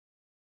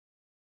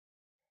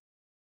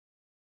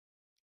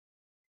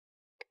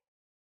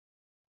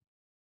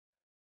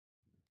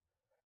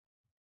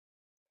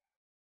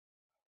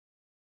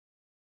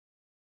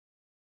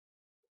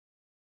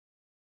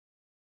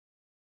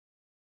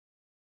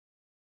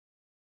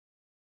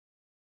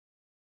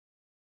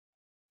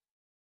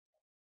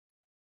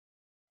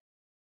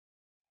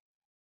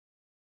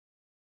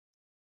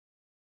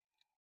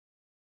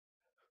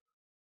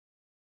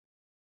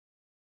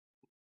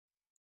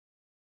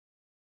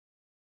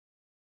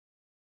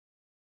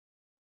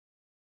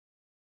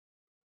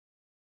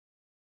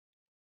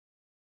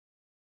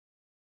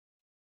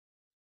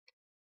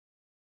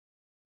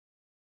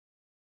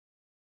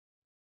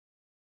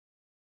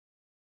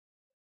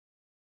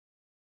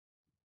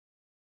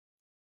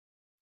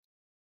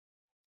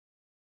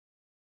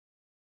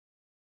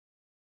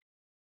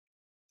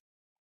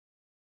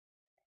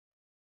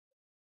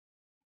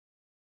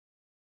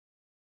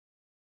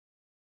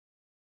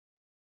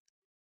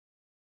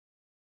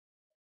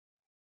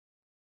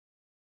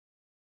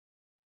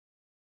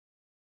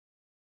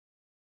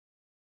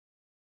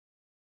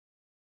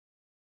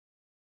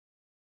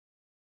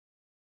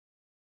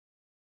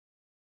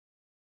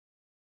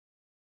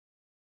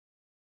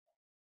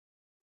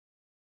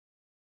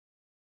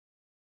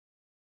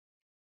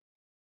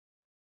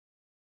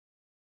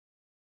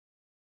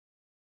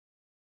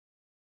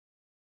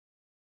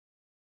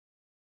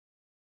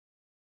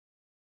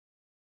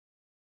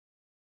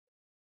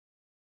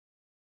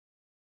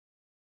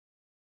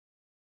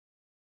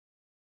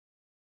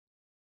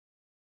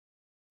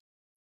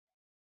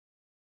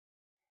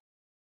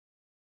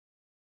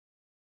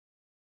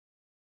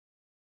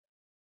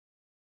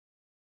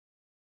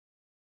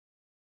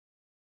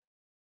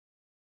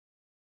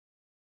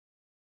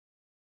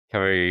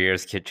 Cover your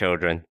ears, kid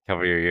children.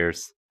 Cover your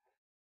ears.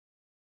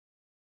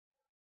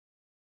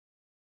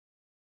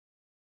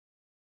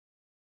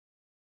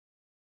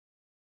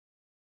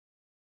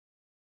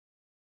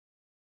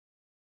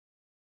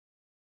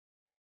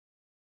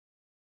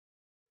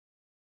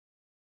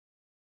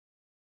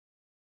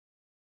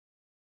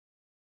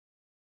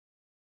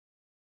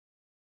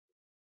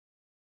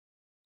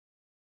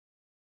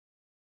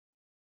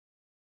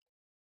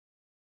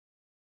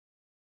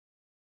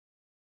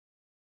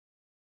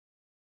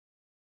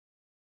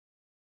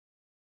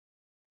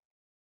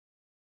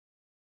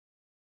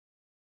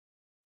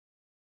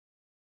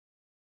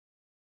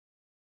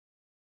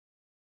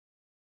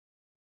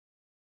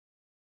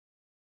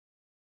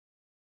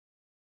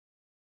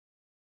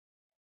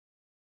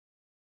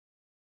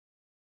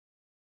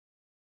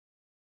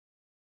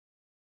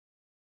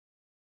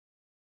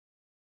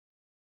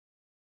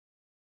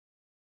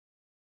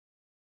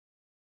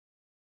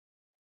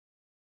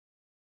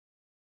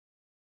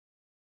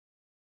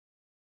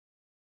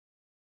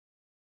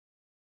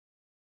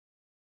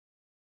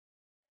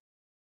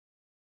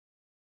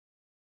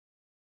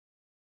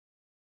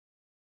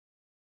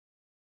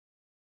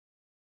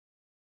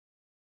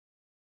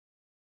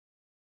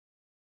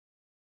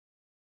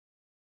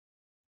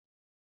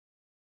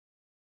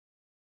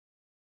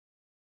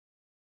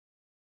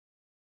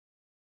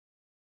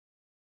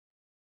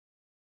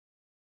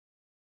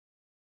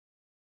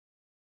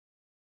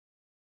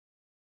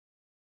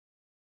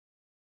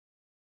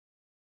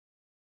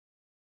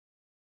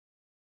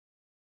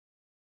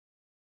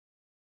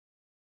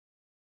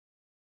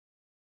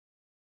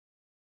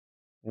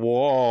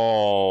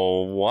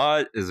 Whoa,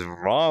 what is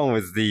wrong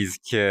with these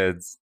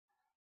kids?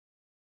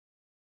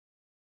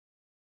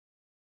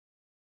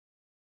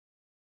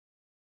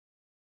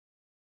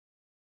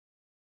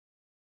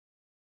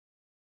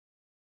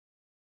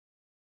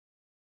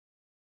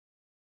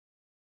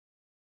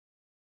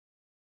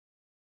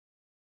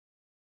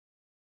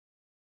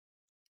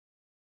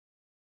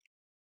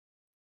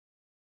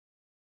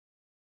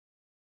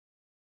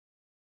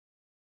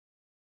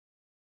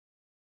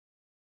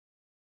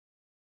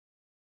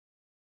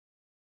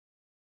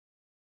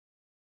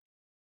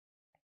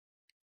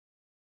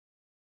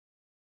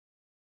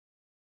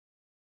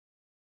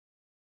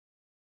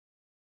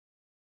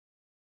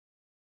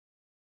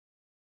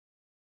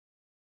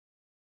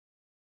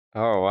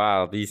 Oh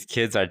wow, these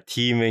kids are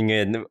teaming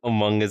in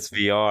Among Us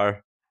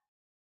VR.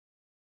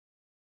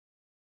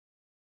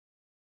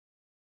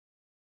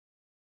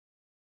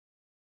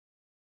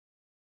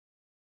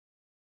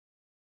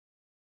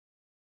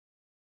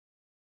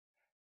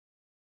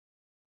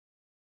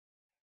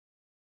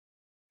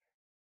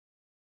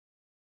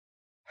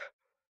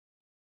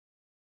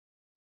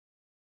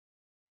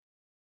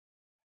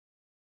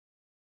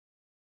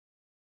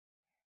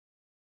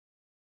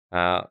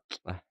 Uh,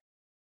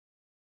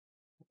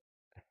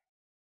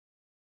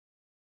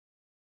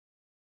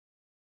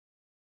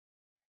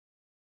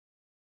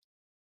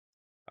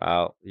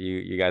 well,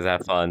 you guys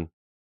have fun.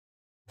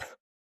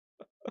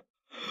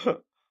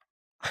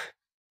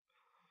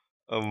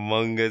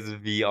 Among Us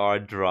VR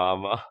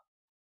drama.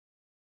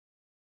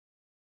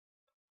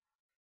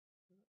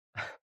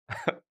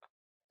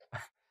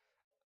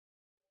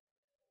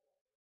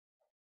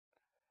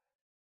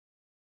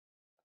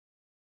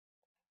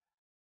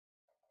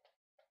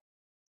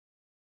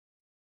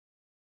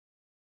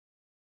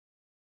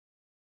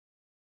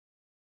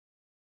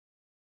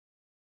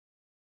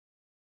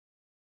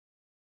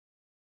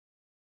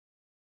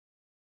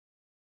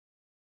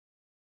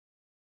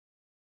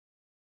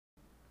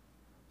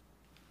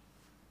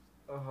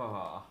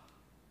 Oh.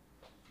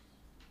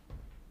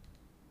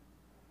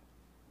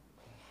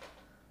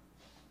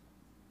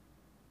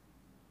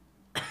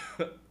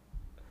 That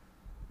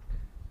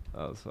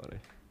was funny.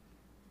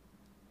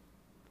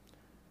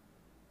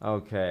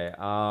 Okay,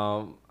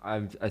 I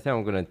think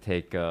I'm gonna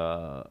take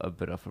a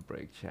bit of a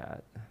break,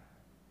 chat.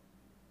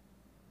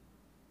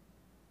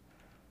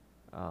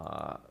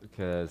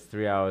 Because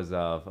 3 hours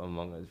of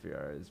Among Us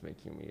VR is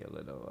making me a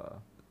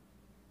little,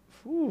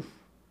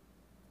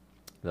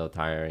 little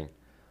tiring.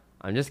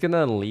 I'm just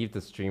gonna leave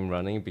the stream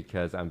running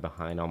because I'm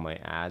behind on my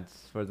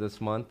ads for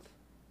this month.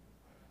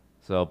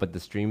 So, but the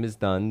stream is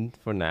done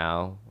for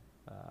now.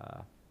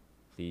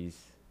 Please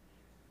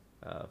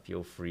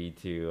feel free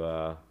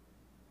to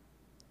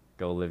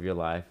go live your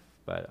life.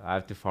 But I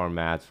have to farm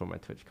ads for my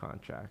Twitch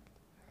contract.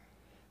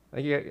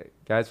 Thank you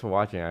guys for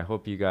watching. I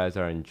hope you guys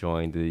are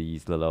enjoying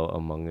these little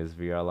Among Us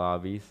VR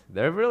lobbies.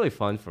 They're really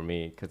fun for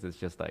me because it's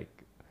just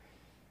like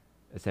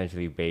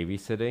essentially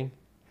babysitting.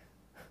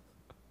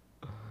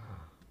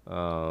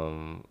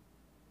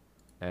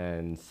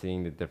 And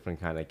seeing the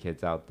different kind of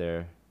kids out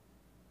there.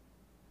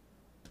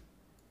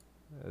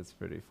 It's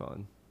pretty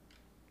fun.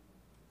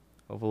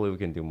 Hopefully we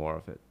can do more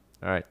of it.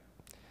 Alright.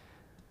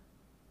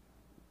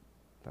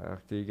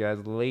 Talk to you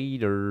guys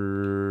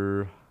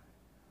later.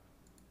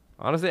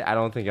 Honestly, I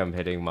don't think I'm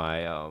hitting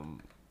my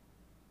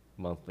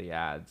monthly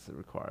ads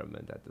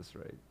requirement at this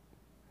rate.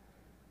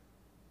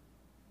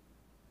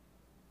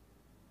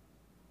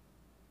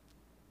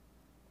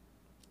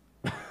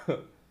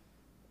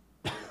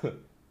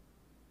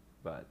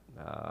 But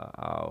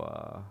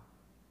I'll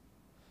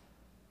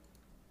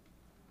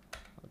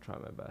try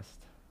my best.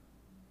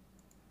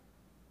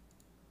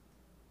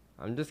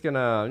 I'm just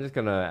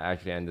gonna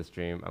actually end the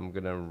stream. I'm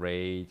gonna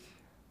raid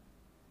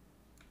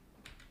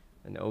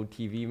an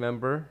OTV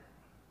member.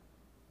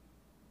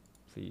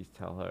 Please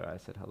tell her I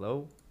said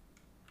hello.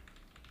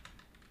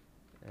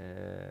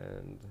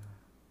 And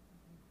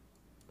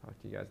talk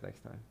to you guys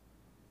next time.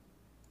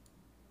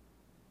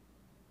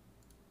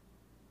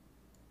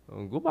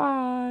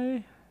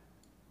 Goodbye.